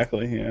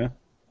 Exactly, yeah.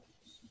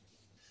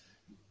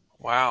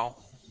 Wow,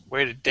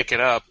 way to dick it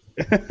up.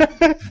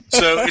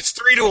 So it's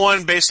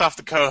 3-1 based off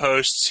the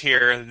co-hosts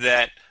here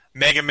that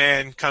Mega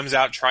Man comes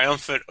out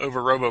triumphant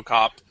over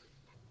RoboCop.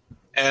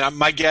 And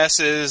my guess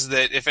is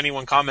that if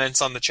anyone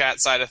comments on the chat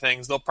side of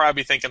things, they'll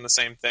probably be thinking the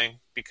same thing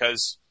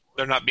because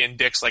they're not being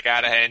dicks like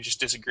Adahay and just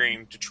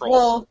disagreeing to troll.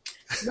 Well,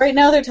 right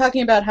now they're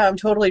talking about how I'm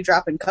totally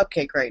dropping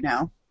cupcake right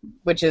now,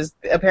 which is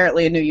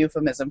apparently a new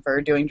euphemism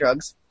for doing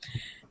drugs.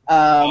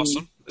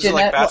 Awesome. Is it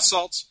like Jeanette- bath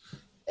salts?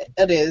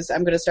 It is.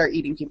 I'm going to start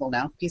eating people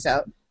now. Peace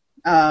out.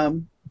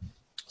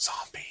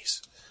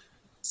 Zombies.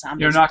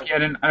 Zombies. Not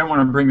yet. I don't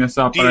want to bring this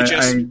up, but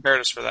DHS prepared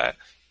us for that.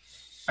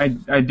 I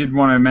did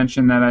want to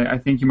mention that I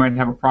think you might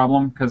have a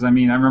problem because, I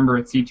remember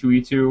at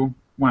C2E2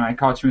 when I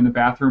caught you in the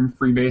bathroom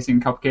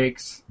freebasing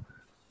cupcakes.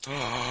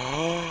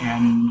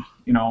 And,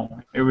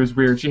 it was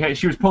weird.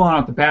 She was pulling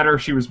out the batter.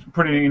 She was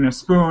putting it in a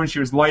spoon. She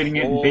was lighting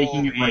it and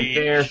baking it right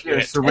there. She had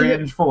a shit.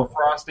 syringe full of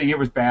frosting. It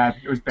was bad.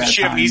 It was bad. Does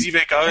she have an times. easy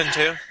bake oven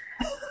too?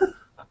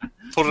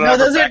 Pulled it No, out of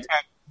her those are-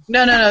 backpack.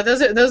 No.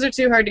 Those are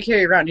too hard to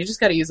carry around. You just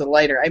got to use a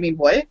lighter. I mean,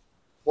 what?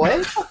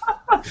 What?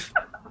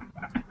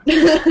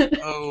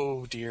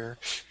 Oh dear.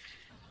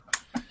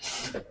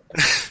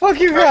 Fuck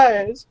you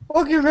guys.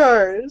 Fuck you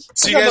guys.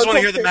 So you guys want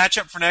to hear the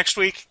matchup for next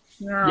week?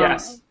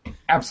 Yes,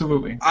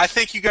 absolutely. I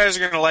think you guys are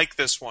going to like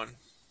this one.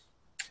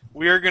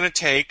 We are going to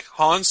take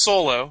Han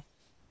Solo,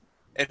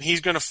 and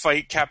he's going to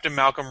fight Captain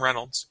Malcolm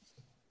Reynolds.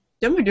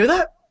 Didn't we do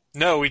that?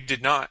 No, we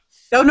did not.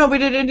 Oh, no, we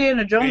did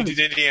Indiana We Jones. did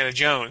Indiana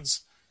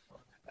Jones.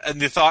 And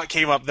the thought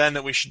came up then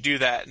that we should do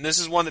that. And this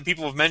is one that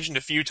people have mentioned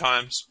a few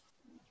times.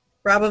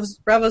 Bravo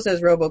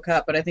says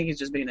RoboCop, but I think he's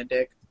just being a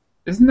dick.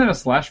 Isn't that a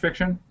slash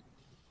fiction?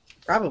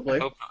 Probably.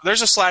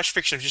 There's a slash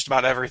fiction of just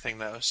about everything,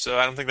 though, so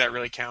I don't think that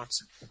really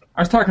counts.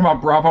 I was talking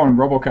about Bravo and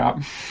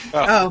RoboCop.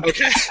 Oh.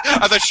 Okay.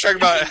 I thought you were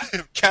talking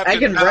about Captain I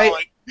can Mal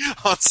write- and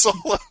Han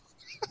Solo.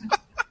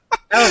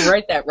 I'll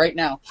write that right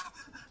now.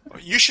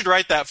 You should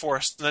write that for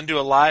us, and then do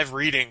a live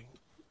reading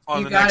on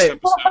You the got next it.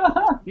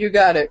 episode. You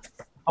got it.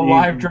 A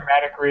live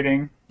dramatic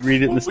reading.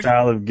 Read it in the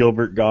style of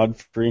Gilbert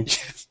Godfrey.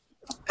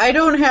 I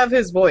don't have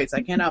his voice.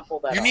 I cannot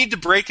pull that You off. need to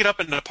break it up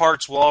into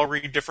parts. We'll all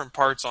read different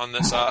parts on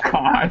this God.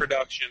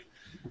 production.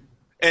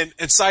 And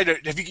side note,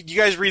 do you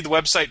guys read the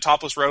website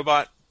Topless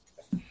Robot?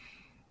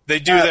 They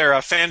do their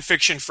fan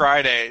fiction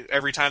Friday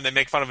every time they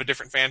make fun of a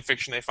different fan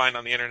fiction they find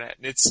on the internet.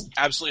 And it's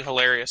absolutely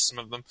hilarious, some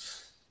of them.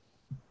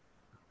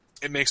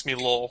 It makes me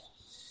lol.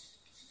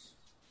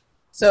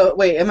 So,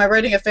 wait, am I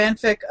writing a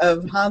fanfic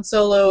of Han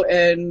Solo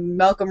and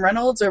Malcolm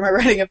Reynolds, or am I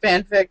writing a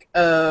fanfic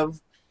of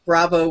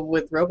Bravo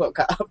with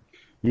RoboCop?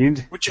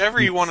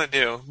 Whichever you want to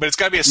do. But it's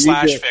got to be a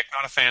slash get- fic,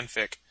 not a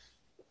fanfic.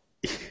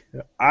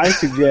 I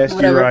suggest you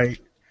Whatever. write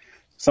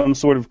some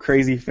sort of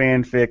crazy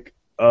fanfic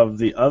of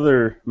the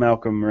other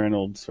Malcolm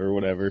Reynolds or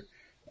whatever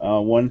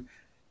one,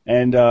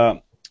 and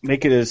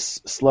make it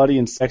as slutty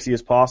and sexy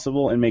as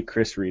possible, and make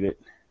Chris read it.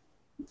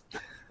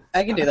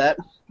 I can do that.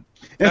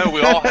 No,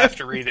 we all have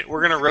to read it.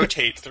 We're going to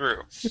rotate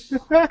through.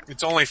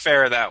 It's only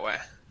fair that way.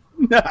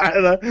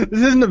 No, this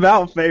isn't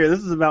about fair. This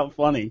is about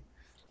funny.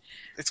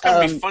 It's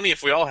going to be funny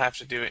if we all have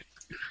to do it.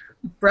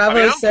 Bravo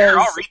I don't says, care.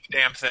 I'll read the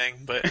damn thing,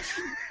 but...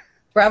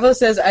 Bravo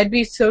says, I'd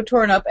be so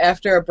torn up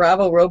after a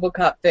Bravo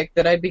RoboCop fic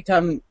that I'd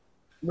become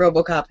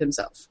RoboCop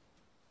himself.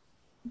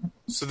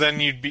 So then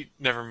you'd be...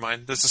 Never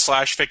mind. This is a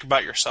slash fic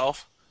about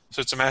yourself?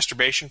 So it's a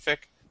masturbation fic?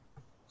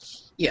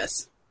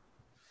 Yes.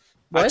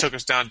 I What? took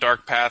us down a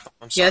dark path.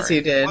 I'm sorry. Yes,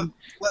 you did. All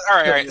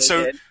right. Totally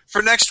So did.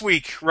 for next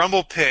week,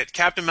 Rumble Pit,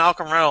 Captain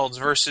Malcolm Reynolds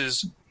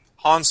versus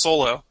Han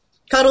Solo.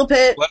 Cuddle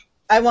Pit. What?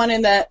 I won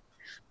in that.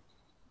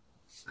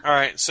 All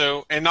right.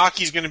 So and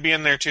Naki's going to be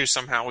in there too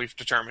somehow. We've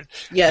determined.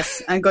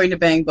 Yes, I'm going to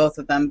bang both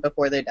of them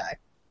before they die.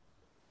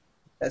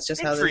 That's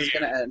just Good how for this is you.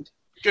 going to end.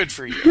 Good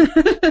for you.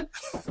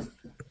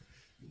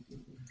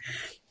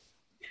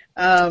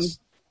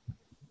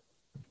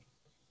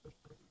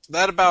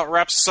 That about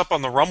wraps us up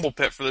on the Rumble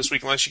Pit for this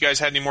week. Unless you guys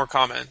had any more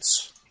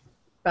comments.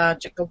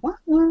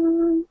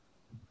 Chicka-wah-wah.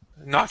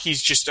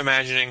 Naki's just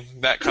imagining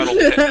that cuddle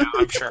pit now.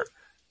 I'm sure.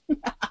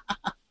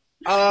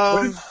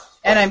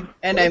 And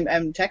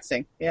I'm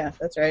texting. Yeah,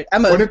 that's right.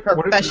 I'm a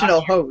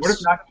professional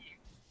host.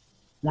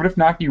 What if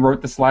Naki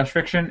wrote the slash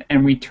fiction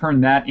and we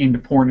turned that into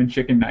porn and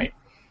chicken night?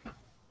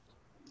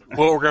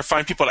 Well, we're going to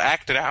find people to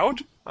act it out?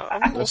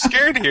 I'm a little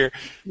scared here.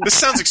 This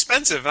sounds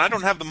expensive, and I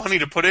don't have the money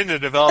to put into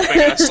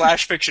developing a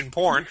slash fiction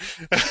porn.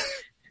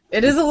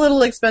 It is a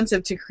little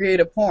expensive to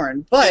create a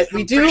porn, but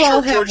we do Pretty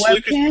all sure have George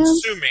Lucas would webcams.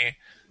 sue me.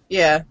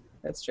 Yeah,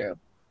 that's true.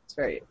 It's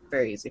very,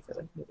 very easy for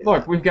them to do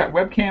Look, that. we've got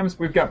webcams,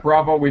 we've got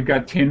Bravo, we've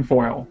got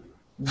tinfoil.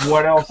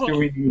 What else do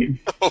we need?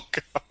 Oh,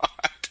 God.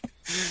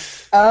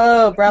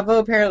 Oh, Bravo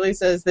apparently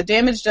says the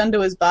damage done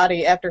to his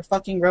body after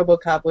fucking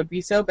RoboCop would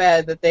be so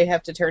bad that they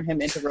have to turn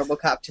him into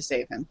RoboCop to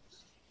save him.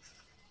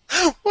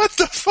 What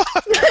the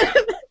fuck?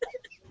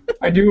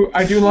 I do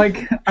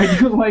like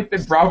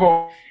that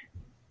Bravo.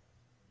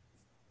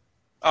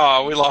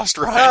 Oh, we lost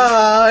Ryan.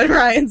 Oh, and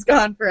Ryan's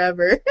gone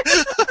forever.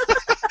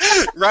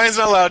 Ryan's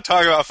not allowed to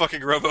talk about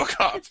fucking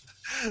RoboCop.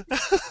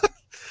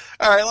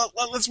 All right,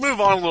 let's move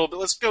on a little bit.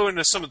 Let's go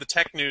into some of the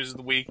tech news of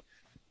the week.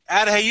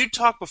 Ad, hey, you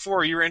talked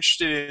before. You were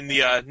interested in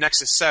the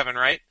Nexus 7,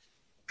 right?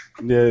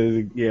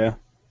 Yeah.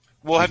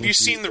 Well, have you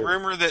seen the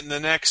rumor that in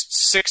the next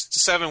 6 to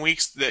 7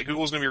 weeks that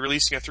Google's going to be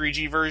releasing a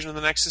 3G version of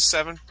the Nexus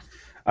 7?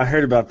 I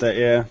heard about that,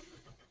 yeah.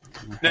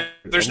 Now,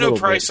 there's no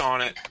price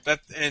on it,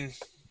 and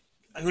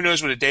who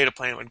knows what a data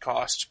plan would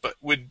cost. But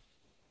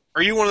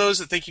are you one of those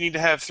that think you need to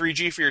have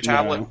 3G for your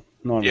tablet? No,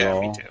 not at Yeah,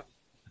 all. me too.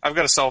 I've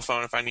got a cell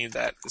phone if I need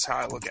that. That's how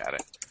I look at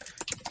it.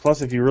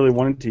 Plus, if you really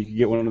wanted to, you could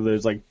get one of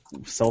those like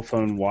cell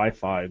phone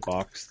Wi-Fi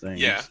box things.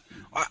 Yeah.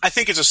 I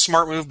think it's a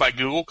smart move by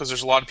Google because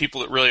there's a lot of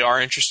people that really are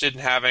interested in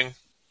having,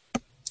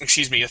 a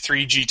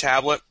 3G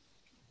tablet,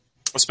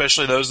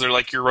 especially those that are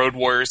like your road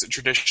warriors that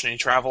traditionally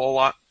travel a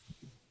lot.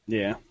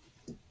 Yeah.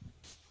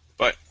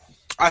 But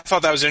I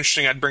thought that was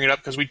interesting. I'd bring it up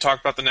because we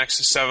talked about the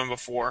Nexus 7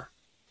 before.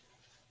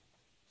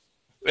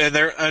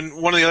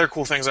 And one of the other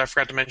cool things I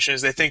forgot to mention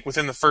is they think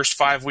within the first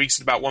 5 weeks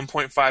about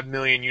 1.5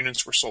 million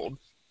units were sold.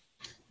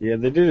 Yeah,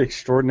 they did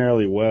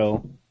extraordinarily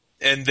well.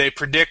 And they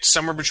predict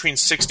somewhere between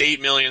 6 to 8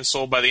 million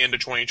sold by the end of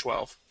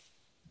 2012.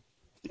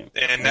 Yeah.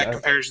 And that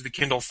compares to the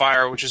Kindle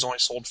Fire, which has only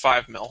sold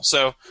 5 mil.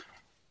 So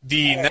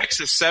the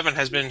Nexus 7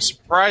 has been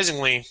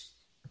surprisingly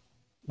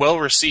well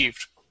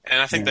received.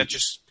 And I think that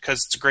just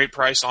because it's a great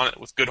price on it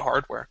with good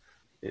hardware.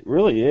 It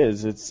really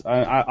is.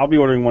 I'll be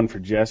ordering one for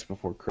Jess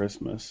before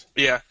Christmas.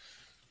 Yeah.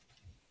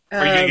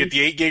 Are you going to get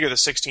the 8 gig or the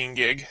 16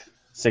 gig?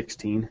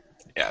 16.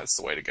 Yeah, that's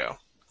the way to go.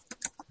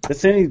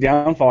 The only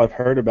downfall I've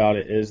heard about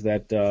it is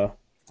that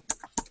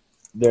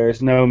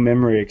there's no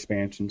memory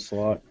expansion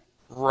slot.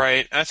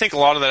 Right. I think a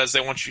lot of that is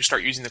they want you to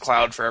start using the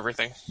cloud for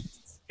everything,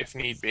 if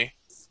need be.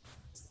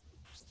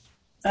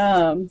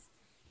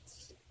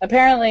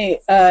 Apparently,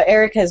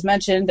 Eric has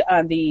mentioned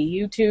on the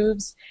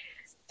YouTubes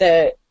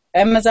that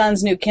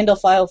Amazon's new Kindle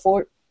Fire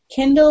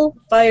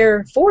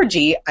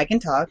 4G, I can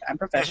talk, I'm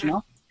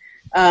professional,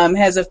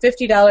 has a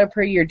 $50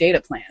 per year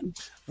data plan.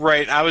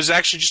 Right. I was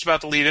actually just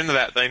about to lead into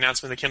that, the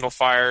announcement of the Kindle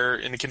Fire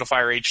and the Kindle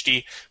Fire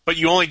HD, but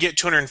you only get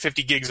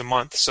 250 gigs a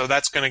month, so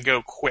that's going to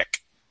go quick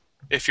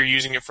if you're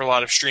using it for a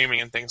lot of streaming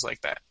and things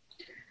like that.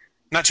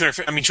 Not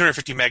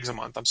 250 megs a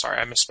month. I'm sorry,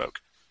 I misspoke.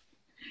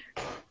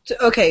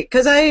 Okay,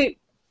 because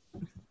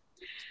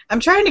I'm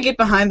trying to get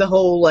behind the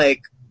whole,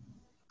 like,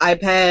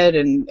 iPad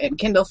and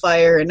Kindle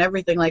Fire and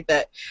everything like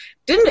that.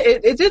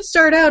 It did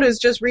start out as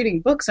just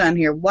reading books on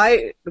here.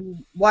 Why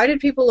did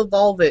people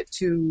evolve it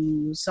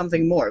to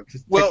something more?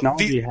 Well,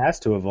 technology has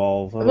to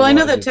evolve. Well, I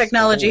know that otherwise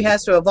technology it's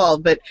has to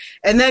evolve,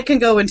 and that can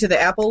go into the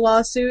Apple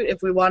lawsuit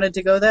if we wanted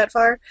to go that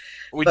far.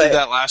 We did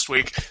that last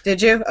week.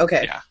 Did you?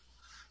 Okay. Yeah.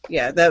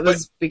 Yeah, that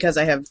was because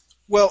I have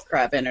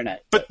crap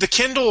internet. But the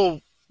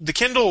Kindle,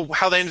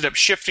 how they ended up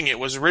shifting it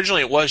was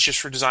originally it was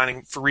just for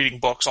reading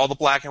books, all the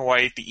black and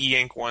white, the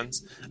e-ink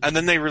ones, and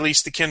then they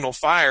released the Kindle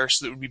Fire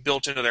so that it would be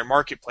built into their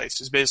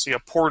marketplace. It's basically a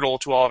portal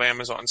to all of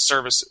Amazon's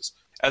services.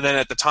 And then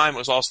at the time, it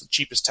was also the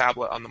cheapest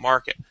tablet on the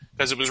market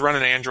because it was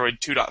running Android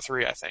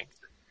 2.3, I think.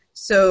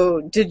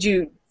 So do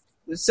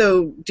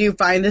you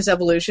find this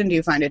evolution? Do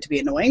you find it to be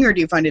annoying, or do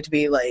you find it to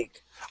be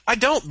like I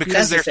don't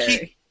because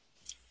necessary?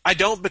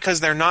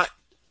 they're not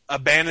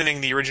abandoning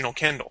the original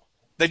Kindle.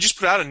 They just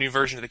put out a new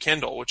version of the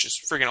Kindle, which is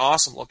freaking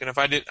awesome looking.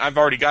 I've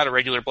already got a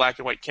regular black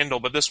and white Kindle,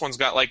 but this one's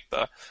got like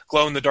the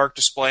glow-in-the-dark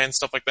display and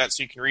stuff like that,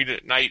 so you can read it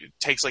at night. It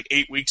takes like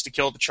 8 weeks to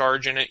kill the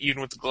charge in it,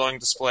 even with the glowing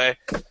display.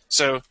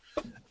 So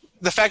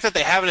the fact that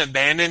they haven't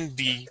abandoned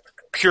the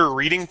pure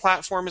reading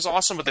platform is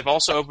awesome, but they've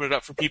also opened it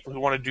up for people who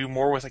want to do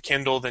more with a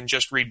Kindle than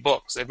just read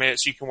books. They've made it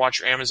so you can watch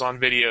your Amazon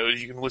videos,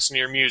 you can listen to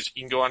your music,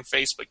 you can go on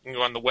Facebook, you can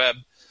go on the web.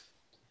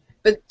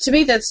 But to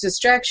me, that's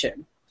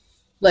distraction.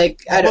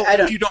 Like, I don't.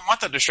 If you don't want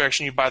that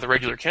distraction, you buy the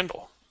regular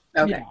Kindle.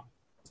 Okay.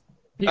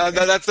 Yeah.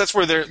 That's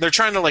where they're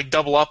trying to like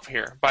double up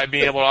here by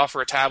being able to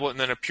offer a tablet and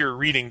then a pure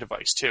reading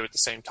device too at the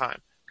same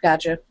time.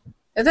 Gotcha.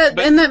 And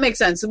that makes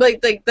sense.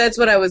 Like that's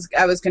what I was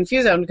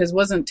confused on, because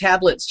wasn't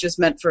tablets just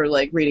meant for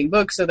like reading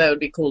books, so that would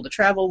be cool to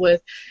travel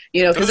with,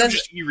 because those are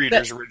just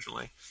e-readers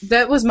originally.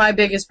 That was my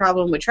biggest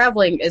problem with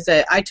traveling, is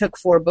that I took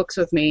 4 books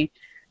with me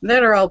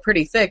that are all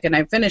pretty thick, and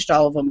I finished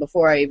all of them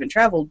before I even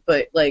traveled.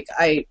 But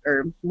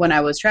when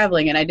I was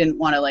traveling, and I didn't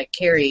want to like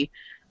carry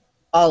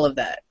all of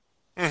that.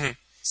 Mm-hmm.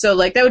 So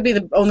like that would be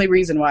the only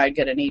reason why I'd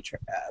get an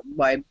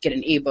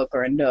ebook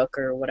or a Nook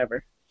or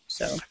whatever.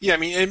 So yeah, I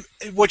mean,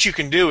 what you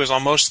can do is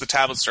on most of the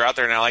tablets that are out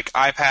there now, like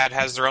iPad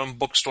has their own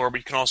bookstore, but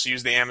you can also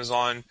use the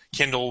Amazon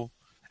Kindle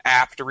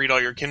app to read all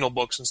your Kindle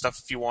books and stuff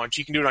if you want.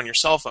 You can do it on your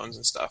cell phones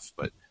and stuff.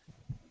 But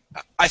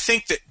I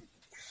think that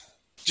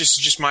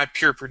just my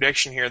pure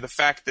prediction here, the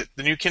fact that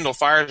the new Kindle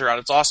Fires are out,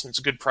 it's awesome. It's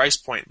a good price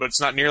point, but it's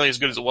not nearly as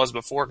good as it was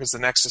before because the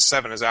Nexus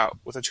 7 is out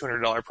with a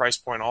 $200 price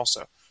point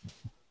also.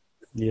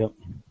 Yep.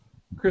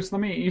 Chris,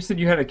 you said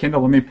you had a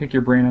Kindle. Let me pick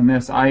your brain on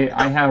this.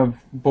 I have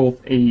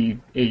both a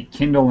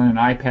Kindle and an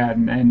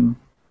iPad, and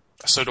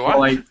so do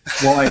I.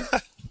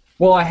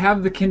 While I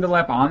have the Kindle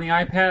app on the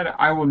iPad,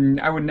 I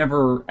would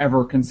never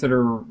ever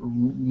consider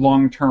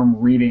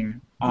long-term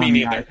reading on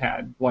the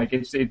iPad. Like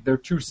they're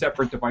two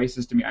separate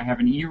devices to me. I have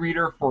an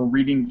e-reader for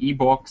reading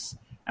ebooks,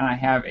 and I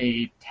have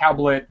a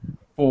tablet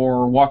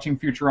for watching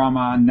Futurama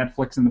on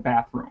Netflix in the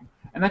bathroom.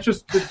 And that's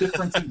just the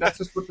difference. That's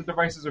just what the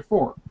devices are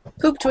for.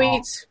 Poop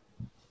tweets.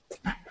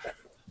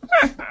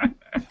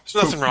 There's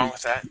nothing wrong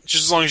with that.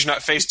 Just as long as you're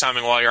not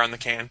FaceTiming while you're on the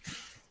can.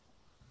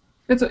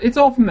 It's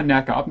all from the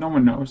neck up. No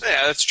one knows.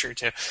 Yeah, that's true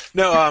too.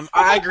 No,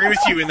 I agree with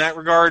you in that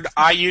regard.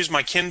 I use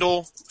my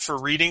Kindle for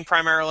reading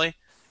primarily.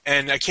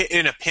 And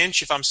in a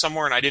pinch, if I'm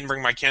somewhere and I didn't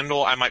bring my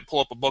Kindle, I might pull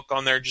up a book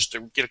on there just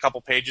to get a couple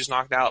pages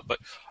knocked out. But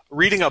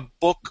reading a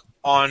book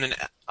on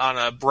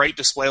a bright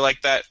display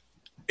like that,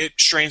 it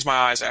strains my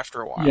eyes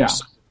after a while. Yeah.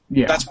 So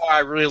yeah. That's why I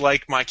really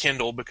like my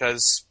Kindle,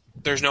 because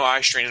there's no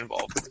eye strain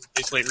involved. It's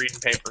basically reading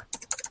paper.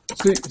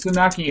 So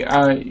Naki,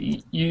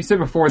 you said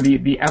before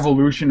the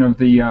evolution of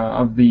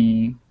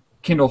the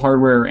Kindle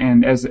hardware,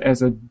 and as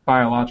a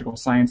biological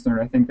science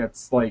nerd, I think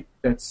that's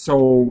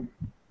so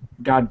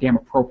goddamn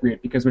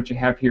appropriate, because what you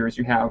have here is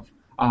you have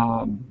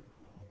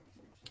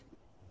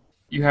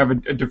a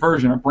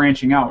diversion, a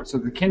branching out. So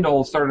the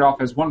Kindle started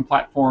off as one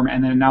platform,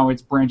 and then now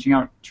it's branching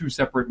out 2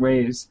 separate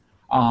ways,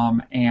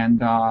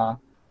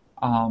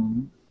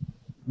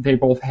 they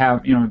both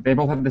have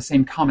the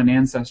same common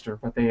ancestor,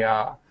 but they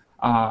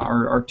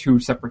are 2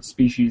 separate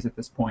species at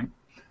this point.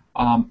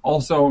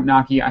 Also,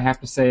 Naki, I have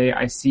to say,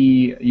 I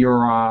see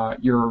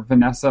your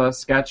Vanessa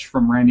sketch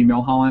from Randy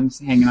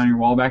Milholland hanging on your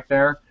wall back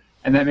there,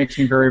 and that makes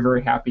me very,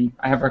 very happy.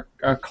 I have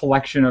a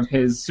collection of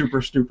his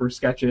Super Stupor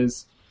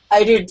sketches.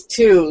 I do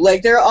too.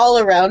 Like, they're all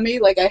around me.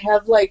 Like, I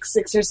have like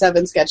 6 or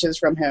 7 sketches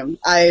from him.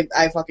 I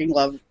fucking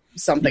love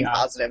Something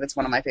Positive. It's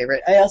one of my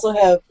favorite. I also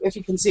have, if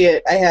you can see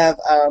it, I have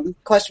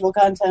Questionable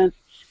Content.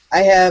 I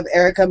have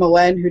Erica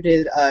Moen, who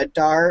did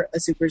Dar,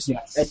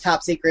 a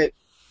top secret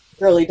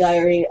girly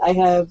diary. I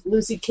have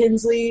Lucy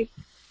Kinsley.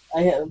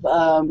 I have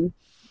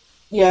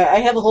I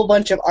have a whole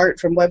bunch of art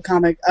from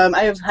webcomic.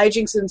 I have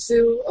Hijinks and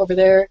Sue over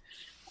there.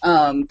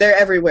 They're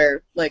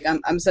everywhere. Like,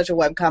 I'm such a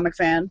webcomic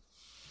fan.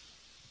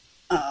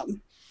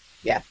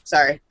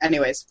 Sorry.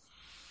 Anyways.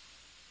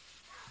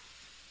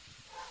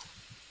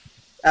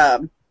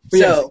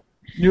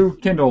 New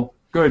Kindle.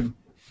 Good.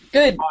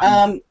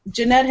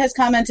 Jeanette has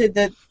commented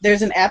that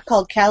there's an app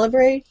called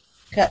Calibre.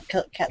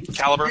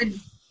 Caliber?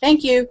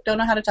 Thank you. Don't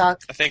know how to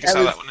talk. I think I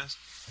saw that one is.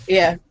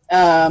 Yeah.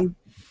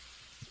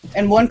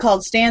 And one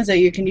called Stanza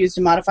you can use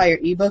to modify your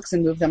ebooks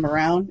and move them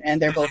around,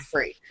 and they're both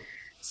free.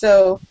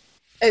 So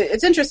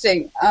it's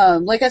interesting.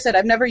 Like I said,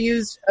 I've never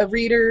used a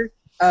reader.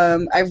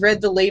 I've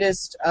read the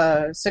latest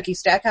Sookie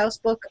Stackhouse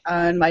book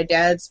on my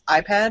dad's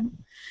iPad,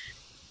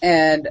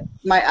 and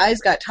my eyes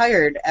got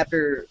tired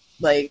after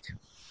a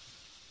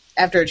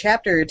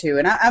chapter or two.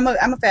 And I'm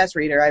a fast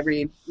reader. I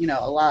read,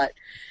 a lot.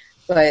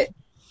 But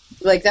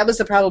that was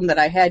the problem that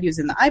I had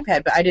using the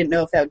iPad, but I didn't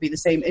know if that would be the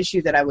same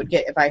issue that I would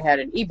get if I had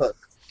an ebook.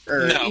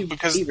 Or No,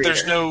 because e-reader.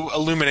 there's no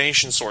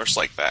illumination source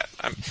like that.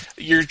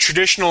 Your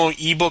traditional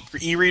ebook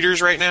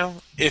e-readers right now,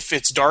 if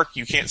it's dark,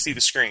 you can't see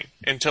the screen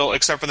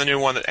except for the new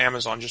one that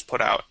Amazon just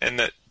put out, and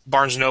that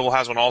Barnes & Noble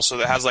has one also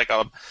that has like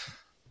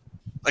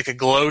a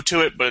glow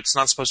to it, but it's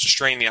not supposed to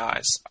strain the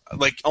eyes.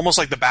 Like almost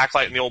like the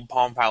backlight in the old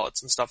Palm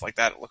palettes and stuff like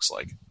that. It looks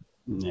like.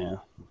 Yeah.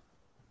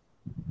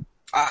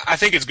 I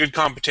think it's good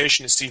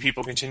competition to see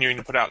people continuing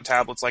to put out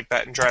tablets like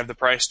that and drive the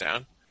price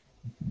down.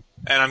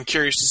 And I'm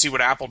curious to see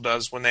what Apple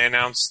does when they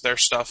announce their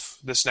stuff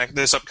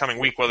this upcoming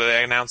week, whether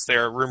they announce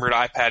their rumored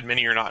iPad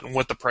Mini or not, and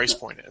what the price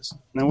point is.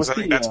 Now, Because I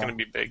think that's going to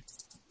be big.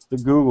 The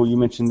Google, you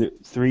mentioned the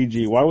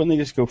 3G. Why wouldn't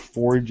they just go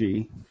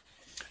 4G?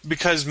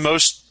 Because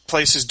most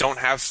places don't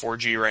have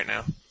 4G right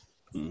now.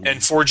 And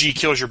 4G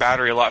kills your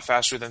battery a lot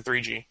faster than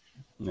 3G.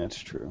 That's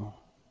true.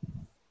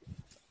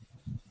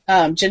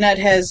 Jeanette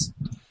has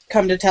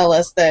come to tell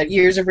us that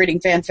years of reading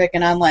fanfic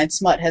and online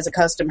smut has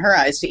accustomed her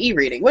eyes to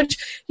e-reading, which,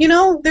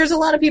 there's a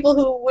lot of people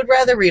who would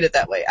rather read it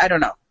that way. I don't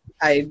know.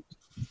 I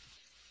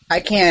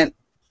can't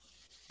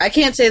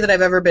say that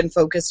I've ever been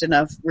focused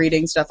enough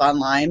reading stuff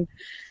online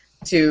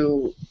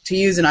to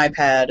use an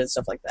iPad and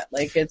stuff like that.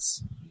 Like,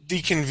 it's...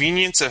 The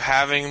convenience of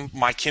having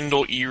my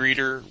Kindle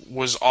e-reader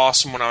was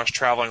awesome when I was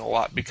traveling a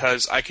lot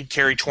because I could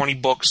carry 20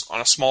 books on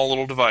a small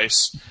little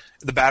device.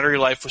 The battery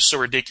life was so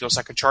ridiculous.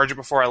 I could charge it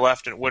before I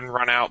left and it wouldn't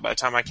run out by the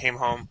time I came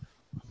home.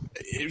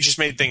 It just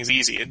made things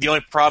easy. The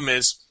only problem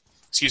is,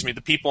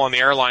 the people on the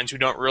airlines who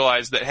don't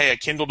realize that, hey, a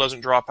Kindle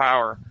doesn't draw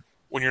power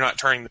when you're not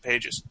turning the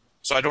pages.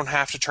 So I don't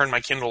have to turn my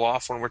Kindle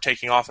off when we're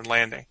taking off and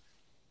landing.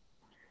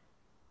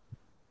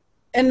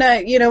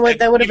 And you know what?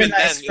 That would have been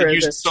nice then, for it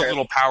uses this so trip.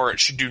 little power, it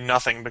should do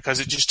nothing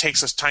because it just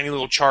takes this tiny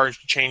little charge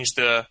to change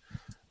the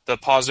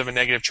positive and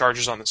negative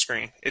charges on the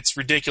screen. It's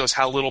ridiculous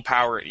how little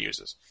power it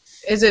uses.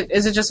 Is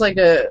it just like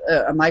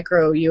a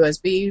micro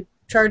USB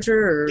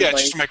charger? Or yeah, like...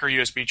 just a micro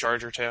USB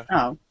charger too.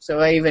 Oh, so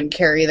I even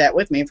carry that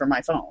with me for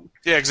my phone.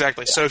 Yeah,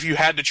 exactly. Yeah. So if you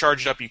had to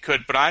charge it up, you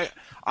could. But I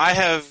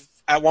have,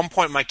 at one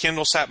point, my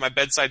Kindle sat at my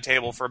bedside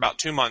table for about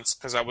 2 months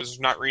because I was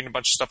not reading a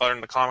bunch of stuff other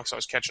than the comics I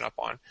was catching up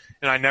on.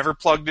 And I never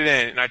plugged it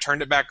in, and I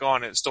turned it back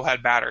on, and it still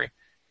had battery.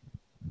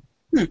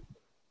 All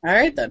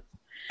right, then.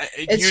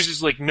 It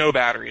uses, like, no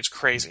battery. It's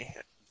crazy.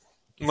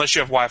 Unless you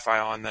have Wi-Fi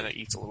on, then it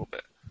eats a little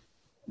bit.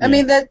 I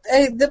mean,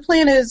 the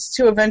plan is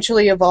to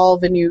eventually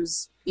evolve and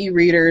use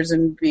e-readers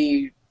and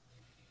be,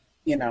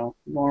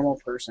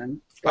 normal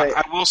person. But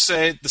I will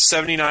say the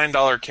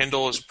 $79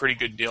 Kindle is a pretty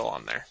good deal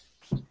on there.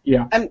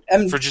 Yeah.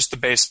 For just the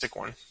basic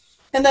one.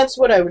 And that's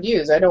what I would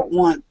use. I don't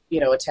want,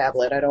 a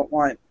tablet. I don't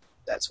want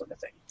that sort of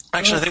thing.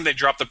 Actually, I think they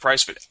dropped the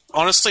price. But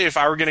honestly, if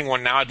I were getting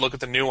one now, I'd look at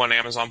the new one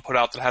Amazon put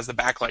out that has the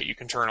backlight you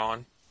can turn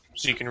on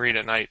so you can read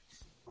at night.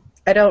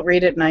 I don't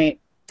read at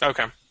night.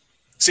 Okay.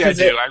 See, I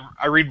do.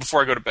 I read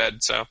before I go to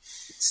bed, so...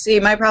 See,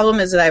 my problem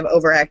is that I have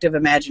overactive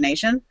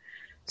imagination.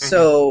 Mm-hmm.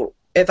 So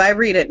if I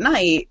read at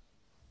night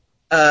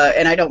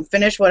and I don't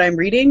finish what I'm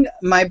reading,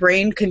 my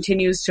brain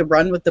continues to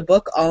run with the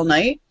book all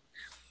night.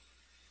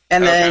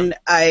 And then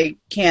I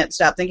can't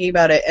stop thinking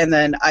about it, and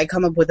then I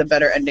come up with a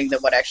better ending than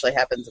what actually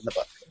happens in the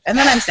book. And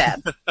then I'm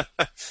sad.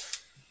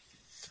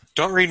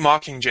 Don't read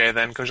Mockingjay,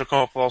 then, because you'll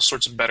come up with all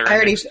sorts of better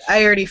endings.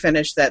 I already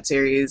finished that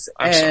series.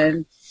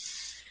 Sorry.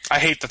 I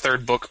hate the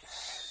third book.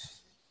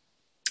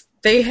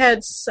 They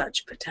had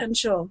such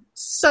potential,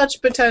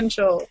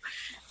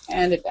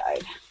 and it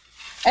died.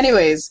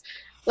 Anyways,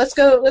 let's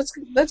get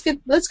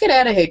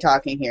Adahay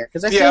talking here,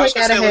 because I feel like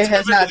Adahay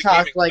has not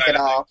talked at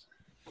all.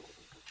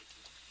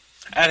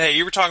 Adahay,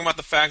 you were talking about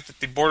the fact that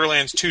the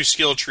Borderlands 2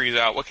 skill tree is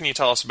out. What can you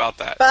tell us about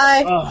that?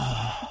 Bye.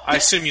 I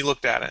assume you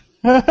looked at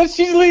it.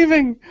 She's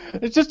leaving.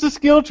 It's just a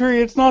skill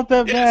tree. It's not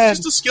that bad. It's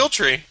just a skill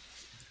tree.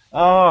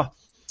 I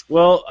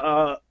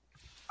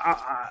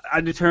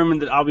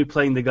determined that I'll be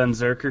playing the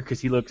Gunzerker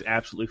because he looks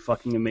absolutely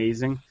fucking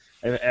amazing.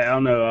 I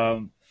don't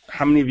know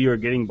how many of you are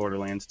getting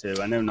Borderlands 2.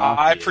 I know not.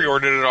 I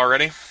pre-ordered it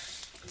already.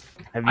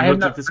 Have you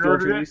looked at the skill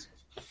trees?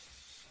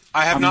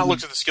 I have not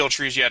looked at the skill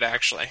trees yet,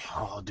 actually.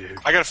 Oh, dude!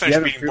 I gotta finish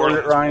beating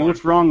Borderlands. Ryan,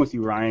 what's wrong with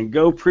you, Ryan?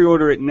 Go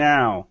pre-order it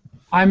now.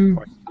 I'm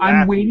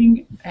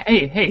waiting.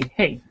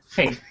 Hey!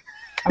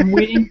 I'm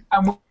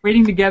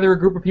waiting to gather a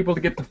group of people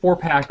to get the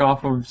 4-pack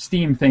off of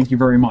Steam. Thank you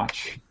very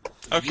much.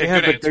 Okay, yeah,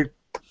 good but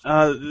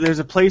answer. There's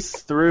a place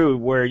through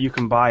where you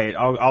can buy it.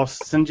 I'll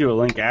send you a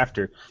link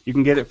after. You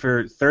can get it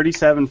for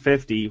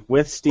 $37.50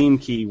 with Steam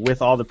Key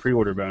with all the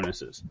pre-order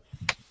bonuses.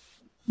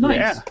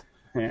 Nice.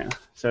 Yeah.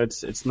 So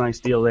it's a nice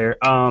deal there.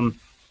 But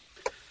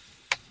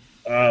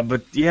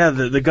yeah,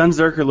 the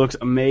Gunzerker looks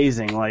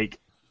amazing. Like,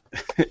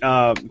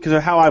 because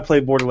of how I play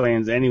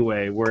Borderlands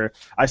anyway, where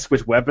I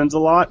switch weapons a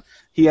lot.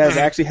 He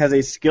actually has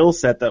a skill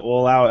set that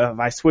will allow, if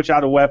I switch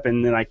out a weapon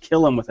and then I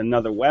kill him with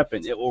another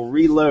weapon, it will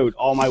reload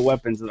all my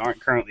weapons that aren't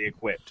currently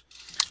equipped.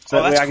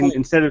 So that way I can,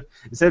 instead of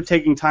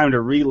taking time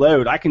to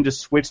reload, I can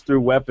just switch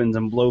through weapons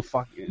and blow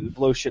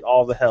shit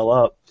all the hell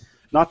up.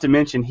 Not to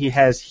mention he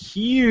has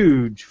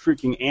huge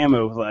freaking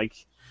ammo like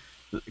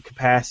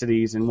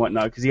capacities and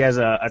whatnot, because he has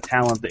a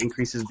talent that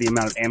increases the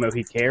amount of ammo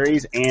he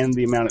carries and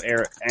the amount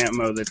of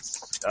ammo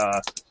that's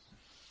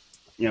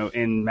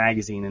in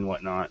magazine and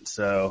whatnot.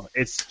 So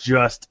it's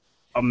just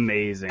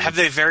amazing. Have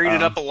they varied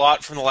it up a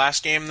lot from the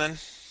last game then?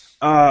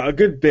 A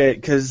good bit,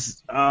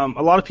 because a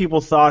lot of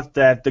people thought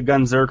that the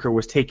Gunzerker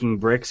was taking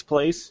Brick's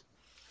place.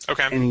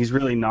 Okay. And he's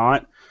really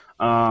not.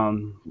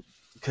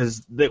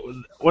 Because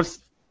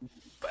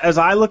as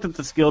I looked at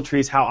the skill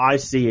trees, how I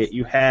see it,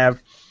 you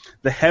have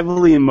the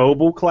heavily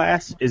mobile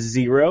class is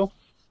 0.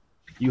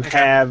 You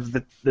have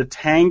the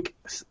tank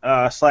 /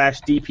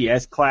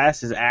 DPS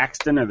class is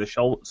Axton or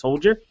the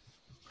soldier.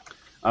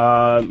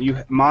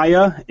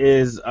 Maya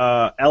is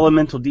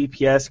elemental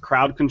DPS,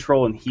 crowd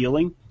control, and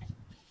healing.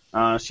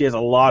 She has a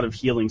lot of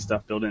healing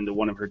stuff built into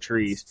one of her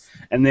trees.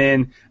 And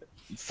then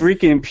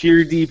freaking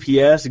pure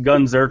DPS,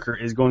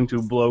 Gunzerker is going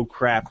to blow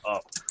crap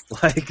up.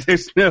 Like,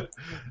 there's no...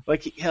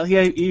 Like, hell, he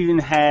even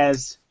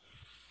has...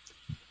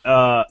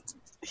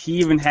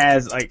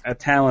 like a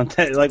talent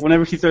that, like,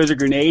 whenever he throws a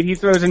grenade, he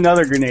throws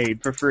another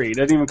grenade for free. It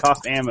doesn't even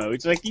cost ammo.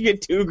 It's like you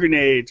get 2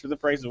 grenades for the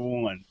price of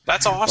 1.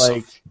 That's awesome.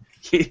 Like,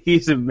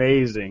 he's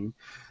amazing.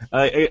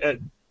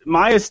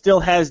 Maya still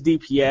has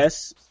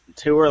DPS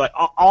to her. Like,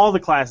 all the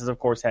classes, of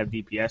course, have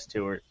DPS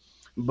to her.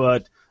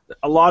 But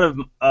a lot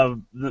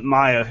of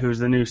Maya, who's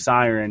the new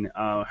Siren,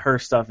 her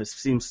stuff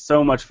seems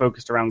so much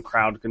focused around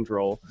crowd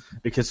control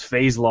because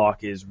phase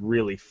lock is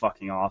really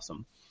fucking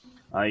awesome.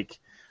 Like,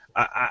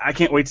 I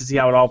can't wait to see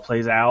how it all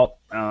plays out.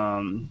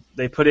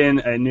 They put in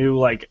a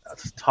new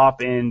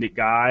top end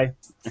guy,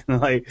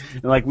 and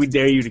we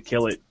dare you to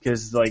kill it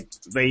because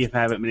they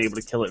haven't been able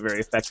to kill it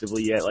very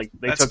effectively yet. Like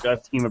they took a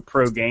team of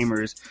pro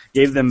gamers,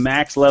 gave them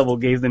max level,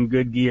 gave them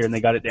good gear, and they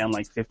got it down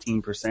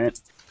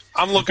 15%.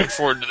 I'm looking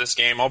forward to this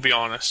game. I'll be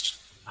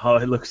honest. Oh,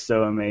 it looks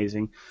so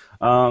amazing.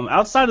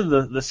 Outside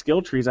of the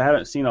skill trees, I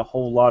haven't seen a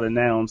whole lot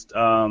announced.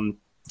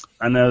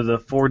 I know the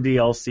 4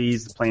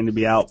 DLCs plan to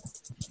be out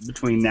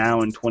between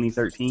now and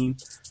 2013,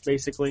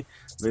 basically.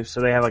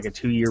 So they have a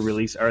 2-year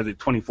release, or the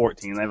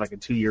 2014, they have a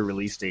 2-year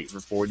release date for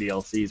 4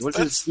 DLCs, which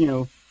is,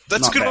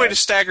 That's not a good bad. way to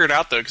stagger it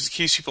out, though, because it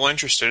keeps people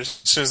interested. As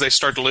soon as they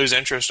start to lose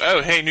interest,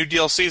 oh, hey, new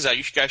DLC's out,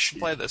 you guys should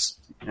play this.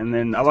 And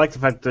then I like the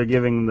fact that they're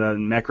giving the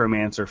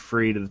Necromancer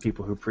free to the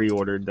people who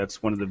pre-ordered.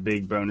 That's one of the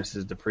big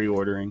bonuses to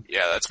pre-ordering.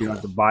 Yeah, that's cool. You don't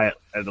have to buy it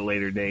at a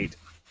later date.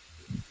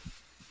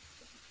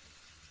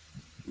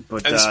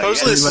 But, and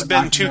supposedly this has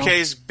been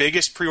 2K's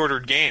biggest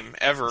pre-ordered game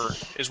ever,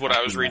 is what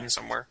I was reading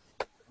somewhere.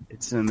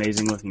 It's an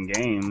amazing looking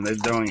game. They're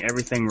doing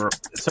everything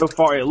so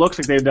far. It looks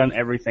like they've done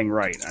everything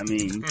right. I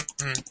mean,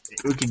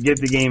 we could get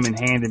the game in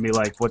hand and be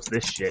like, "What's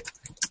this shit?"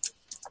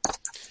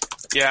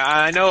 Yeah,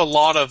 I know a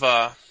lot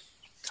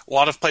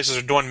of places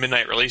are doing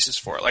midnight releases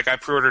for it. Like I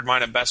pre-ordered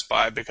mine at Best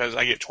Buy because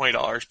I get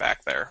 $20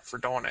 back there for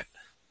doing it,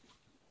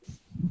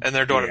 and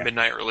they're doing a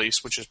midnight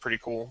release, which is pretty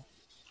cool.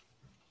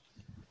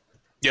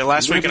 Yeah,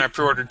 last weekend I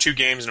pre-ordered 2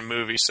 games and a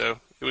movie,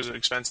 so it was an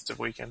expensive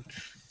weekend.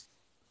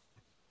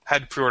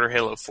 Had to pre-order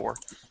Halo 4.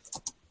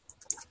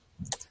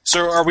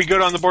 So are we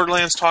good on the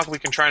Borderlands talk? We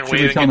can try and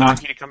wait and get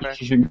Hockey to come back.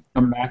 She should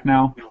come back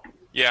now.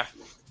 Yeah.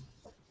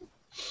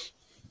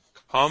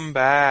 Come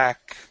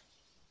back.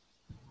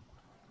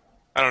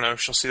 I don't know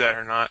if she'll see that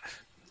or not.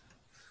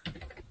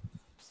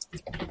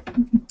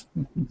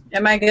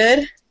 Am I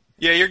good?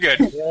 Yeah, you're good.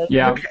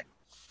 Yeah. Okay.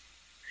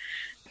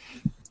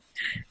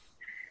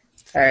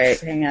 All right,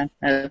 hang on.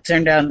 I'll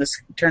turn off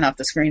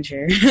the screen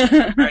share.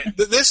 Right.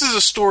 This is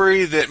a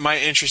story that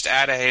might interest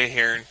Adahe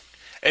here.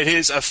 It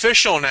is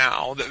official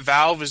now that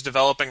Valve is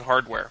developing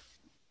hardware.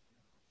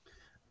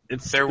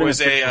 There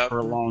was for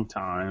a long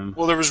time.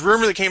 Well, there was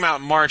rumor that came out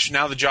in March.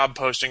 Now the job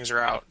postings are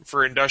out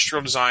for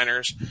industrial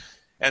designers.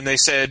 And they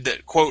said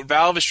that, quote,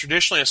 Valve is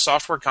traditionally a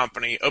software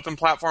company. Open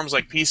platforms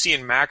like PC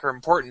and Mac are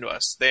important to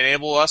us. They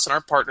enable us and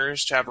our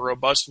partners to have a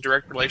robust and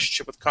direct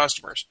relationship with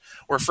customers.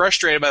 We're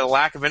frustrated by the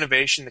lack of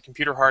innovation in the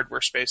computer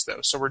hardware space,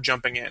 though, so we're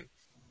jumping in.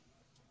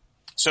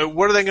 So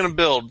what are they going to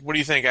build? What do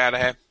you think,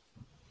 Adahe?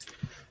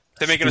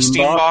 They're making a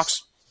Steam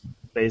box?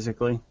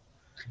 Basically.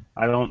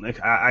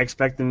 I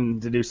expect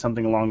them to do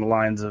something along the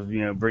lines of,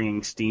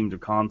 bringing Steam to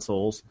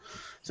consoles.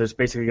 So it's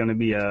basically going to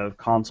be a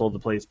console that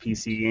plays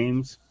PC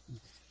games,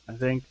 I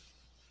think.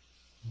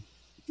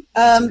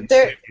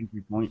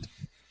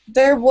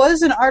 There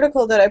was an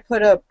article that I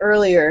put up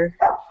earlier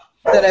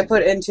that I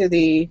put into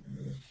the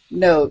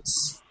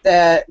notes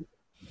that...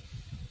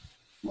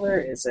 Where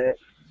is it?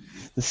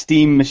 The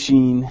Steam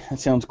Machine. That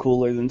sounds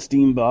cooler than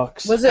Steam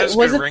Box. It has a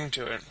good ring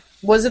to it.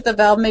 Was it the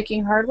Valve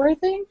making hardware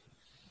thing?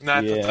 No,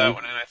 I put that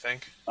one in, I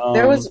think.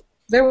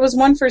 There was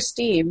one for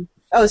Steam.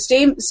 Oh,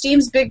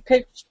 Steam's big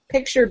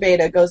picture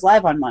beta goes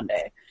live on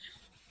Monday.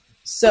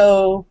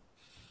 So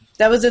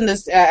that was in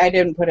this. I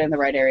didn't put it in the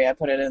right area. I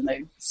put it in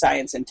the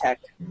science and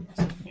tech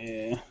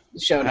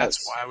show notes.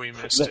 That's why we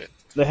missed it.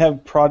 They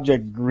have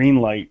Project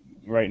Greenlight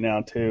right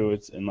now too.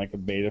 It's in a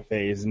beta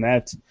phase, and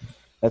that's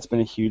been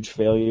a huge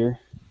failure.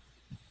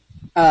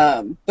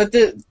 But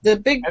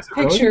the big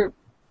picture.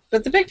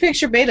 But the big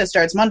picture beta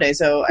starts Monday,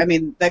 so I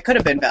mean that could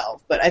have been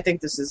Valve, but I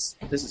think this is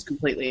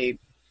completely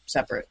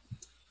separate.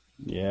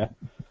 Yeah.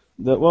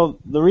 The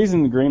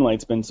reason the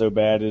Greenlight's been so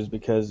bad is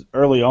because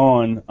early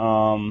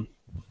on,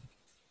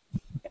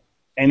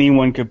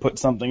 anyone could put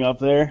something up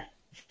there.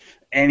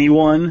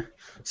 Anyone.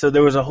 So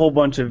there was a whole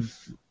bunch of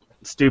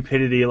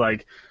stupidity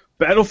like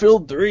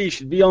Battlefield 3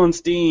 should be on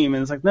Steam,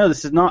 and it's like, no,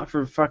 this is not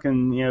for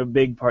fucking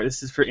big part.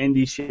 This is for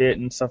indie shit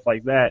and stuff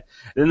like that.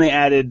 Then they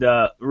added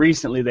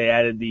recently they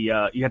added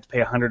the you have to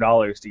pay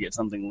 $100 to get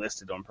something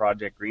listed on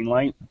Project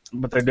Greenlight,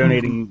 but they're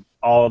donating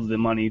all of the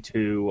money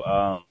to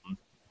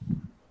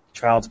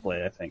Child's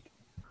Play, I think.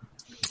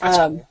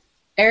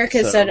 Eric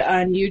has said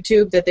on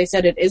YouTube that they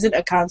said it isn't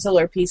a console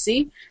or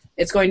PC.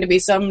 It's going to be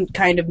some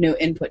kind of new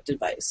input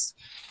device.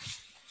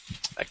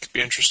 That could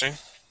be interesting.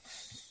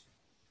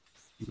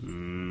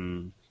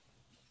 I'm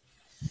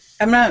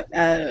not.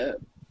 I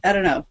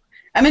don't know.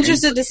 I'm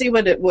interested to see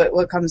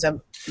what comes up.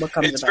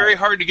 It's very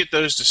hard to get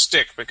those to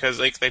stick because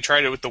they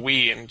tried it with the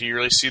Wii, and do you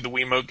really see the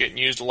Wiimote getting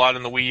used a lot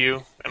in the Wii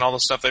U and all the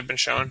stuff they've been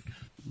showing?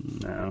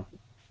 No.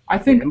 I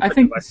think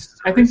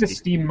the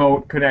Steam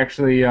Mote could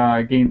actually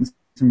gain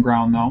some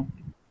ground though.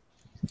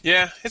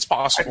 Yeah, it's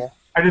possible.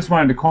 I just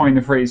wanted to coin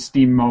the phrase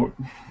Steam Mote.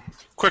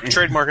 Quick,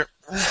 trademark it.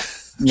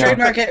 Yeah.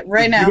 Trademark it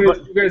right now.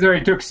 You guys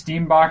already took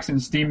Steam Box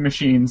and Steam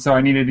Machine, so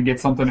I needed to get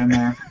something in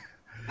there.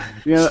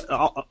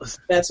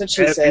 That's what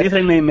she said.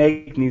 Anything they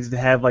make needs to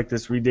have like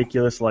this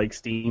ridiculous like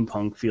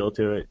steampunk feel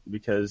to it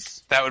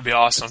because that would be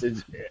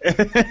awesome.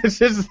 It's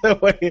just the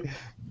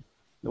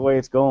way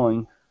it's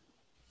going.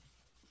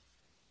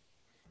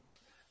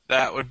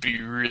 That would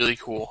be really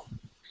cool.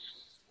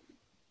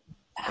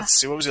 Let's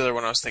see, what was the other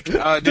one I was thinking?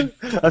 A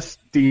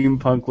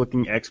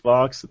steampunk-looking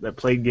Xbox that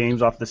played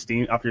games off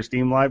your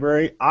Steam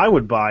library. I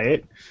would buy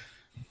it.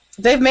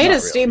 They've made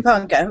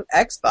steampunk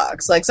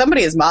Xbox. Like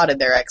somebody has modded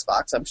their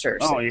Xbox, I'm sure.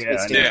 Oh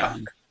yeah, yeah.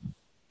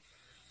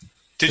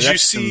 Did you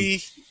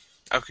see?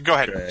 Okay, go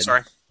ahead.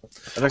 Sorry.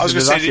 I was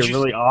going to say, a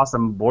really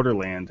awesome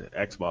Borderland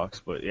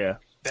Xbox, but yeah.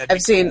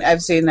 I've seen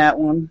that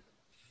one.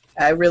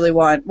 I really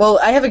want. Well,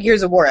 I have a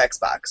Gears of War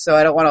Xbox, so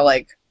I don't want to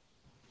like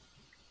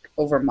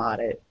overmod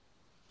it.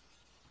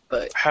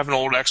 But I have an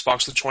old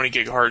Xbox with 20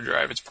 gig hard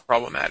drive. It's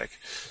problematic.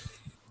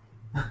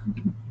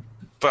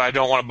 But I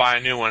don't want to buy a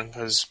new one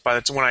because by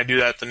the time when I do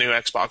that, the new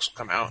Xbox will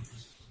come out.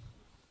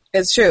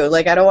 It's true.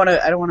 Like I don't want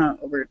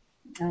to.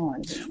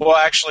 Well,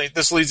 actually,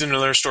 this leads into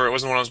another story. It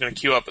wasn't one I was going to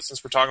queue up, but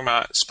since we're talking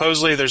about it,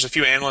 supposedly there's a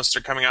few analysts that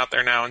are coming out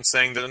there now and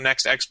saying that the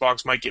next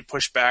Xbox might get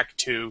pushed back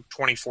to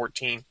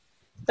 2014.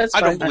 That's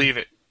I don't believe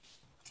it.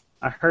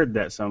 I heard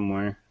that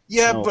somewhere.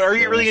 Yeah, but are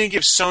you really going to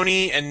give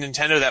Sony and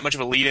Nintendo that much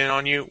of a lead-in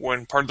on you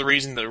when part of the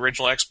reason the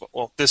original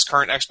this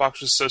current Xbox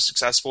was so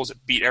successful is it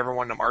beat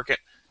everyone to market?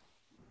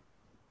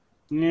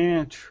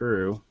 Yeah,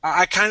 true.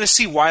 I kind of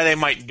see why they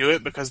might do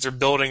it because they're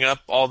building up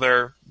all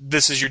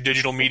this is your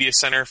digital media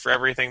center for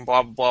everything,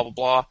 blah, blah, blah,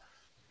 blah.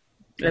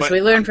 As we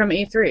learned from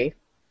E3.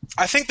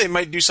 I think they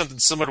might do something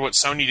similar to what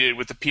Sony did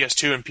with the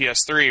PS2 and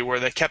PS3 where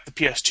they kept the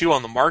PS2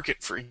 on the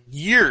market for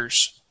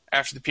years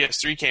after the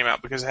PS3 came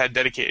out because it had a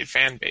dedicated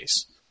fan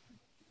base.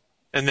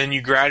 And then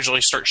you gradually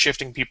start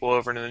shifting people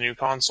over into the new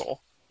console.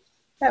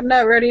 I'm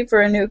not ready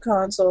for a new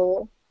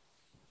console.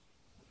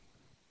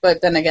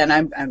 But then again,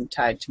 I'm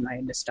tied to my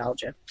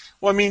nostalgia.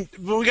 Well, I mean,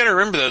 we got to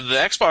remember though, the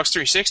Xbox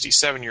 360 is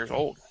 7 years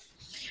old.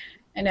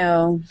 I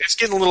know. It's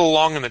getting a little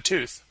long in the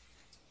tooth.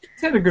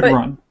 It's had a good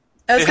run.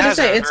 I was going to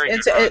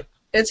say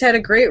it's had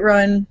a great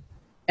run,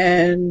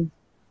 and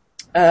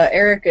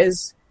Eric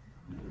is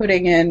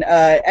putting in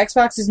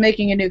Xbox is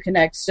making a new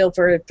Kinect still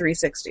for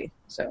 360.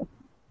 So.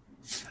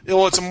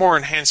 Well, it's a more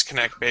enhanced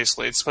Kinect,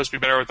 basically. It's supposed to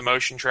be better with the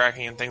motion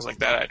tracking and things like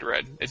that, I'd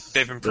read.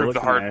 They've improved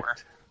the hardware.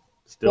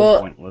 Still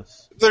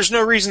pointless. There's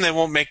no reason they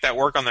won't make that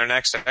work on their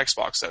next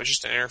Xbox, though. It's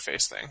just an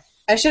interface thing.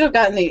 I should have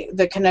gotten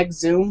the Kinect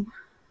Zoom,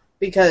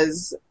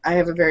 because I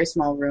have a very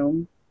small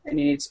room, and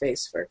you need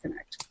space for a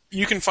Kinect.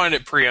 You can find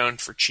it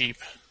pre-owned for cheap.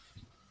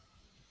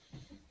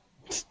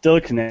 Still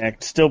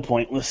Kinect, still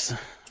pointless.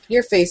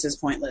 Your face is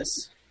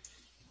pointless.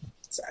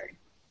 Sorry.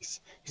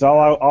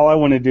 All I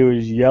want to do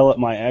is yell at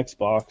my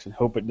Xbox and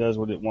hope it does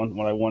what I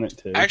want it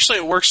to. Actually,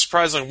 it works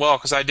surprisingly well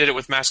because I did it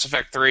with Mass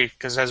Effect 3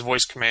 because it has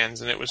voice commands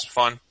and it was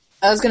fun.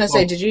 I was going to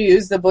say, did you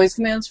use the voice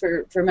commands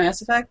for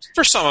Mass Effect?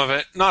 For some of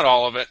it, not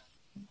all of it.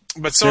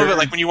 But some of it,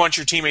 like when you want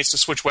your teammates to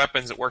switch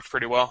weapons, it worked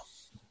pretty well.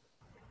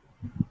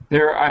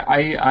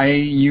 I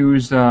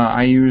used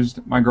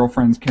my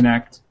girlfriend's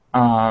Kinect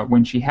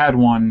when she had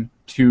one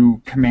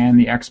to command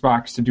the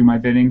Xbox to do my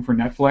bidding for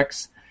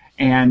Netflix.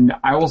 And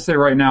I will say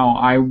right now,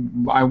 I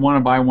want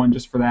to buy one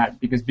just for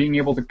that, because being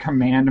able to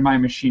command my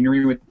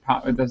machinery with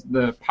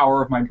the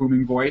power of my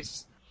booming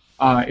voice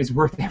is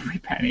worth every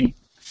penny.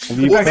 Have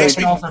you played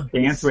can also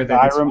dance with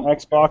Skyrim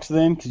Xbox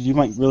then? Because you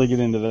might really get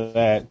into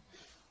that.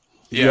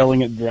 Yeah.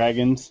 Yelling at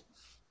dragons.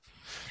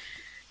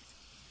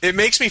 It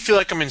makes me feel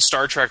like I'm in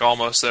Star Trek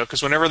almost, though,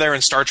 because whenever they're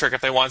in Star Trek,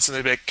 if they want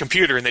something, they'd be like,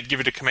 computer, and they'd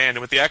give it a command.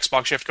 And with the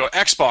Xbox, you have to go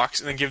Xbox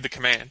and then give the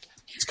command.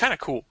 It's kind of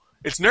cool.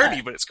 It's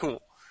nerdy, but it's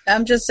cool.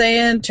 I'm just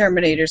saying,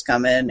 Terminator's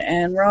coming,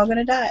 and we're all going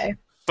to die.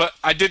 But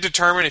I did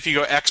determine if you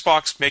go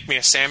Xbox, make me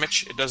a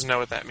sandwich, it doesn't know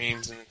what that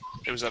means, and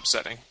it was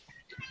upsetting.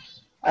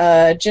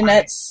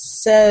 Jeanette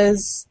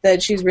says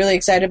that she's really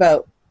excited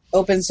about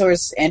open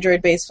source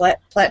Android based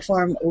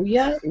platform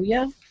Ouya.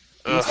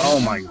 Oh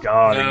my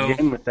god! No.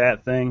 Again with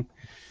that thing.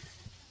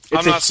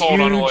 I'm not sold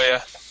on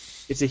Ouya.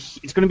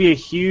 It's going to be a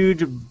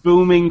huge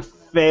booming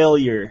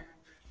failure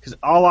because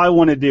all I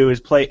want to do is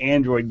play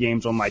Android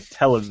games on my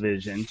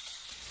television.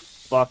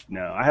 Fuck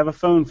no! I have a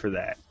phone for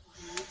that.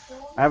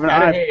 I have an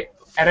iPhone.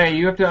 Eddie,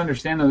 you have to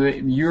understand though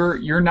that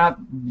you're not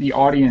the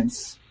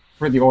audience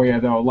for the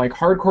Ouya though. Like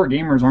hardcore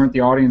gamers aren't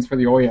the audience for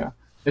the Ouya.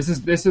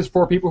 This is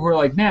for people who are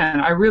like, man,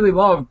 I really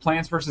love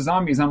Plants vs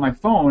Zombies on my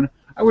phone.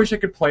 I wish I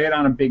could play it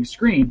on a big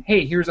screen.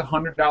 Hey, here's a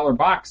 $100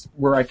 box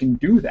where I can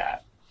do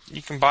that.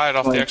 You can buy it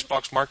off the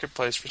Xbox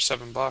Marketplace for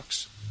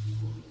 $7.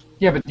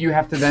 Yeah, but you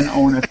have to then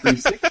own a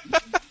 360.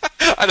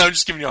 I know, I'm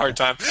just giving you a hard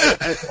time.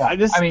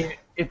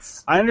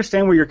 I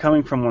understand where you're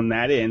coming from on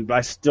that end, but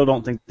I still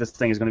don't think this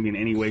thing is going to be in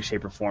any way,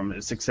 shape, or form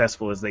as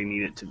successful as they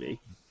need it to be.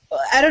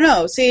 I don't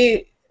know.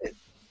 See,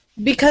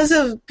 because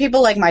of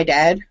people like my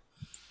dad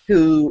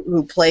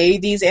who play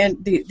these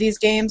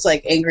games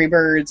like Angry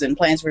Birds and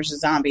Plants vs.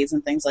 Zombies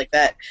and things like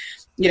that,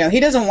 he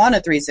doesn't want a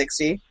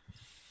 360.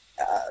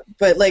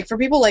 But like for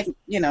people like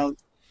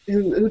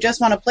who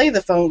just want to play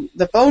the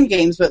phone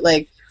games, but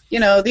like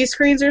these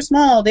screens are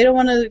small, they don't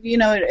want to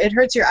it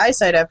hurts your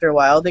eyesight after a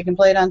while. They can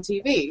play it on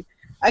TV.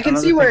 I can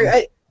see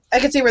where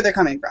they're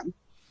coming from.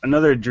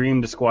 Another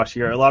dream to squash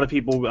here. A lot of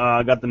people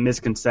got the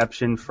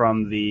misconception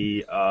from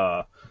the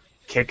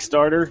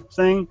Kickstarter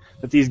thing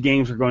that these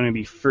games are going to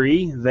be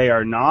free. They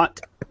are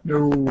not.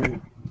 No.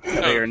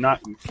 They are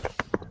not.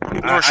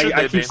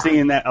 I keep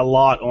seeing that a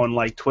lot on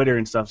like Twitter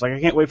and stuff. It's like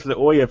I can't wait for the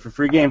Ouya for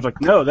free games. Like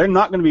no, they're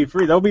not going to be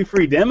free. They'll be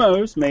free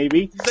demos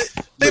maybe.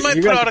 They might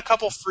put out a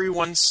couple free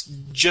ones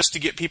just to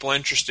get people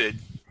interested.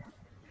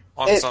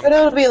 But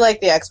it'll be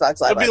like the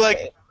Xbox Live.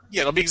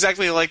 It'll be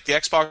exactly like the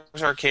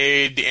Xbox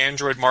Arcade, the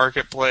Android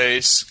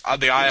Marketplace,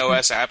 the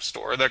iOS App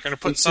Store. They're going to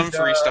put some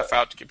free stuff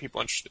out to get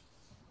people interested.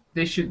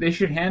 They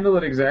should handle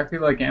it exactly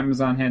like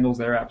Amazon handles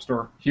their App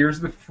Store. Here's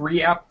the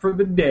free app for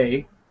the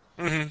day.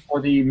 Mm-hmm. Or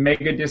the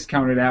mega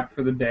discounted app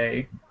for the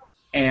day,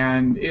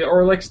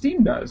 or like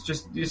Steam does,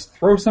 just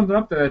throw something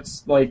up there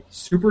that's like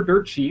super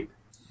dirt cheap.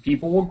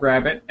 People will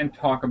grab it and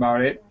talk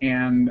about it,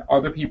 and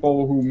other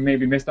people who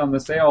maybe missed on the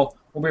sale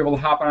will be able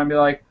to hop on and be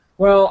like,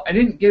 "Well, I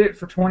didn't get it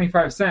for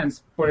 25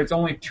 cents, but it's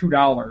only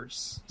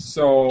 $2,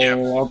 so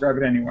I'll grab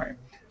it anyway."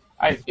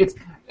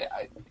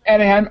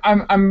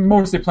 I'm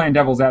mostly playing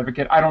devil's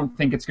advocate. I don't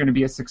think it's going to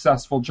be a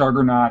successful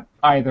juggernaut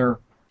either.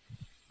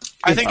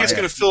 I think it's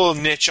going to fill a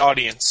niche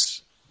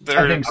audience that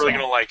are really going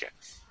to like it.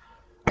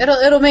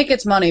 It'll make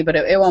its money, but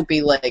it won't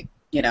be like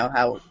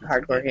how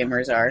hardcore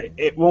gamers are.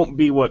 It won't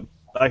be what,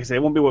 like I say,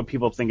 it won't be what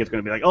people think it's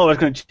going to be. Like, oh, it's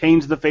going to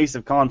change the face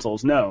of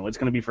consoles. No, it's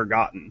going to be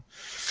forgotten.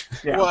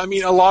 Yeah. Well, I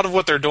mean, a lot of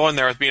what they're doing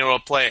there with being able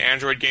to play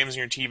Android games on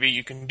your TV,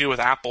 you can do with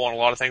Apple and a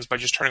lot of things by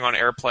just turning on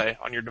AirPlay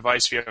on your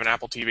device if you have an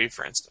Apple TV,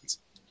 for instance.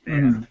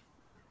 Mm-hmm.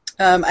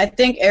 I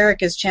think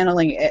Eric is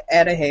channeling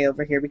Adahay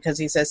over here because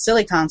he says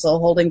silly console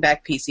holding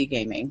back PC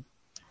gaming.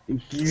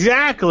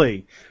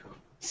 Exactly.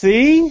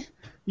 See?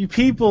 You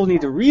people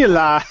need to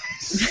realize.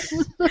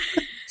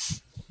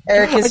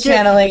 Eric is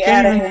channeling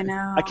Adahay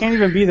now. I can't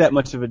even be that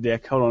much of a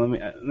dick. Hold on,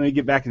 let me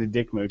get back into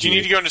dick mode. Do you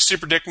need to go into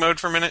super dick mode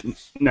for a minute?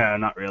 No,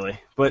 not really.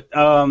 But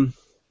the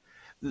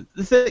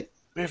thing,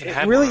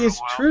 it really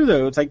is true,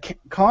 though. It's like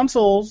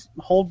consoles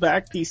hold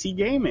back PC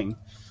gaming.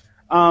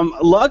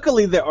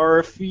 Luckily, there are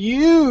a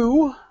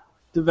few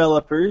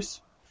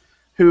developers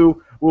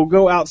who will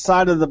go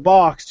outside of the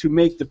box to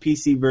make the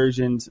PC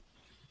versions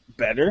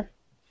better.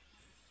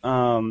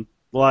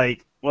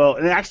 Well,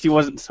 it actually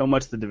wasn't so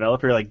much the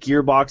developer. Like,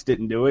 Gearbox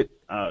didn't do it.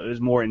 It was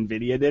more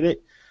NVIDIA did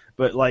it.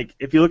 But, like,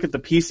 if you look at the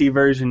PC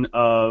version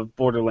of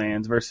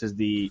Borderlands versus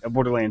the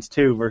Borderlands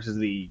 2 versus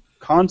the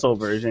console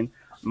version,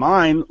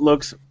 mine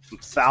looks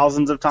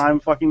thousands of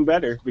times fucking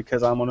better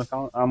because I'm on a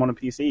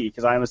PC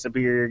because I'm a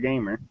superior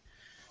gamer.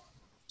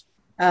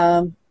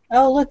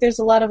 Oh, look, there's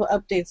a lot of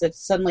updates that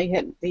suddenly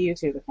hit the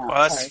YouTube account.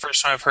 Well, that's the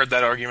first time I've heard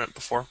that argument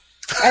before.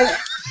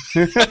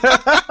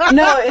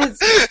 No, it's...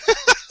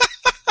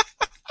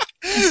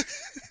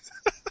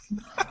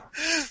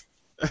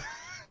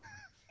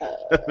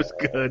 That was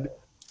good.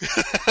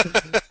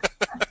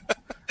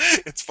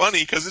 It's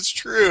funny because it's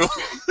true.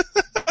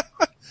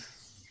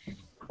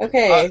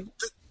 Okay.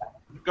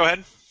 Go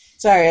ahead.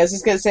 Sorry, I was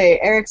just going to say,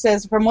 Eric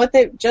says, from what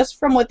they've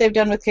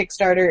done with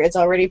Kickstarter, it's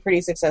already pretty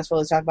successful.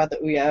 Let's talk about the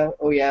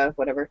Ouya,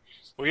 whatever.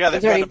 Well, yeah,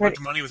 they've gotten a bunch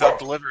of money without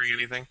delivering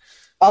anything.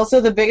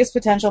 Also, the biggest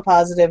potential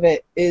positive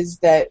is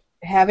that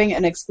having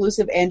an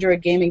exclusive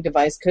Android gaming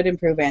device could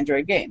improve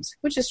Android games,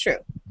 which is true.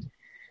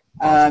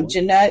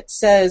 Jeanette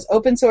says,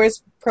 open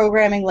source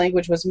programming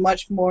language was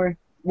more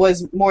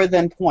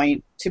than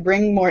point to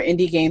bring more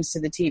indie games to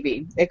the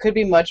TV. It could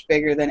be much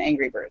bigger than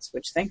Angry Birds,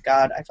 which thank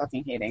God I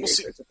fucking hate Angry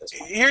Birds at this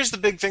point. Here's the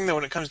big thing though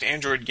when it comes to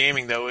Android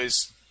gaming though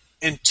is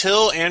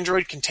until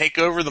Android can take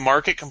over the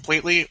market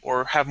completely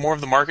or have more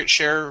of the market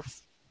share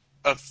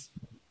of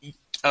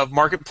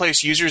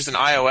marketplace users than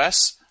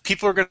iOS,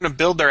 people are going to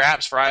build their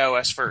apps for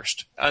iOS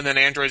first, and then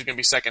Android is going to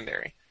be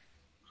secondary.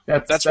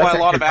 That's why a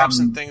lot of apps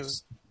and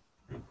things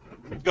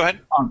Go ahead.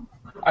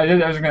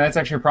 That's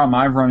actually a problem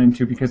I've run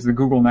into because the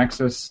Google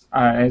Nexus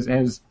has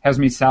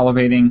me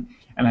salivating,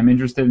 and I'm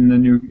interested in the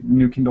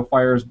new Kindle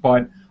Fires,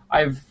 but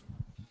I've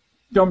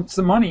dumped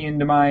some money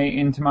into my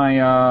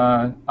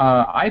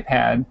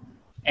iPad,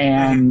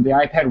 and the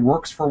iPad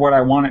works for what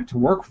I want it to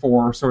work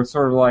for. So it's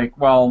sort of like,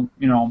 well,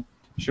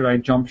 should I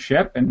jump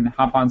ship and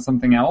hop on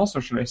something else,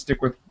 or should I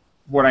stick with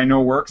what I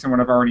know works and what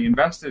I've already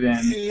invested in?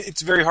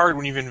 It's very hard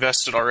when you've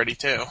invested already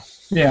too.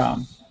 Yeah.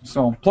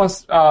 So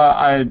plus,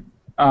 iOS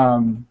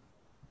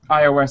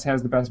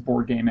has the best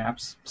board game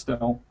apps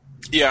still.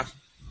 Yeah.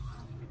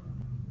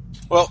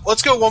 Well,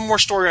 let's go one more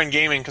story on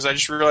gaming, because I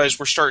just realized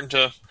we're starting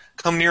to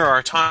come near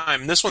our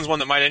time. This one's one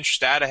that might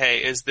interest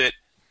Adahay, is that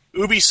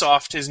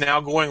Ubisoft is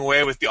now going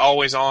away with the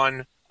always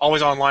online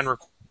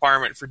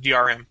requirement for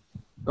DRM.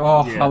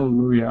 Oh, yeah.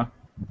 Hallelujah.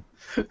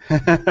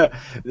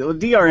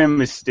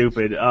 DRM is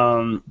stupid,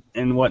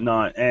 and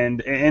whatnot.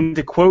 And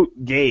to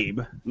quote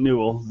Gabe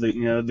Newell,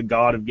 the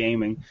god of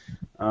gaming,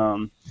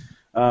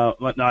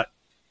 whatnot,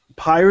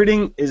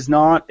 pirating is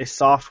not a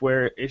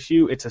software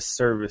issue; it's a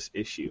service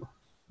issue,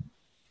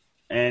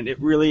 and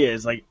it really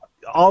is. Like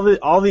all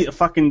the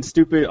fucking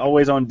stupid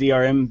always on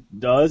DRM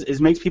does is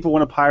makes people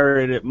want to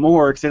pirate it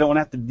more because they don't want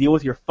to have to deal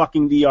with your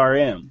fucking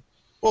DRM.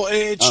 Well,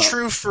 it's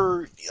true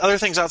for other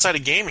things outside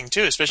of gaming,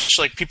 too,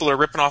 especially like people are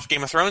ripping off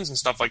Game of Thrones and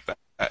stuff like that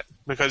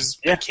because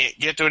they can't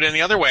get to it any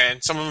other way,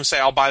 and some of them say,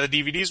 I'll buy the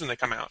DVDs when they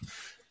come out.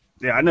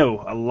 Yeah, I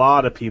know a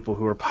lot of people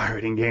who are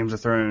pirating Games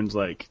of Thrones.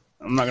 Like,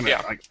 I'm not going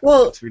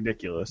to... it's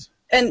ridiculous.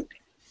 And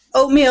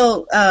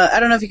Oatmeal, I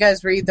don't know if you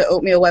guys read the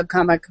Oatmeal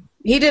webcomic.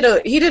 He did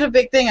a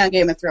big thing on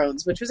Game of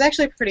Thrones, which was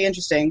actually pretty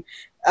interesting,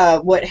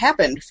 what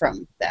happened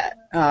from that.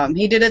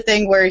 He did a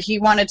thing where he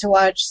wanted to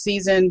watch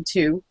season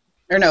 2...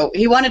 Or no,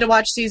 he wanted to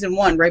watch season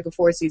 1 right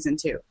before season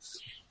 2.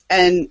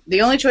 And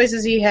the only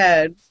choices he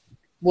had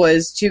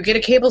was to get a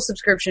cable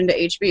subscription to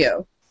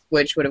HBO,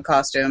 which would have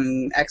cost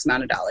him X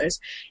amount of dollars.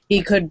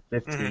 He could...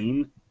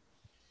 15?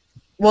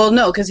 Well,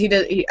 no, because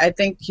I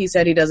think he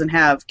said he doesn't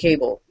have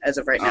cable as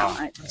of right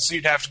now. So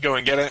you'd have to go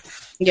and get it?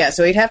 Yeah,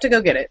 so he'd have to go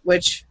get it,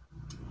 which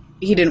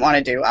he didn't want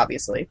to do,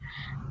 obviously.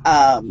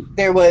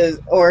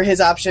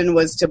 His option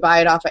was to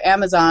buy it off of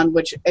Amazon,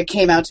 which it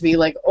came out to be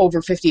like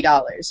over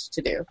 $50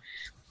 to do.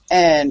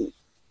 And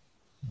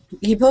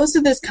he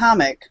posted this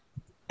comic,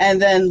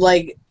 and then,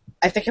 like,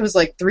 I think it was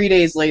like 3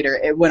 days later,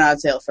 it went on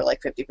sale for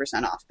like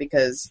 50% off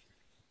because,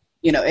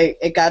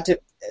 it got to,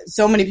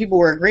 so many people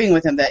were agreeing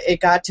with him that it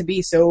got to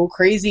be so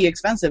crazy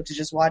expensive to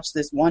just watch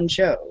this one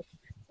show.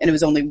 And it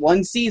was only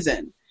one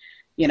season,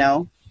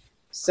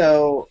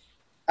 So,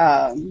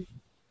 and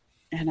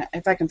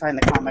if I can find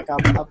the comic,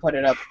 I'll put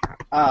it up.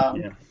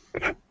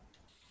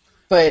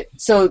 But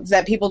so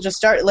that people just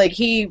start, like,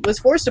 he was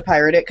forced to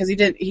pirate it because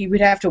he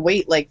would have to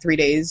wait like 3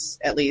 days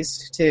at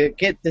least to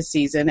get the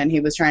season, and he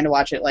was trying to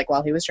watch it like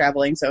while he was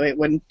traveling, so it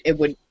would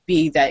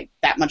be that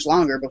much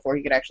longer before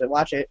he could actually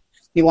watch it.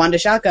 He wanted to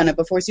shotgun it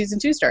before season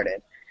 2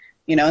 started,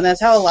 and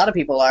that's how a lot of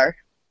people are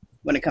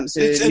when it comes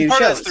to new shows. And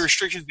part of that's the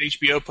restrictions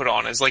HBO put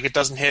on is like it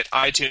doesn't hit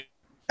iTunes.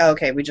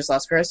 Okay, we just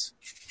lost Chris.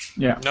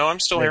 Yeah. No,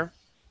 I'm still here.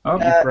 Oh,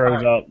 you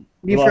froze up.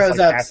 You froze lost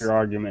up. Half your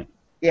argument.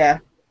 Yeah.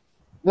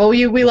 Well,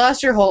 we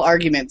lost your whole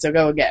argument, so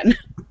go again.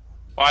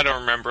 Well, I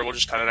don't remember. We'll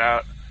just cut it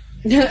out.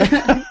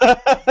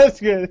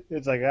 That's good.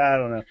 It's like, I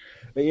don't know.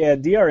 But yeah,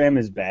 DRM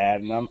is bad,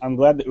 and I'm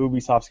glad that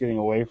Ubisoft's getting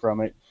away from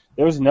it.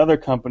 There was another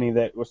company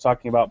that was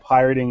talking about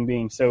pirating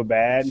being so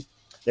bad,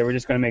 they were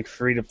just going to make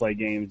free-to-play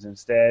games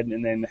instead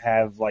and then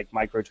have, like,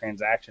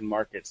 microtransaction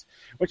markets,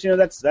 which,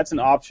 that's an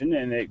option,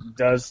 and it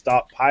does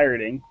stop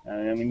pirating.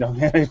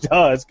 It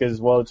does because,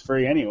 well, it's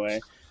free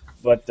anyway.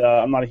 But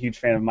I'm not a huge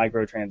fan of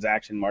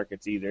microtransaction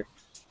markets either,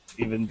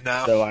 even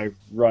though I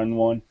run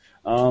one.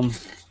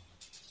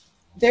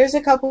 There's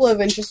a couple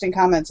of interesting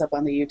comments up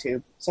on the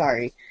YouTube.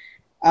 Sorry.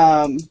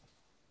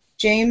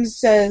 James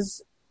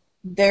says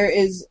there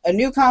is a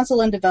new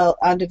console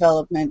on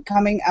development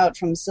coming out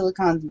from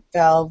Silicon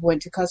Valve.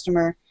 Went to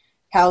customer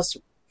house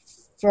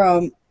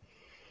from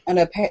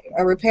a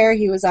repair.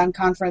 He was on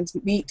conference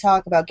meet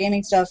talk about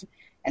gaming stuff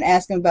and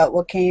asked him about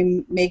what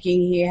came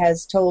making. He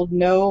has told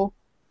no.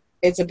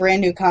 It's a brand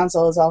new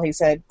console is all he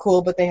said.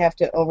 Cool, but they have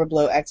to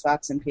overblow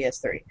Xbox and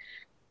PS3.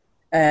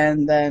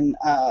 And then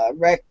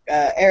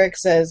Eric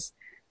says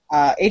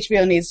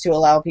HBO needs to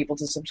allow people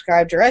to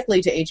subscribe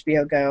directly to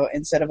HBO Go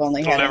instead of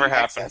only having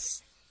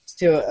access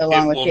to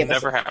along with cable. It will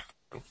never happen.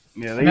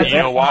 Yeah, they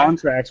have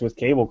contracts with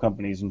cable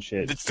companies and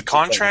shit. It's the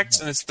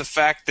contracts, and it's the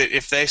fact that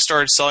if they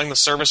started selling the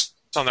service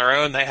on their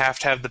own, they have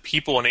to have the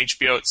people in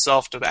HBO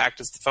itself to act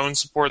as the phone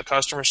support, the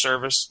customer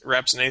service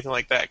reps, and anything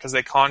like that, because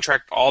they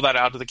contract all that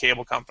out to the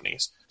cable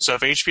companies. So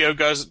if HBO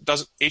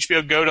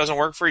Go doesn't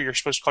work for you, you're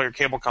supposed to call your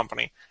cable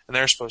company, and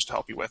they're supposed to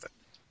help you with it.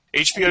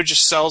 HBO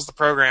just sells the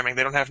programming;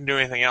 they don't have to do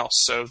anything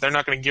else, so they're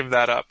not going to give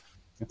that up.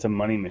 It's a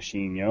money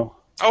machine, yo.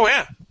 Oh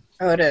yeah.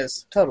 Oh, it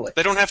is totally.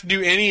 They don't have to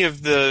do any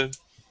of the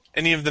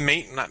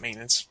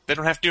maintenance. They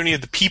don't have to do any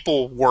of the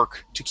people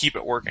work to keep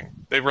it working.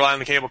 They rely on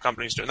the cable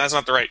companies to, and that's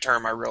not the right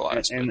term, I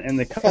realize. And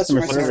the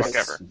customer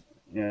service.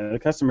 The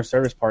customer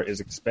service part is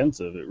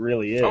expensive. It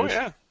really is.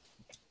 Oh,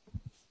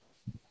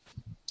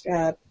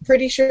 yeah.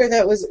 Pretty sure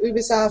that was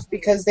Ubisoft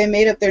because they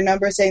made up their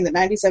number saying that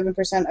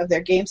 97% of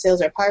their game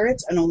sales are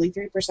pirates and only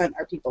 3%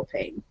 are people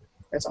paying.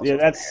 That's also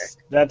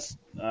that's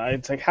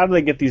it's like, how do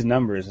they get these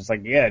numbers? It's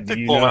like, do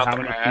you know how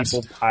many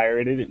people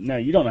pirated it? No,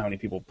 you don't know how many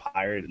people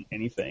pirated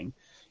anything.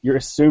 You're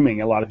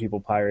assuming a lot of people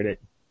pirate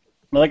it.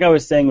 Like I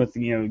was saying with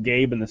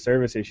Gabe and the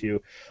service issue,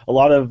 a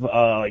lot of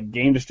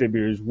game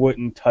distributors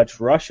wouldn't touch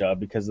Russia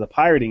because the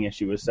pirating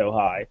issue was so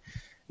high.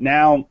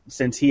 Now,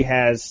 since he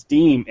has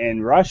Steam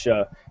in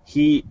Russia,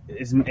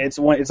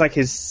 it's like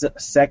his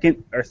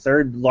second or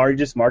third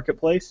largest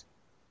marketplace.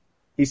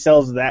 He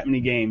sells that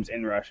many games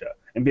in Russia,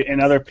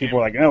 and other people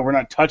are like, no, we're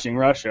not touching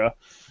Russia.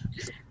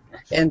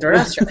 And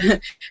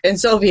Russia, in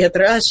Soviet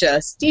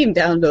Russia, Steam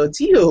downloads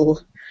you.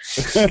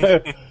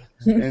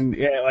 And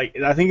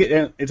I think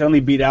it's only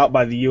beat out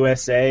by the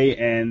USA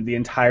and the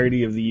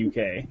entirety of the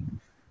UK.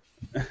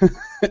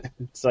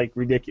 It's like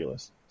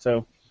ridiculous.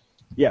 So,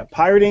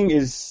 pirating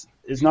is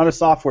not a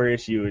software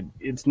issue.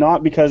 It's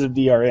not because of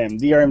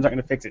DRM. DRM's not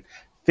going to fix it.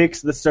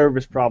 Fix the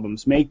service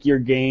problems. Make your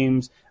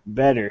games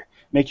better.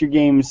 Make your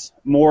games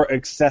more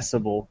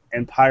accessible,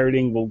 and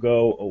pirating will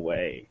go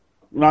away.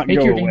 Not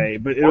go away,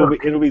 but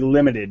it'll be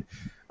limited.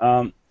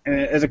 And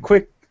as a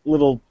quick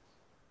little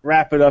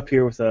wrap it up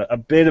here with a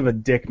bit of a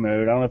dick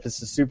mode. I don't know if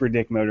it's a super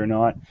dick mode or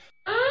not.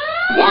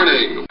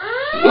 Warning!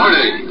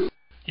 Warning!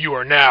 You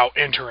are now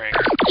entering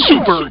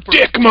Super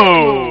Dick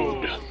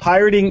Mode!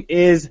 Pirating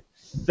is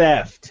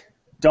theft.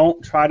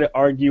 Don't try to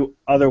argue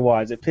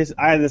otherwise.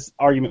 I had this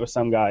argument with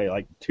some guy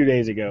like 2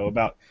 days ago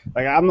about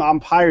I'm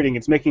pirating.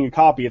 It's making a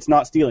copy. It's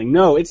not stealing.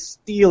 No, it's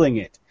stealing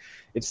it.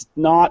 It's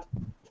not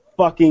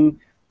fucking.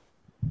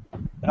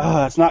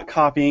 It's not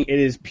copying. It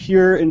is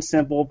pure and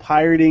simple.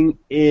 Pirating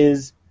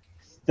is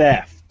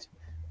theft.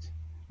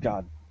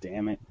 God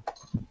damn it!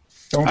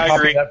 Don't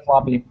copy that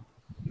floppy.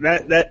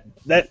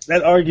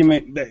 That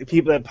argument that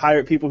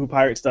people who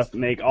pirate stuff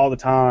make all the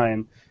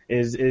time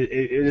is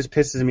it just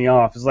pisses me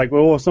off. It's like,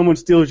 well, if someone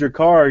steals your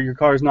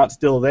car's not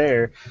still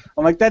there.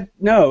 I'm like,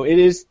 no, it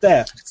is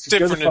theft. It's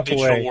different in the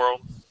digital world.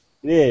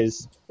 It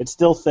is. It's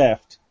still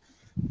theft.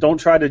 Don't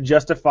try to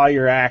justify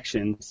your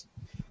actions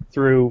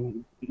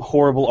through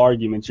horrible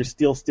arguments. You're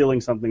still stealing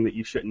something that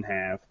you shouldn't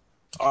have.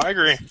 Oh, I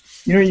agree.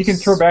 You can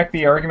throw back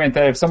the argument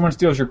that if someone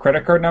steals your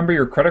credit card number,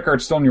 your credit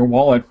card's still in your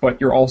wallet,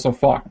 but you're also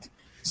fucked.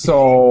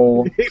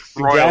 So,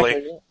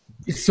 royally.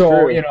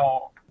 So,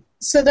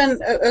 So then,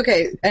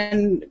 okay,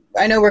 and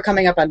I know we're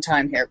coming up on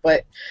time here,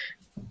 but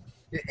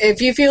if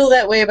you feel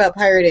that way about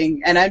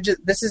pirating, and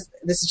this is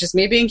just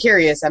me being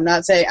curious. I'm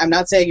not saying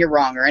you're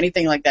wrong or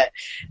anything like that.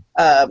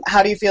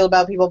 How do you feel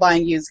about people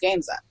buying used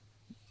games then?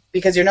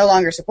 Because you're no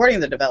longer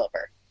supporting the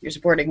developer. You're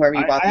supporting whoever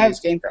you bought the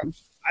used game from.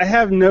 I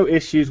have no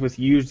issues with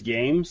used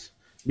games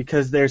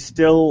because they're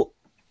still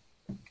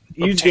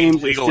used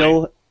games are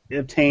still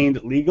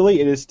obtained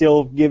legally. It is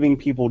still giving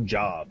people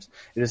jobs.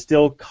 It is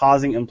still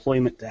causing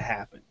employment to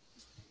happen.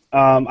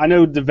 I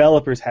know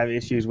developers have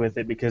issues with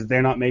it because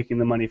they're not making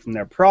the money from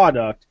their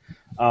product.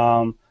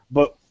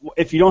 But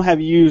if you don't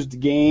have used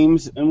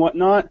games and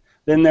whatnot,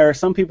 then there are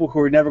some people who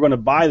are never going to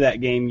buy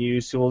that game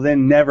used who will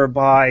then never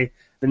buy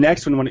the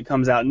next one when it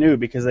comes out new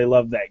because they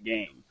love that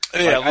game.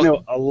 Yeah, I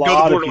know a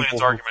lot of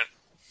people. Argument.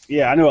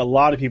 I know a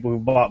lot of people who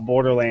bought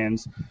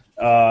Borderlands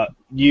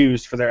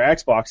used for their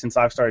Xbox since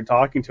I've started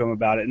talking to them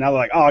about it. And now they're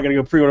like, I got to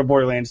go pre-order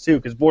Borderlands 2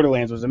 because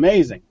Borderlands was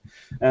amazing.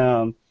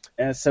 And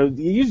so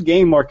the used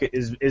game market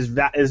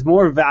is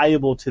more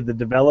valuable to the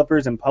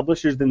developers and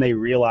publishers than they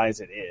realize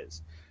it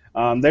is.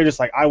 They're just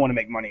like, I want to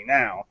make money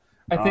now.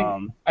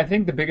 I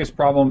think the biggest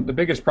problem,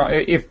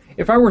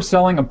 if I were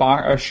selling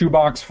a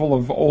shoebox full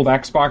of old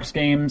Xbox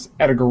games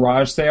at a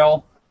garage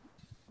sale,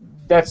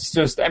 that's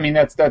just,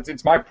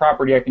 it's my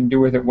property. I can do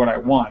with it what I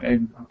want,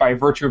 and by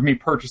virtue of me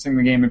purchasing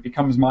the game, it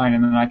becomes mine,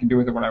 and then I can do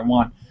with it what I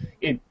want.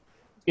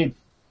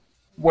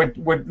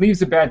 What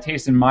leaves a bad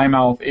taste in my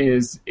mouth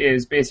is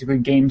basically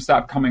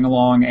GameStop coming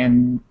along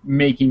and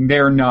making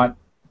their nut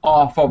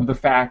off of the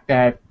fact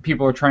that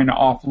people are trying to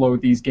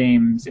offload these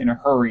games in a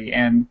hurry,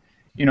 and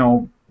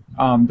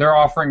they're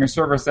offering a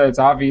service that is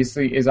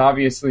obviously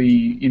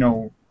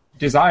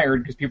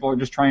desired because people are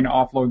just trying to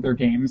offload their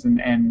games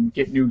and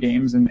get new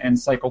games and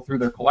cycle through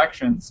their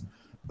collections.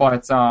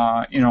 But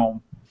I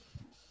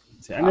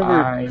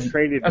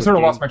sort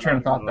of lost my train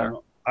of thought there.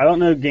 I don't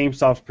know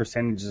GameStop's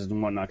percentages and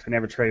whatnot because I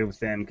never traded with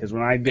them. Because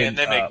when I did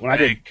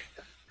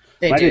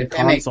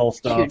console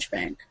stuff, huge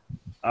bank.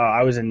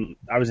 I was in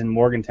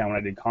Morgantown when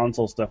I did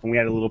console stuff, and we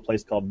had a little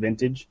place called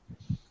Vintage.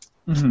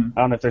 Mm-hmm.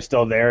 I don't know if they're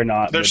still there or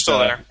not. They're still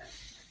there.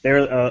 They're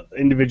an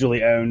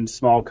individually owned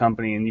small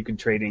company, and you could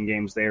trade in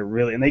games there,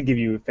 really, and they give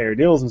you fair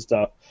deals and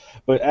stuff.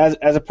 But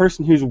as a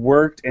person who's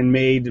worked and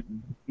made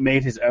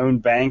his own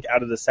bank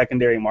out of the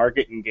secondary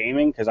market in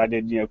gaming, because I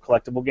did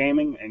collectible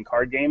gaming and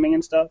card gaming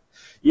and stuff.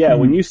 Yeah,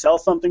 when you sell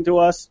something to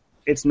us,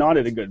 it's not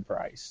at a good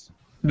price.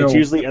 No. It's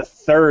usually a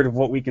third of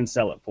what we can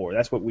sell it for.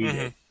 That's what we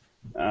did.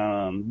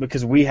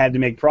 because we had to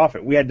make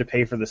profit. We had to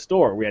pay for the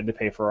store. We had to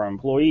pay for our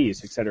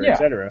employees, et cetera, et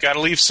cetera. Got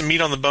to leave some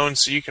meat on the bone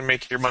so you can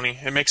make your money.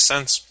 It makes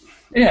sense.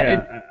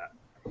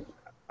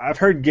 I've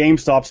heard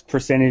GameStop's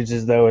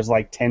percentages though is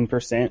like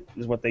 10%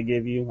 is what they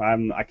give you.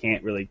 I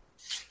can't really.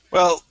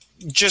 Well,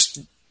 just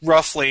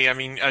roughly. I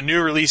mean, a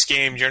new release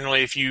game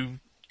generally, if you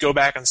go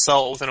back and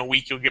sell it within a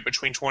week, you'll get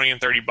between $20 and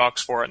 $30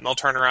 for it, and they'll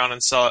turn around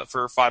and sell it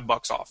for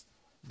 $5 off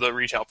the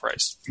retail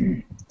price.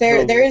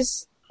 There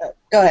is.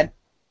 Go ahead.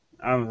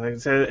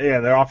 So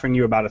they're offering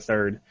you about a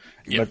third,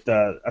 Yep.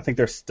 but I think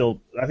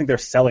they're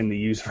selling the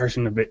used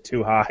version a bit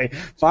too high.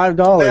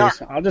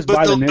 $5. I'll just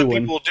buy the new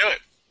one. People do it.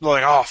 They're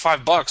like, oh,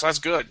 $5, that's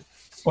good.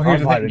 Well,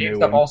 here's the I'll buy thing: the new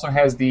GameStop one.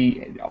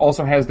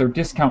 also has their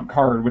discount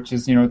card, which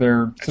is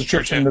their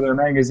subscription to their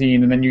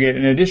magazine, and then you get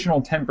an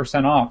additional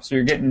 10% off. So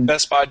you're getting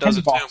Best Buy does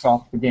it $10 too.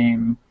 off the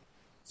game.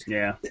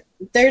 Yeah.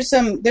 There's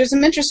some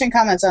interesting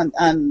comments on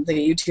the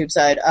YouTube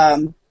side.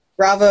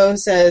 Bravo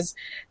says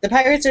the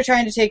pirates are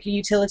trying to take a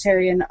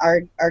utilitarian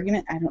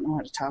argument. I don't know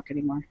how to talk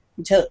anymore.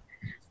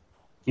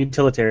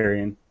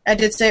 Utilitarian. I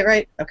did say it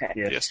right? Okay.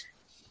 Yes.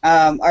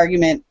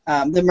 Argument.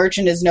 The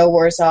merchant is no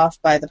worse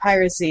off by the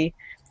piracy,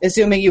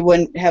 assuming you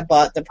wouldn't have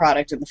bought the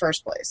product in the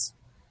first place.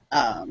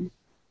 Could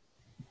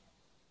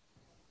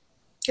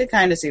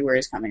kind of see where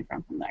he's coming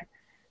from there.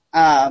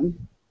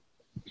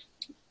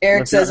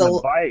 Eric says,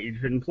 buy it, you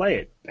shouldn't play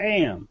it.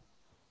 Bam.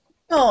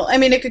 Well, I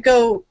mean, it could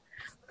go.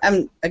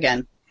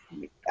 Again,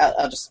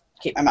 I'll just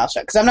keep my mouth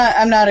shut because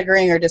I'm not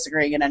agreeing or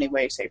disagreeing in any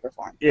way, shape, or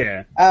form.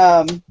 Yeah.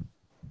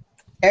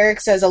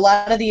 Eric says a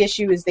lot of the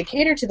issue is they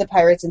cater to the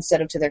pirates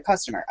instead of to their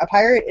customer. A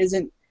pirate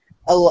isn't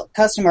a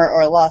customer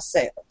or a lost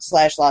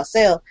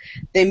sale.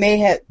 They may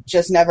have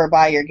just never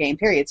buy your game,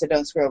 period. So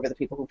don't screw over the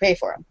people who pay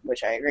for them,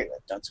 which I agree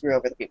with. Don't screw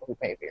over the people who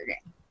pay for your game.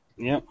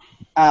 Yep.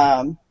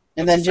 And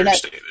then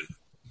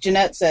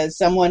Jeanette says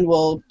someone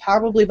will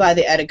probably buy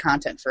the added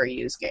content for a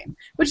used game,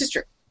 which is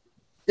true.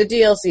 The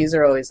DLCs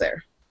are always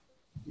there.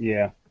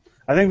 Yeah.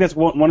 I think that's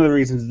one of the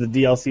reasons the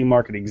DLC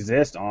market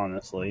exists,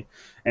 honestly,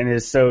 and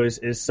is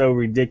so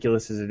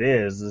ridiculous as it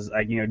is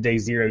like, day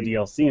zero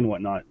DLC and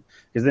whatnot,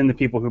 because then the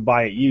people who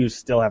buy it used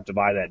still have to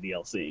buy that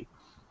DLC,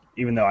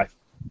 even though I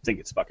think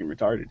it's fucking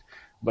retarded.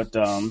 But,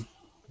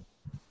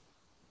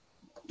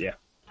 yeah.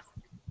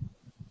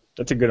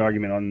 That's a good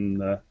argument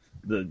on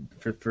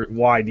for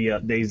why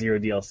Day Zero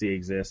DLC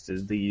exists,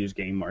 is the used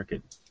game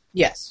market.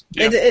 Yes,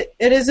 yeah.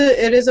 It is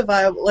a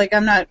viable. Like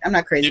I'm not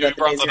crazy about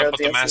the Day Zero DLC.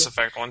 The Mass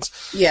Effect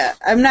ones. Yeah,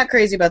 I'm not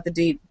crazy about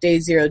the Day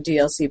Zero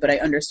DLC, but I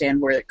understand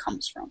where it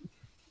comes from.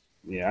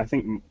 Yeah, I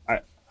think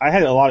I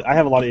have a lot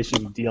of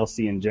issues with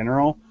DLC in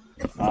general,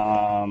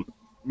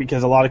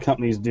 because a lot of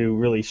companies do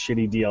really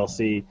shitty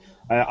DLC.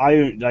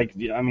 If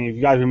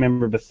you guys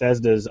remember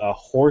Bethesda's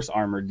horse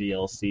armor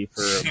DLC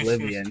for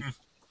Oblivion.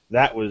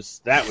 That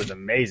was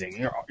amazing.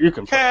 You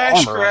can put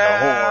Cash armor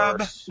grab. on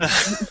the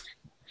horse.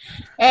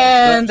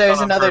 And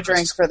there's another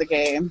drink for the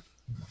game.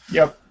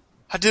 Yep.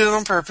 I did it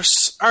on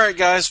purpose. All right,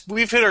 guys,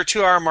 we've hit our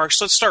 2-hour mark,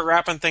 so let's start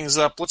wrapping things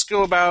up. Let's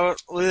go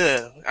about...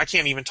 I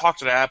can't even talk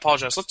today. I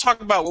apologize. Let's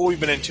talk about what we've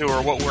been into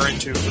or what we're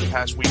into for the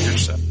past week or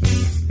so.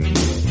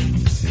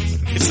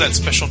 It's that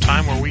special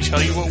time where we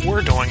tell you what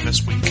we're doing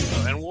this week.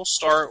 And we'll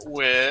start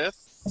with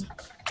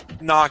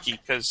Naki,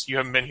 because you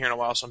haven't been here in a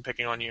while, so I'm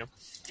picking on you.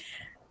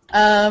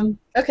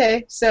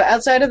 Okay, so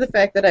outside of the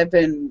fact that I've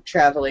been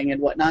traveling and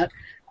whatnot,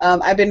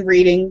 I've been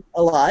reading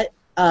a lot.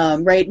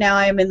 Right now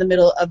I'm in the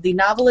middle of the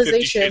 50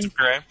 novelization. Shades of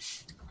Grey.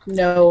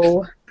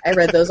 No, I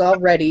read those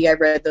already. I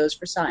read those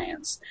for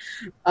science.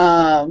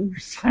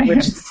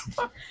 Science.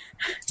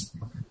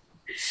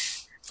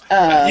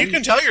 You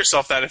can tell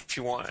yourself that if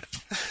you want.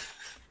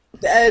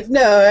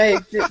 No,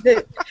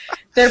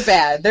 they're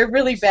bad. They're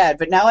really bad.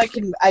 But now I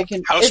can.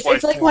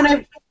 It's like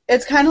when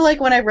It's kind of like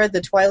when I read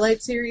the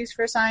Twilight series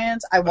for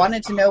science. I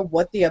wanted to know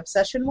what the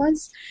obsession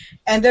was,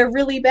 and they're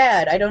really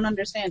bad. I don't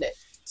understand it.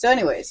 So,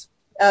 anyways,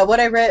 what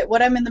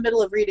I'm in the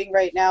middle of reading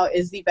right now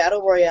is the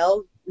Battle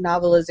Royale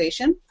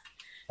novelization.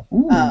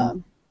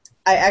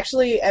 I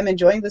actually am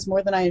enjoying this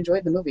more than I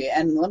enjoyed the movie,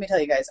 and let me tell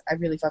you guys, I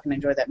really fucking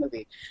enjoyed that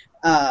movie.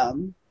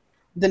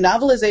 The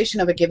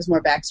novelization of it gives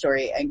more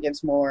backstory and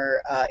gives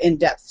more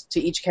in-depth to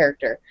each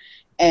character,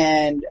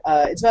 and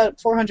it's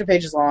about 400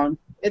 pages long.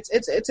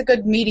 It's a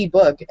good meaty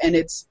book, and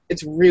it's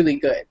really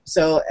good.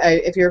 So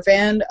if you're a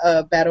fan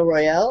of Battle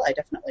Royale, I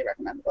definitely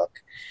recommend the book.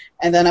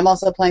 And then I'm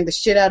also playing the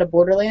shit out of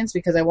Borderlands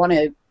because I want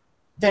to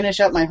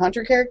finish up my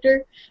Hunter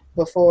character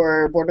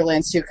before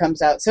Borderlands 2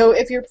 comes out. So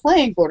if you're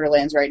playing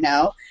Borderlands right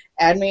now,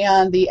 add me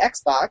on the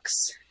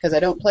Xbox, because I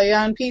don't play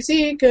on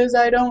PC, because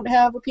I don't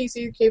have a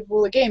PC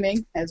capable of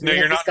gaming. No,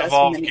 you're not an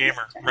evolved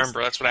gamer.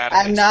 Remember, that's what Adam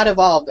is. I'm not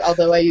evolved,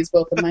 although I use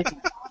both of my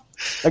time.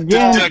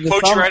 Again, did I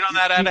quote you right on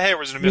that, Ada? Hey, or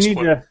was it a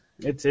misquote?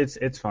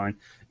 It's fine.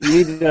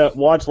 You need to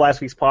watch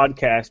last week's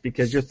podcast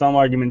because your thumb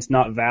argument's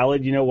not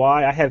valid. You know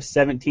why? I have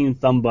 17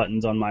 thumb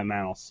buttons on my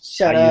mouse.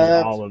 Shut up. I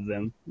use all of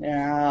them.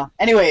 Yeah.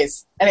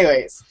 Anyways.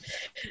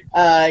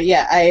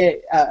 I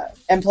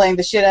am playing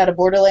the shit out of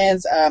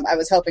Borderlands. I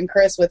was helping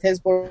Chris with his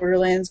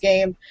Borderlands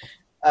game.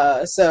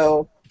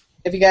 So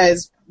if you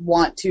guys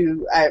want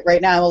to.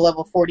 Right now, I'm a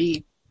level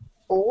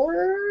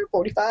 44,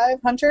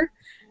 45 hunter,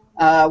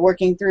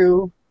 working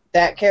through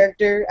that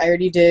character. I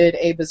already did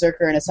a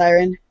berserker and a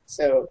siren,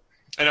 so.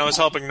 And I was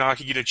helping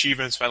Naki get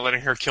achievements by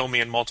letting her kill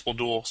me in multiple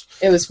duels.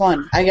 It was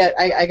fun. I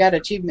got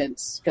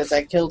achievements because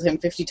I killed him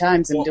 50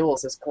 times in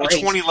duels. It's great.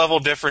 A 20 level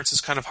difference is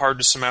kind of hard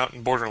to surmount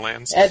in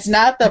Borderlands. That's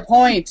not the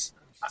point.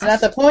 It's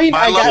not the point.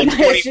 My I got level my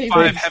 25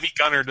 achievement. heavy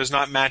gunner does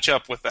not match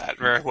up with that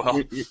very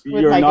well.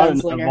 You're my not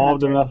gunslinger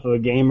involved hunter. enough of a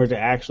gamer to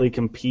actually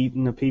compete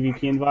in a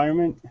PvP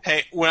environment.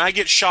 Hey, when I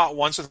get shot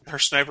once with her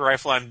sniper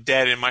rifle, I'm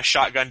dead, and my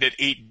shotgun did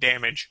 8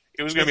 damage.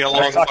 It was going to be a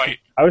long fight.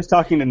 I was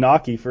talking to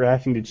Naki for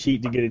having to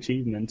cheat to get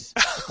achievements.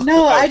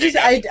 No,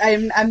 Okay,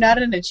 I'm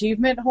not an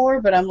achievement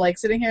whore, but I'm like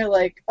sitting here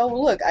like, oh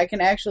look, I can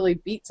actually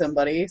beat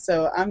somebody,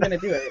 so I'm gonna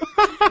do it.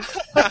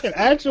 I can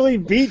actually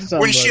beat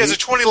somebody. When she has a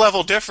 20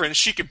 level difference,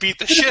 she could beat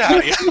the shit out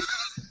of you.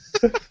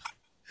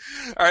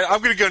 Alright,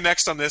 I'm going to go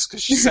next on this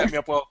because she set me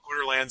up well with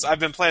Borderlands. I've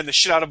been playing the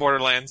shit out of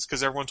Borderlands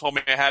because everyone told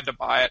me I had to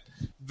buy it.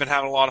 I've been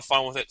having a lot of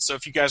fun with it. So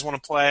if you guys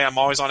want to play, I'm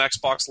always on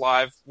Xbox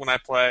Live when I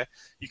play.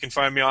 You can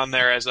find me on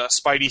there as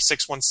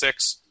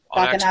Spidey616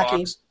 on Bakanaki.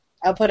 Xbox.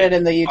 I'll put it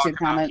in the YouTube Bakanaki.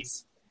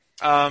 comments.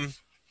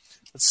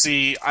 Let's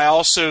see. I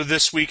also,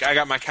 this week, I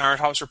got my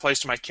countertops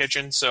replaced in my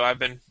kitchen, so I've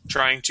been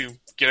trying to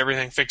get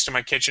everything fixed in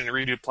my kitchen and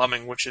redo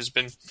plumbing, which has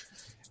been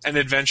an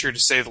adventure to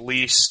say the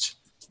least.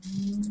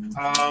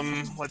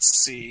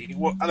 Let's see.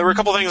 Well, there were a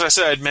couple things I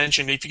said I'd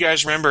mentioned. If you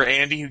guys remember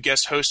Andy, who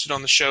guest hosted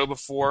on the show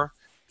before,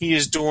 he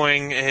is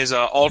doing his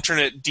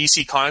alternate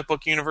DC comic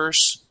book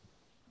universe,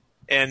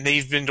 and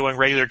they've been doing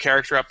regular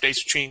character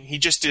updates between. He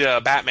just did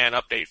a Batman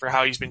update for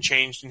how he's been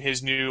changed in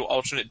his new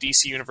alternate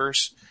DC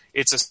universe.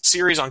 It's a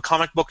series on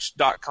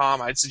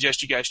comicbooks.com. I'd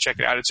suggest you guys check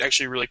it out. It's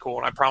actually really cool,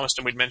 and I promised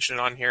him we'd mention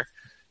it on here.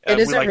 It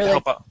is we'd like to really...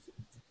 help out.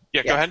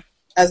 Yeah, go ahead.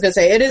 I was going to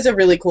say, it is a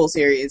really cool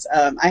series.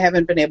 I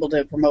haven't been able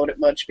to promote it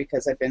much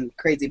because I've been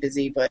crazy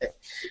busy, but...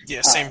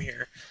 Yeah, same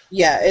here.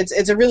 Yeah,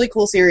 it's a really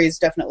cool series.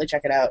 Definitely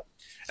check it out.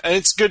 And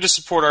it's good to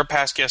support our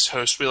past guest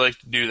hosts. We like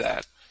to do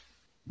that.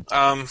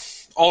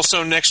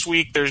 Also, next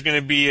week, there's going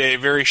to be a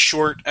very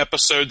short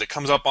episode that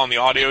comes up on the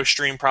audio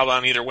stream, probably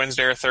on either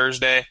Wednesday or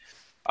Thursday.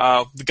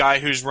 The guy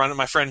who's running,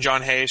 my friend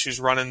John Hayes, who's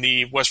running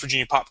the West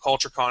Virginia Pop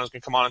Culture Con, is going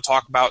to come on and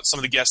talk about some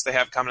of the guests they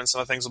have coming and some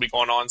of the things that will be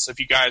going on. So if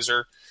you guys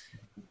are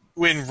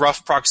in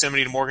rough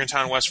proximity to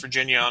Morgantown, West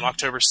Virginia, on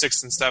October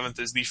 6th and 7th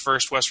is the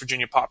first West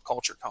Virginia Pop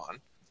Culture Con.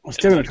 I'm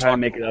still going to try to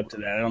make it up to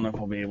that. I don't know if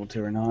I'll be able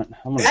to or not.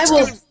 I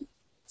will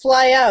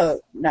fly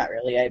out. Not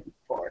really. I'm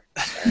poor.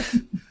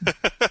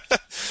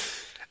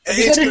 If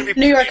you go to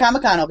New York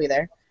Comic Con, I'll be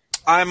there.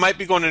 I might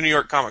be going to New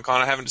York Comic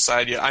Con. I haven't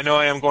decided yet. I know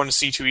I am going to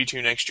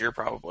C2E2 next year,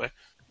 probably.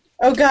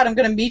 Oh, God, I'm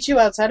going to meet you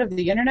outside of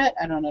the internet?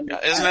 I don't know. Yeah,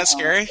 isn't that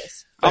scary?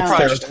 I'll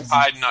probably just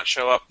hide and not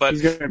show up. But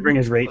he's going to bring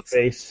his rape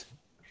face.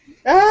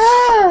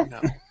 Ah!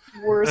 No.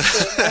 Worst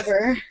thing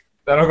ever.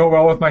 That'll go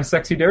well with my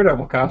sexy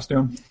Daredevil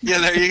costume. Yeah,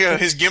 there you go.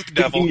 His Gimp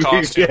Devil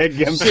costume. Yeah,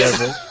 Gimp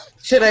Devil.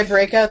 Should I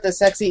break out the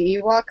sexy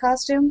Ewok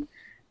costume?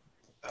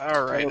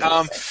 All right.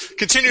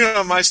 Continuing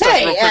on my stuff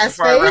Hey, real quick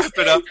before I ass wrap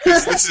it up.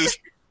 'Cause this is...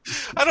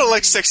 I don't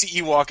like sexy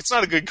Ewok. It's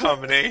not a good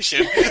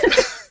combination.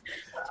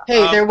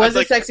 Hey, there was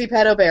I'd a sexy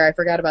pedo bear. I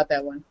forgot about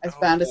that one. I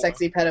found a boy.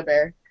 sexy pedo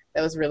bear.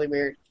 That was really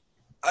weird.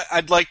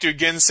 I'd like to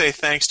again say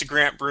thanks to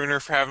Grant Bruner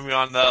for having me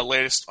on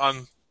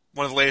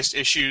one of the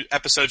latest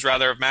episodes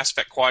of Mass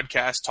Effect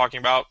Quadcast, talking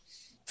about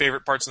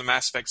favorite parts of the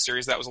Mass Effect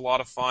series. That was a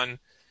lot of fun.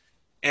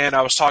 And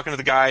I was talking to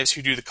the guys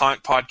who do the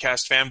comic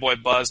podcast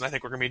Fanboy Buzz, and I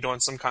think we're going to be doing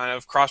some kind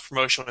of cross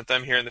promotion with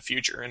them here in the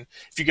future. And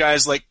if you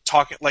guys like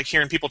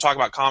hearing people talk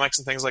about comics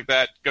and things like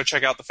that, go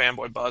check out the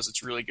Fanboy Buzz.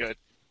 It's really good.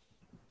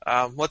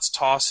 Let's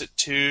toss it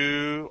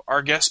to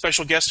our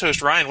special guest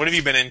host, Ryan. What have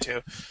you been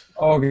into?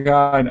 Oh,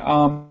 God.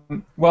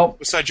 Well,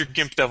 besides your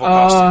Gimp Devil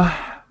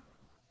costume.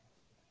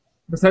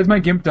 Besides my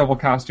Gimp Devil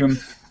costume,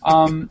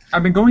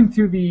 I've been going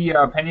through the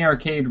Penny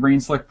Arcade Rain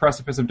Slick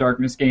Precipice of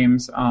Darkness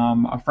games.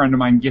 A friend of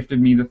mine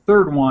gifted me the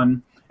third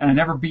one, and I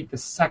never beat the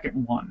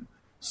second one.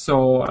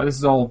 So this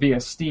is all via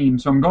Steam.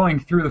 So I'm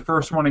going through the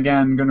first one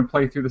again, going to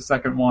play through the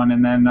second one,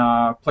 and then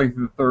play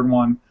through the third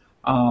one.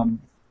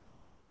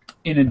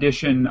 In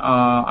addition,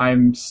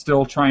 I'm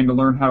still trying to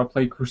learn how to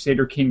play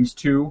Crusader Kings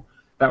 2.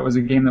 That was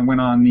a game that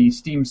went on the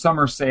Steam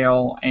Summer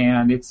Sale,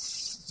 and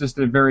it's just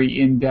a very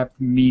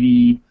in-depth,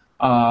 meaty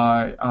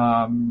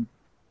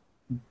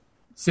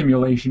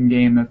simulation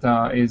game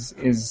that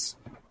is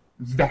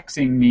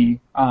vexing me.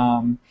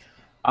 Beyond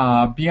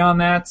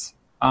that,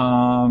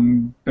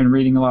 been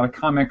reading a lot of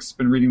comics,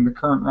 been reading the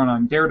current run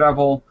on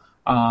Daredevil.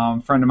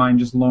 A friend of mine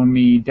just loaned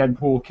me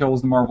Deadpool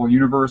Kills the Marvel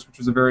Universe, which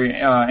was a very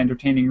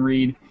entertaining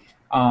read.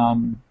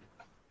 And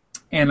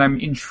I'm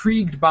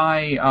intrigued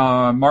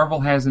by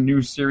Marvel has a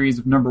new series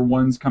of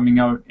 #1s coming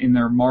out in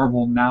their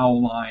Marvel Now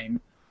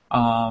line.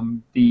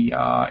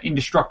 The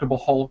Indestructible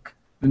Hulk,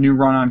 the new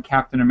run on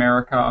Captain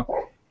America,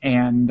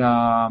 and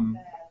the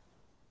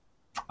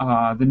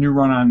new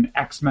run on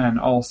X-Men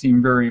all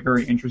seem very,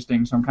 very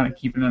interesting, so I'm kind of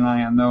keeping an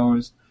eye on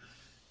those.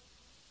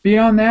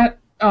 Beyond that,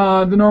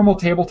 The normal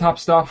tabletop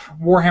stuff.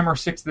 Warhammer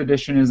 6th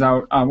edition is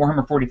out.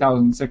 Warhammer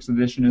 40,000 6th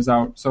edition is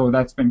out, so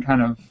that's been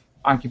kind of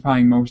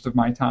occupying most of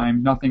my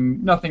time.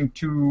 Nothing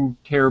too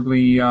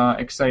terribly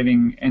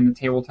exciting in the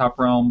tabletop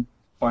realm,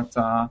 but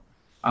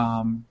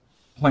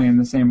playing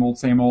the same old,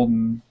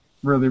 and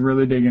really,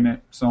 really digging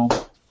it. So,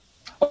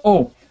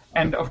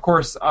 and of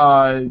course,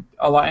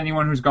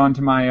 anyone who's gone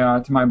to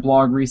my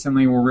blog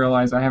recently will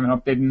realize I haven't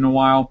updated in a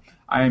while.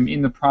 I am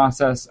in the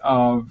process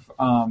of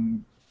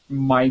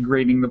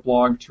migrating the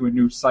blog to a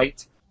new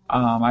site.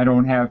 I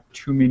don't have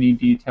too many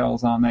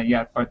details on that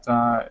yet, but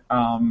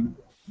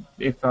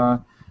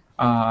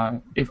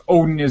if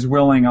Odin is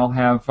willing, I'll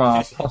have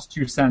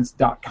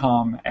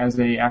plus2cents.com as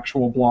a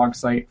actual blog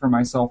site for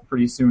myself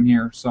pretty soon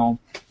here. So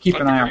keep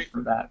an eye out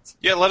for that.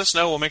 Yeah, let us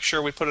know. We'll make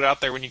sure we put it out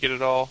there when you get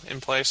it all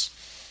in place.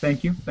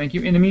 Thank you.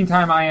 In the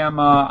meantime,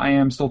 I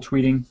am still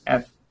tweeting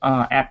at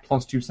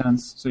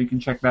plus2cents, so you can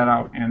check that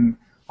out, and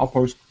I'll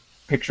post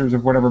pictures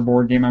of whatever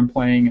board game I'm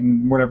playing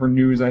and whatever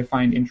news I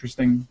find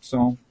interesting.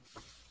 So,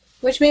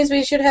 which means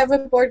we should have a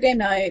board game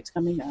night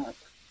coming up.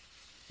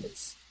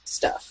 It's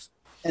stuff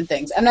and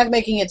things. I'm not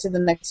making it to the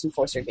next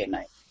Enforcer game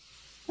night.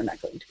 I'm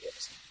not going to be able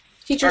to.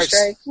 Teacher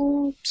strike.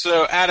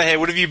 So, Adahay,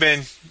 what have you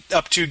been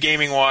up to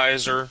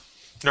gaming-wise or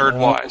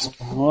nerd-wise?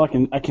 Well,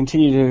 I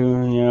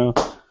continue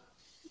to,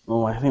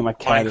 I think my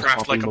cat is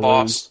Minecraft like a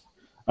balloons.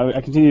 boss. I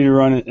continue to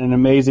run an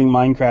amazing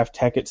Minecraft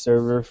Tekkit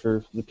server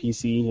for the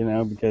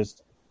PC, because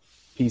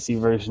PC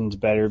version's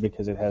better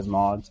because it has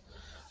mods.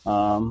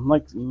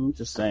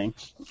 Just saying.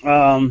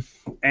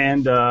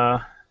 And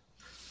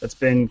that's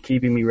been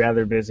keeping me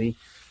rather busy.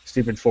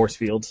 Stupid force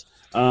fields.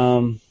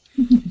 Other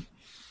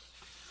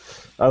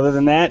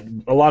than that,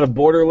 a lot of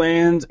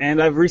Borderlands,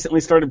 and I've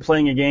recently started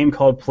playing a game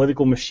called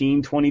Political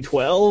Machine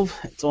 2012.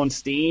 It's on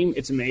Steam.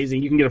 It's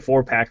amazing. You can get a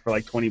 4-pack for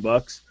like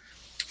 $20.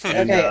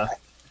 And, okay.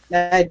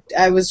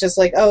 I was just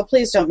like, oh,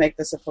 please don't make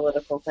this a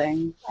political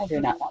thing. I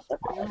do not want the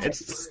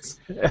politics.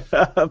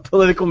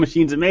 Political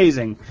Machine's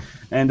amazing,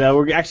 and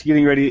we're actually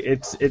getting ready.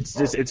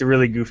 It's a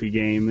really goofy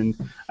game, and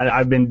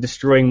I've been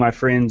destroying my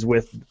friends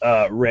with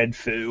Red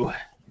Foo.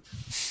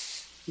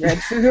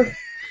 Red Foo?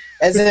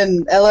 As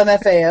in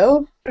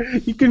LMFAO?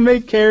 You can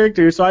make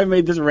characters, so I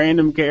made this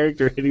random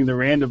character hitting the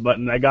random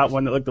button. I got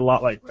one that looked a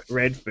lot like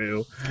Red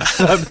Foo.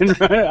 So I've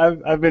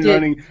been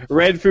running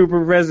Red Foo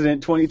for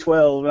President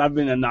 2012, and I've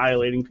been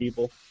annihilating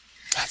people.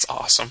 That's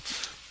awesome.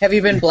 Have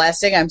you been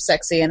blasting I'm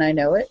sexy and I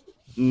know it?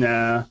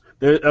 Nah.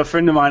 A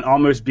friend of mine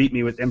almost beat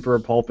me with Emperor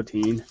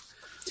Palpatine.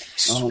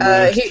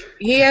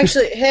 He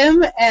actually,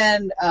 him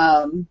and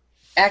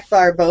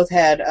Akbar both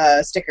had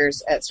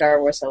stickers at Star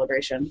Wars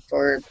Celebration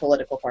for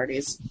political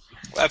parties.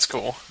 That's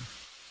cool.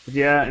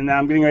 Yeah, and now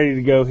I'm getting ready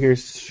to go here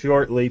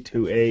shortly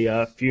to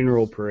a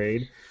funeral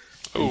parade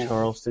in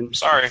Charleston.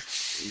 Sorry.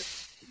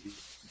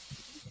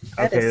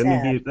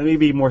 Okay, let me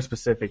be more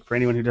specific for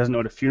anyone who doesn't know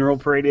what a funeral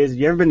parade is. Have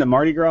you ever been to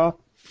Mardi Gras?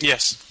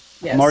 Yes.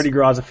 Mardi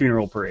Gras is a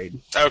funeral parade.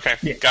 Okay,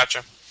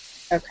 Gotcha.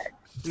 Okay.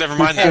 Never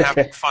mind that.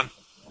 Having fun.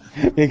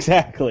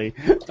 Exactly.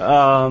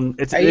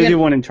 They do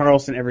one in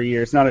Charleston every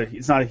year. It's not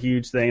a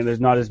huge thing. There's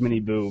not as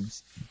many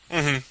boobs.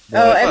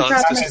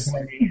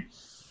 Mm-hmm.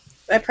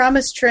 I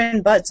promised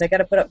Trin butts. I got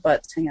to put up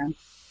butts. Hang on.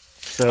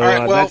 So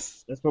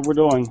that's what we're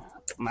doing.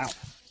 I'm out.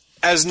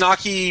 As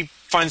Naki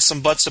finds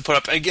some butts to put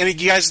up, again,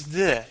 you guys.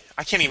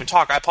 I can't even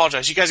talk. I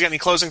apologize. You guys got any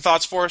closing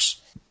thoughts for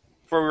us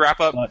before we wrap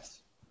up?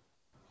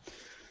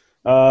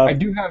 I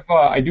do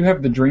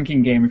have the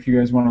drinking game. If you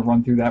guys want to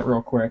run through that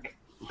real quick.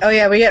 Oh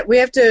yeah, we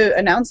have to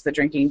announce the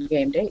drinking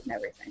game date and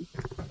everything.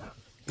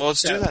 Well,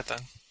 let's do that then.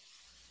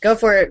 Go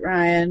for it,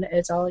 Ryan.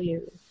 It's all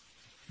you.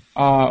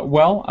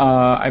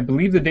 I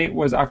believe the date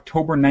was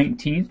October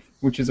 19th,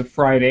 which is a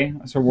Friday.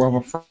 So we'll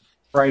have a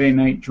Friday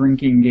night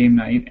drinking game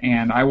night,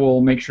 and I will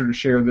make sure to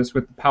share this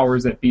with the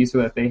powers that be so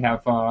that they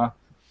have, so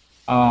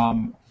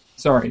that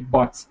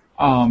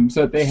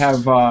they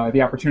have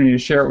the opportunity to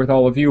share it with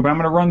all of you. But I'm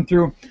going to run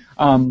through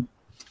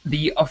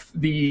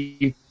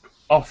the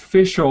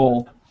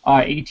official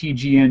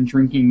ATGN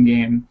drinking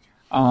game.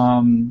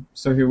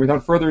 So here,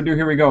 without further ado,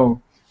 here we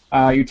go.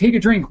 You take a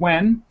drink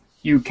when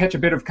you catch a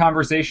bit of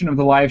conversation of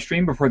the live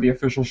stream before the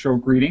official show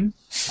greeting.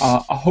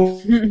 A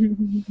host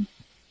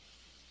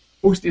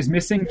is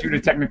missing due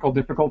to technical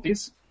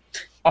difficulties.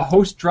 A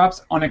host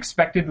drops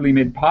unexpectedly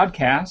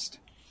mid-podcast.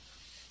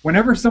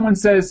 Whenever someone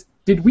says,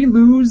 "Did we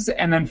lose?"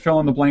 and then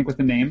fill in the blank with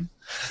the name.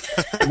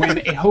 When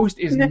a host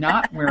is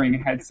not wearing a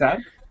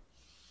headset.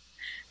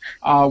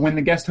 When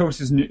the guest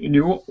host is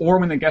new, or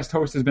when the guest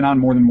host has been on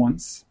more than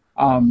once.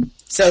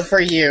 So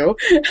for you.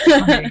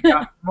 For me,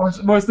 yeah,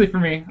 mostly for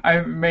me. I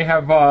may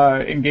have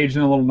engaged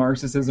in a little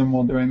narcissism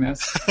while doing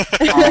this.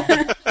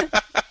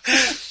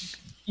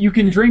 You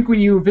can drink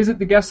when you visit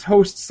the guest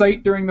host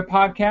site during the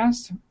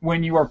podcast,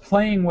 when you are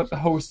playing what the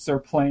hosts are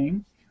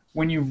playing,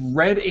 when you've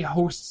read a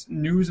host's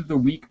news of the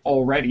week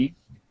already,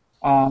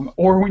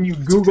 or when you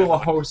Google a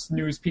host's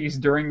news piece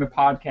during the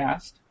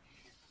podcast.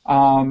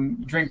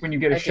 Drink when you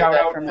get a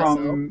shout-out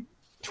from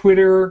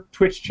Twitter,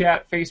 Twitch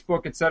chat,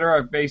 Facebook,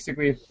 etc.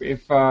 Basically,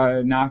 if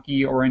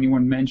Naki or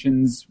anyone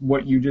mentions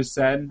what you just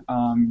said,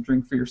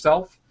 drink for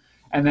yourself.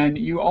 And then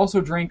you also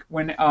drink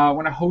when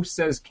a host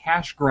says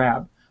cash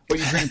grab, but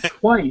you drink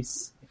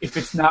twice if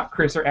it's not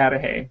Chris or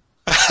Adahay.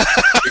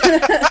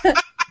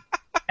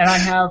 And I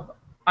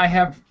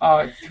have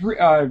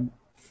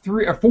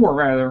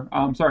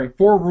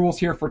four rules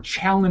here for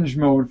challenge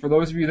mode for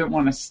those of you that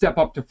want to step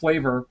up to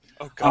flavor.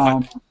 Oh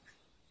God.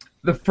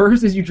 The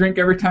first is you drink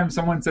every time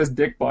someone says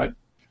dick butt.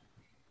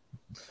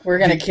 We're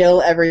gonna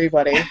kill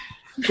everybody.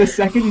 The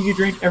second is you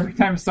drink every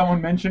time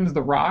someone mentions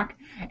The Rock,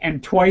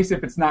 and twice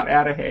if it's not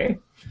Adahay.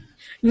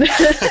 And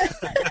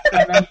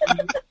then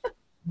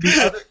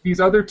these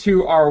other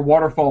two are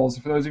waterfalls.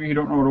 For those of you who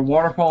don't know what a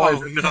waterfall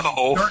is, no. you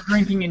start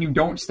drinking and you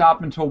don't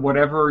stop until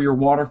whatever your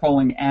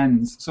waterfalling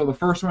ends. So the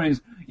first one is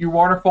you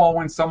waterfall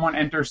when someone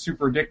enters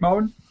super dick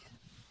mode.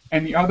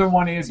 And the other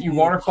one is you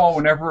waterfall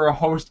whenever a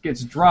host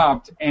gets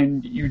dropped,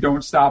 and you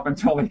don't stop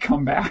until they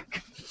come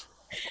back.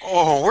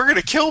 Oh, we're going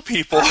to kill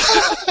people.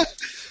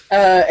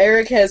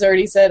 Eric has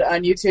already said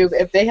on YouTube,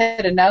 if they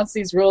had announced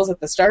these rules at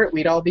the start,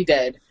 we'd all be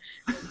dead.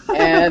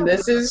 And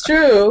this is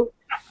true.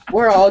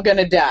 We're all going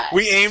to die.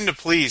 We aim to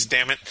please,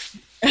 damn it.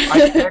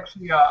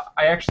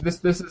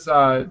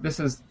 This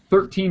is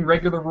 13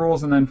 regular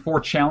rules and then 4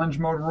 challenge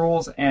mode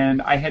rules,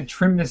 and I had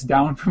trimmed this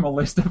down from a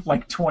list of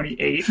like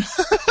 28.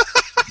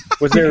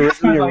 Was there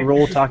originally a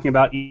rule talking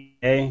about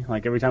EA?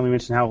 Like every time we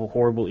mention how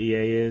horrible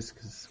EA is?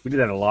 Because we did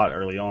that a lot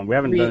early on. We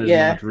haven't done it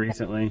as much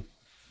recently.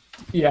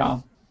 Yeah.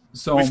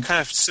 So we've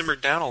kind of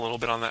simmered down a little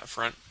bit on that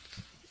front.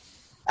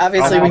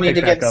 Obviously, we need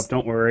to give up.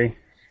 Don't worry.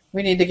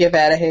 We need to give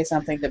Adahay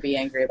something to be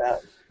angry about.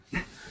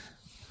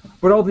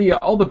 But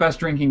all the best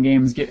drinking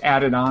games get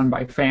added on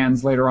by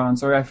fans later on,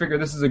 so I figure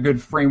this is a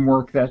good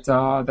framework that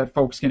that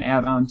folks can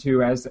add on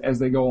to as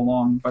they go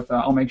along. But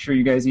I'll make sure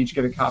you guys each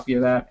get a copy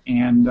of that,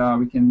 and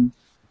we can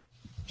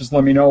just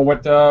let me know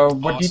what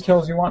Awesome.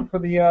 details you want for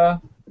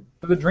the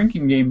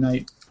drinking game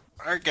night.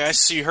 All right, guys.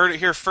 So you heard it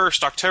here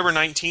first. October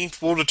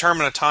 19th. We'll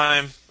determine a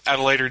time at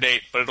a later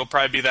date, but it'll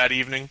probably be that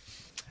evening.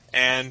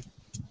 And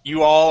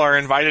you all are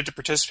invited to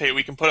participate.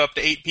 We can put up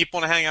to 8 people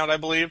in a hangout, I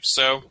believe.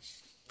 So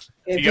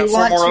you got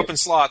 4 more open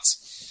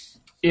slots.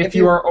 If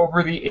you are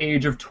over the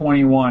age of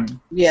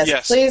 21.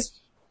 Yes. Please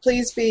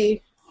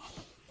be.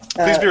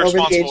 Please be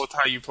responsible with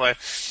how you play.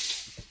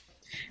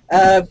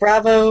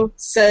 Bravo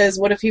says,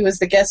 "What if he was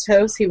the guest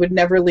host? He would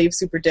never leave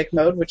Super Dick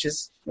mode," which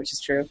is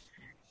true.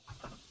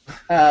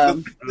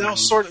 No,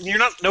 sort of.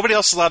 Nobody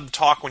else is allowed to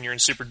talk when you're in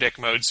Super Dick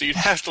mode, so you'd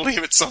have to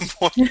leave at some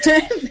point. I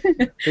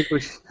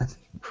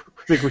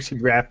think we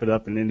should wrap it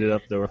up and end it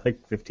up, though. We're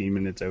like 15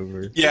 minutes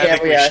over. Yeah, I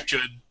think we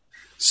should.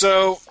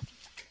 So,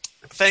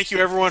 thank you,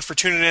 everyone, for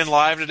tuning in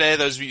live today.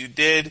 Those of you who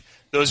did.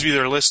 Those of you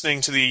that are listening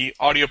to the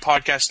audio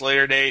podcast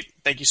later date,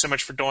 thank you so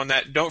much for doing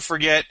that. Don't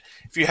forget,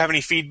 if you have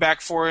any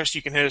feedback for us,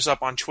 you can hit us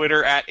up on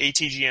Twitter at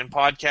ATGN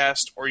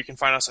Podcast, or you can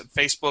find us at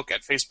Facebook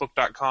at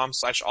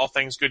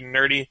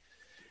facebook.com/allthingsgoodandnerdy.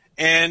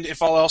 And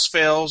if all else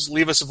fails,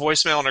 leave us a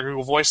voicemail on our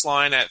Google Voice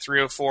line at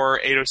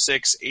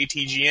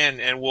 304-806-ATGN,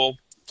 and we'll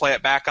play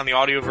it back on the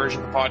audio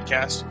version of the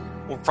podcast.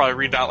 We'll probably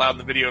read it out loud in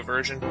the video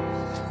version.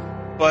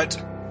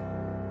 But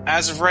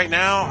as of right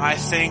now, I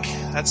think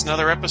that's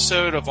another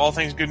episode of All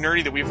Things Good and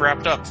Nerdy that we've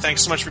wrapped up.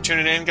 Thanks so much for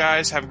tuning in,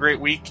 guys. Have a great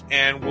week,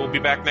 and we'll be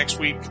back next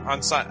week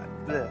on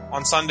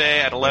Sunday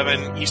at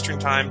 11 Eastern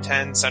Time,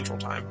 10 Central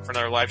Time for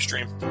another live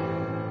stream.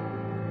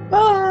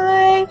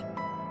 Bye!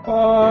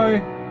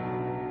 Bye!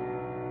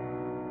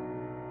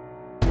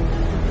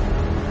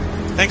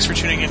 Thanks for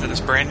tuning in to this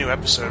brand new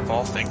episode of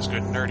All Things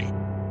Good and Nerdy.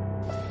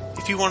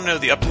 If you want to know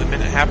the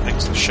up-to-the-minute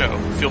happenings of the show,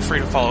 feel free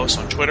to follow us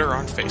on Twitter or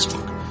on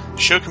Facebook.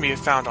 The show can be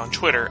found on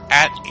Twitter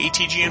at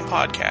ATGN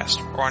Podcast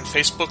or on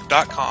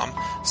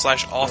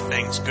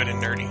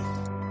Facebook.com/allthingsgoodandnerdy.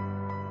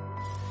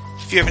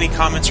 If you have any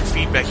comments or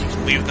feedback, you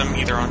can leave them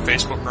either on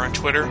Facebook or on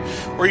Twitter,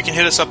 or you can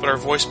hit us up at our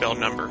voicemail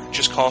number.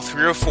 Just call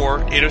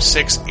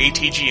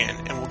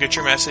 304-806-ATGN and we'll get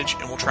your message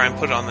and we'll try and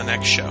put it on the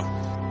next show.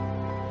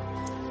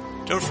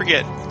 Don't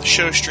forget, the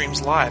show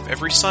streams live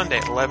every Sunday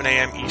at 11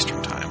 a.m.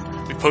 Eastern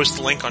Time. We post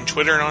the link on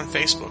Twitter and on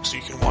Facebook so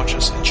you can watch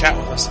us and chat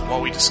with us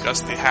while we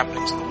discuss the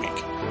happenings of the week.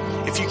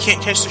 If you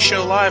can't catch the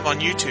show live on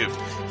YouTube,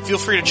 feel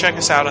free to check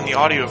us out on the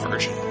audio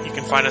version. You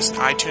can find us on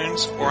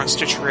iTunes or on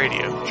Stitcher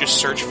Radio. Just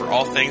search for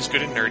All Things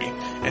Good and Nerdy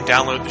and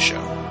download the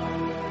show.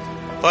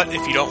 But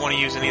if you don't want to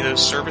use any of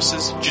those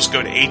services, just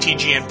go to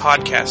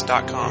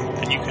atgnpodcast.com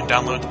and you can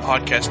download the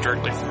podcast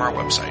directly from our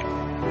website.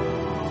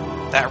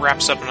 That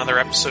wraps up another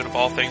episode of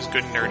All Things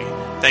Good and Nerdy.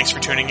 Thanks for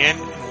tuning in,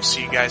 and we'll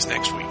see you guys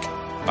next week.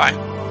 Bye.